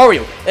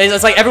 Mario.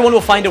 It's like everyone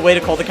will find a way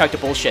to call the character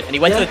bullshit. And he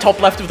went to the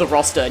top left of the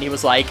roster and he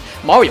was like,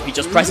 Mario, he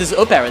just presses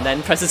up air and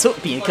then presses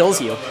up B and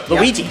kills you.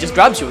 Luigi, he just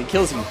grabs you and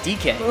kills you.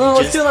 DK. Well,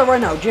 let's do that right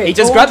now, Jay. He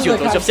just grabs you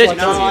and goes upstairs and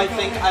kills you.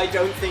 I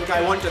don't think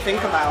I want to think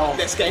about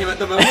this game at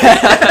the moment.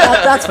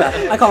 That's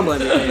fair. I can't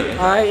blame you.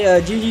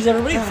 Alright, GG's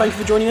everybody. Thank you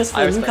for joining us for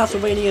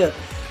NewcastleVania,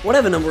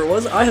 whatever number it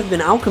was. I have been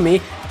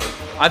Alchemy.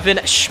 I've been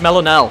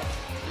Schmelonel.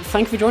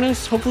 Thank you for joining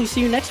us. Hopefully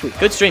see you next week.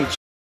 Good stream.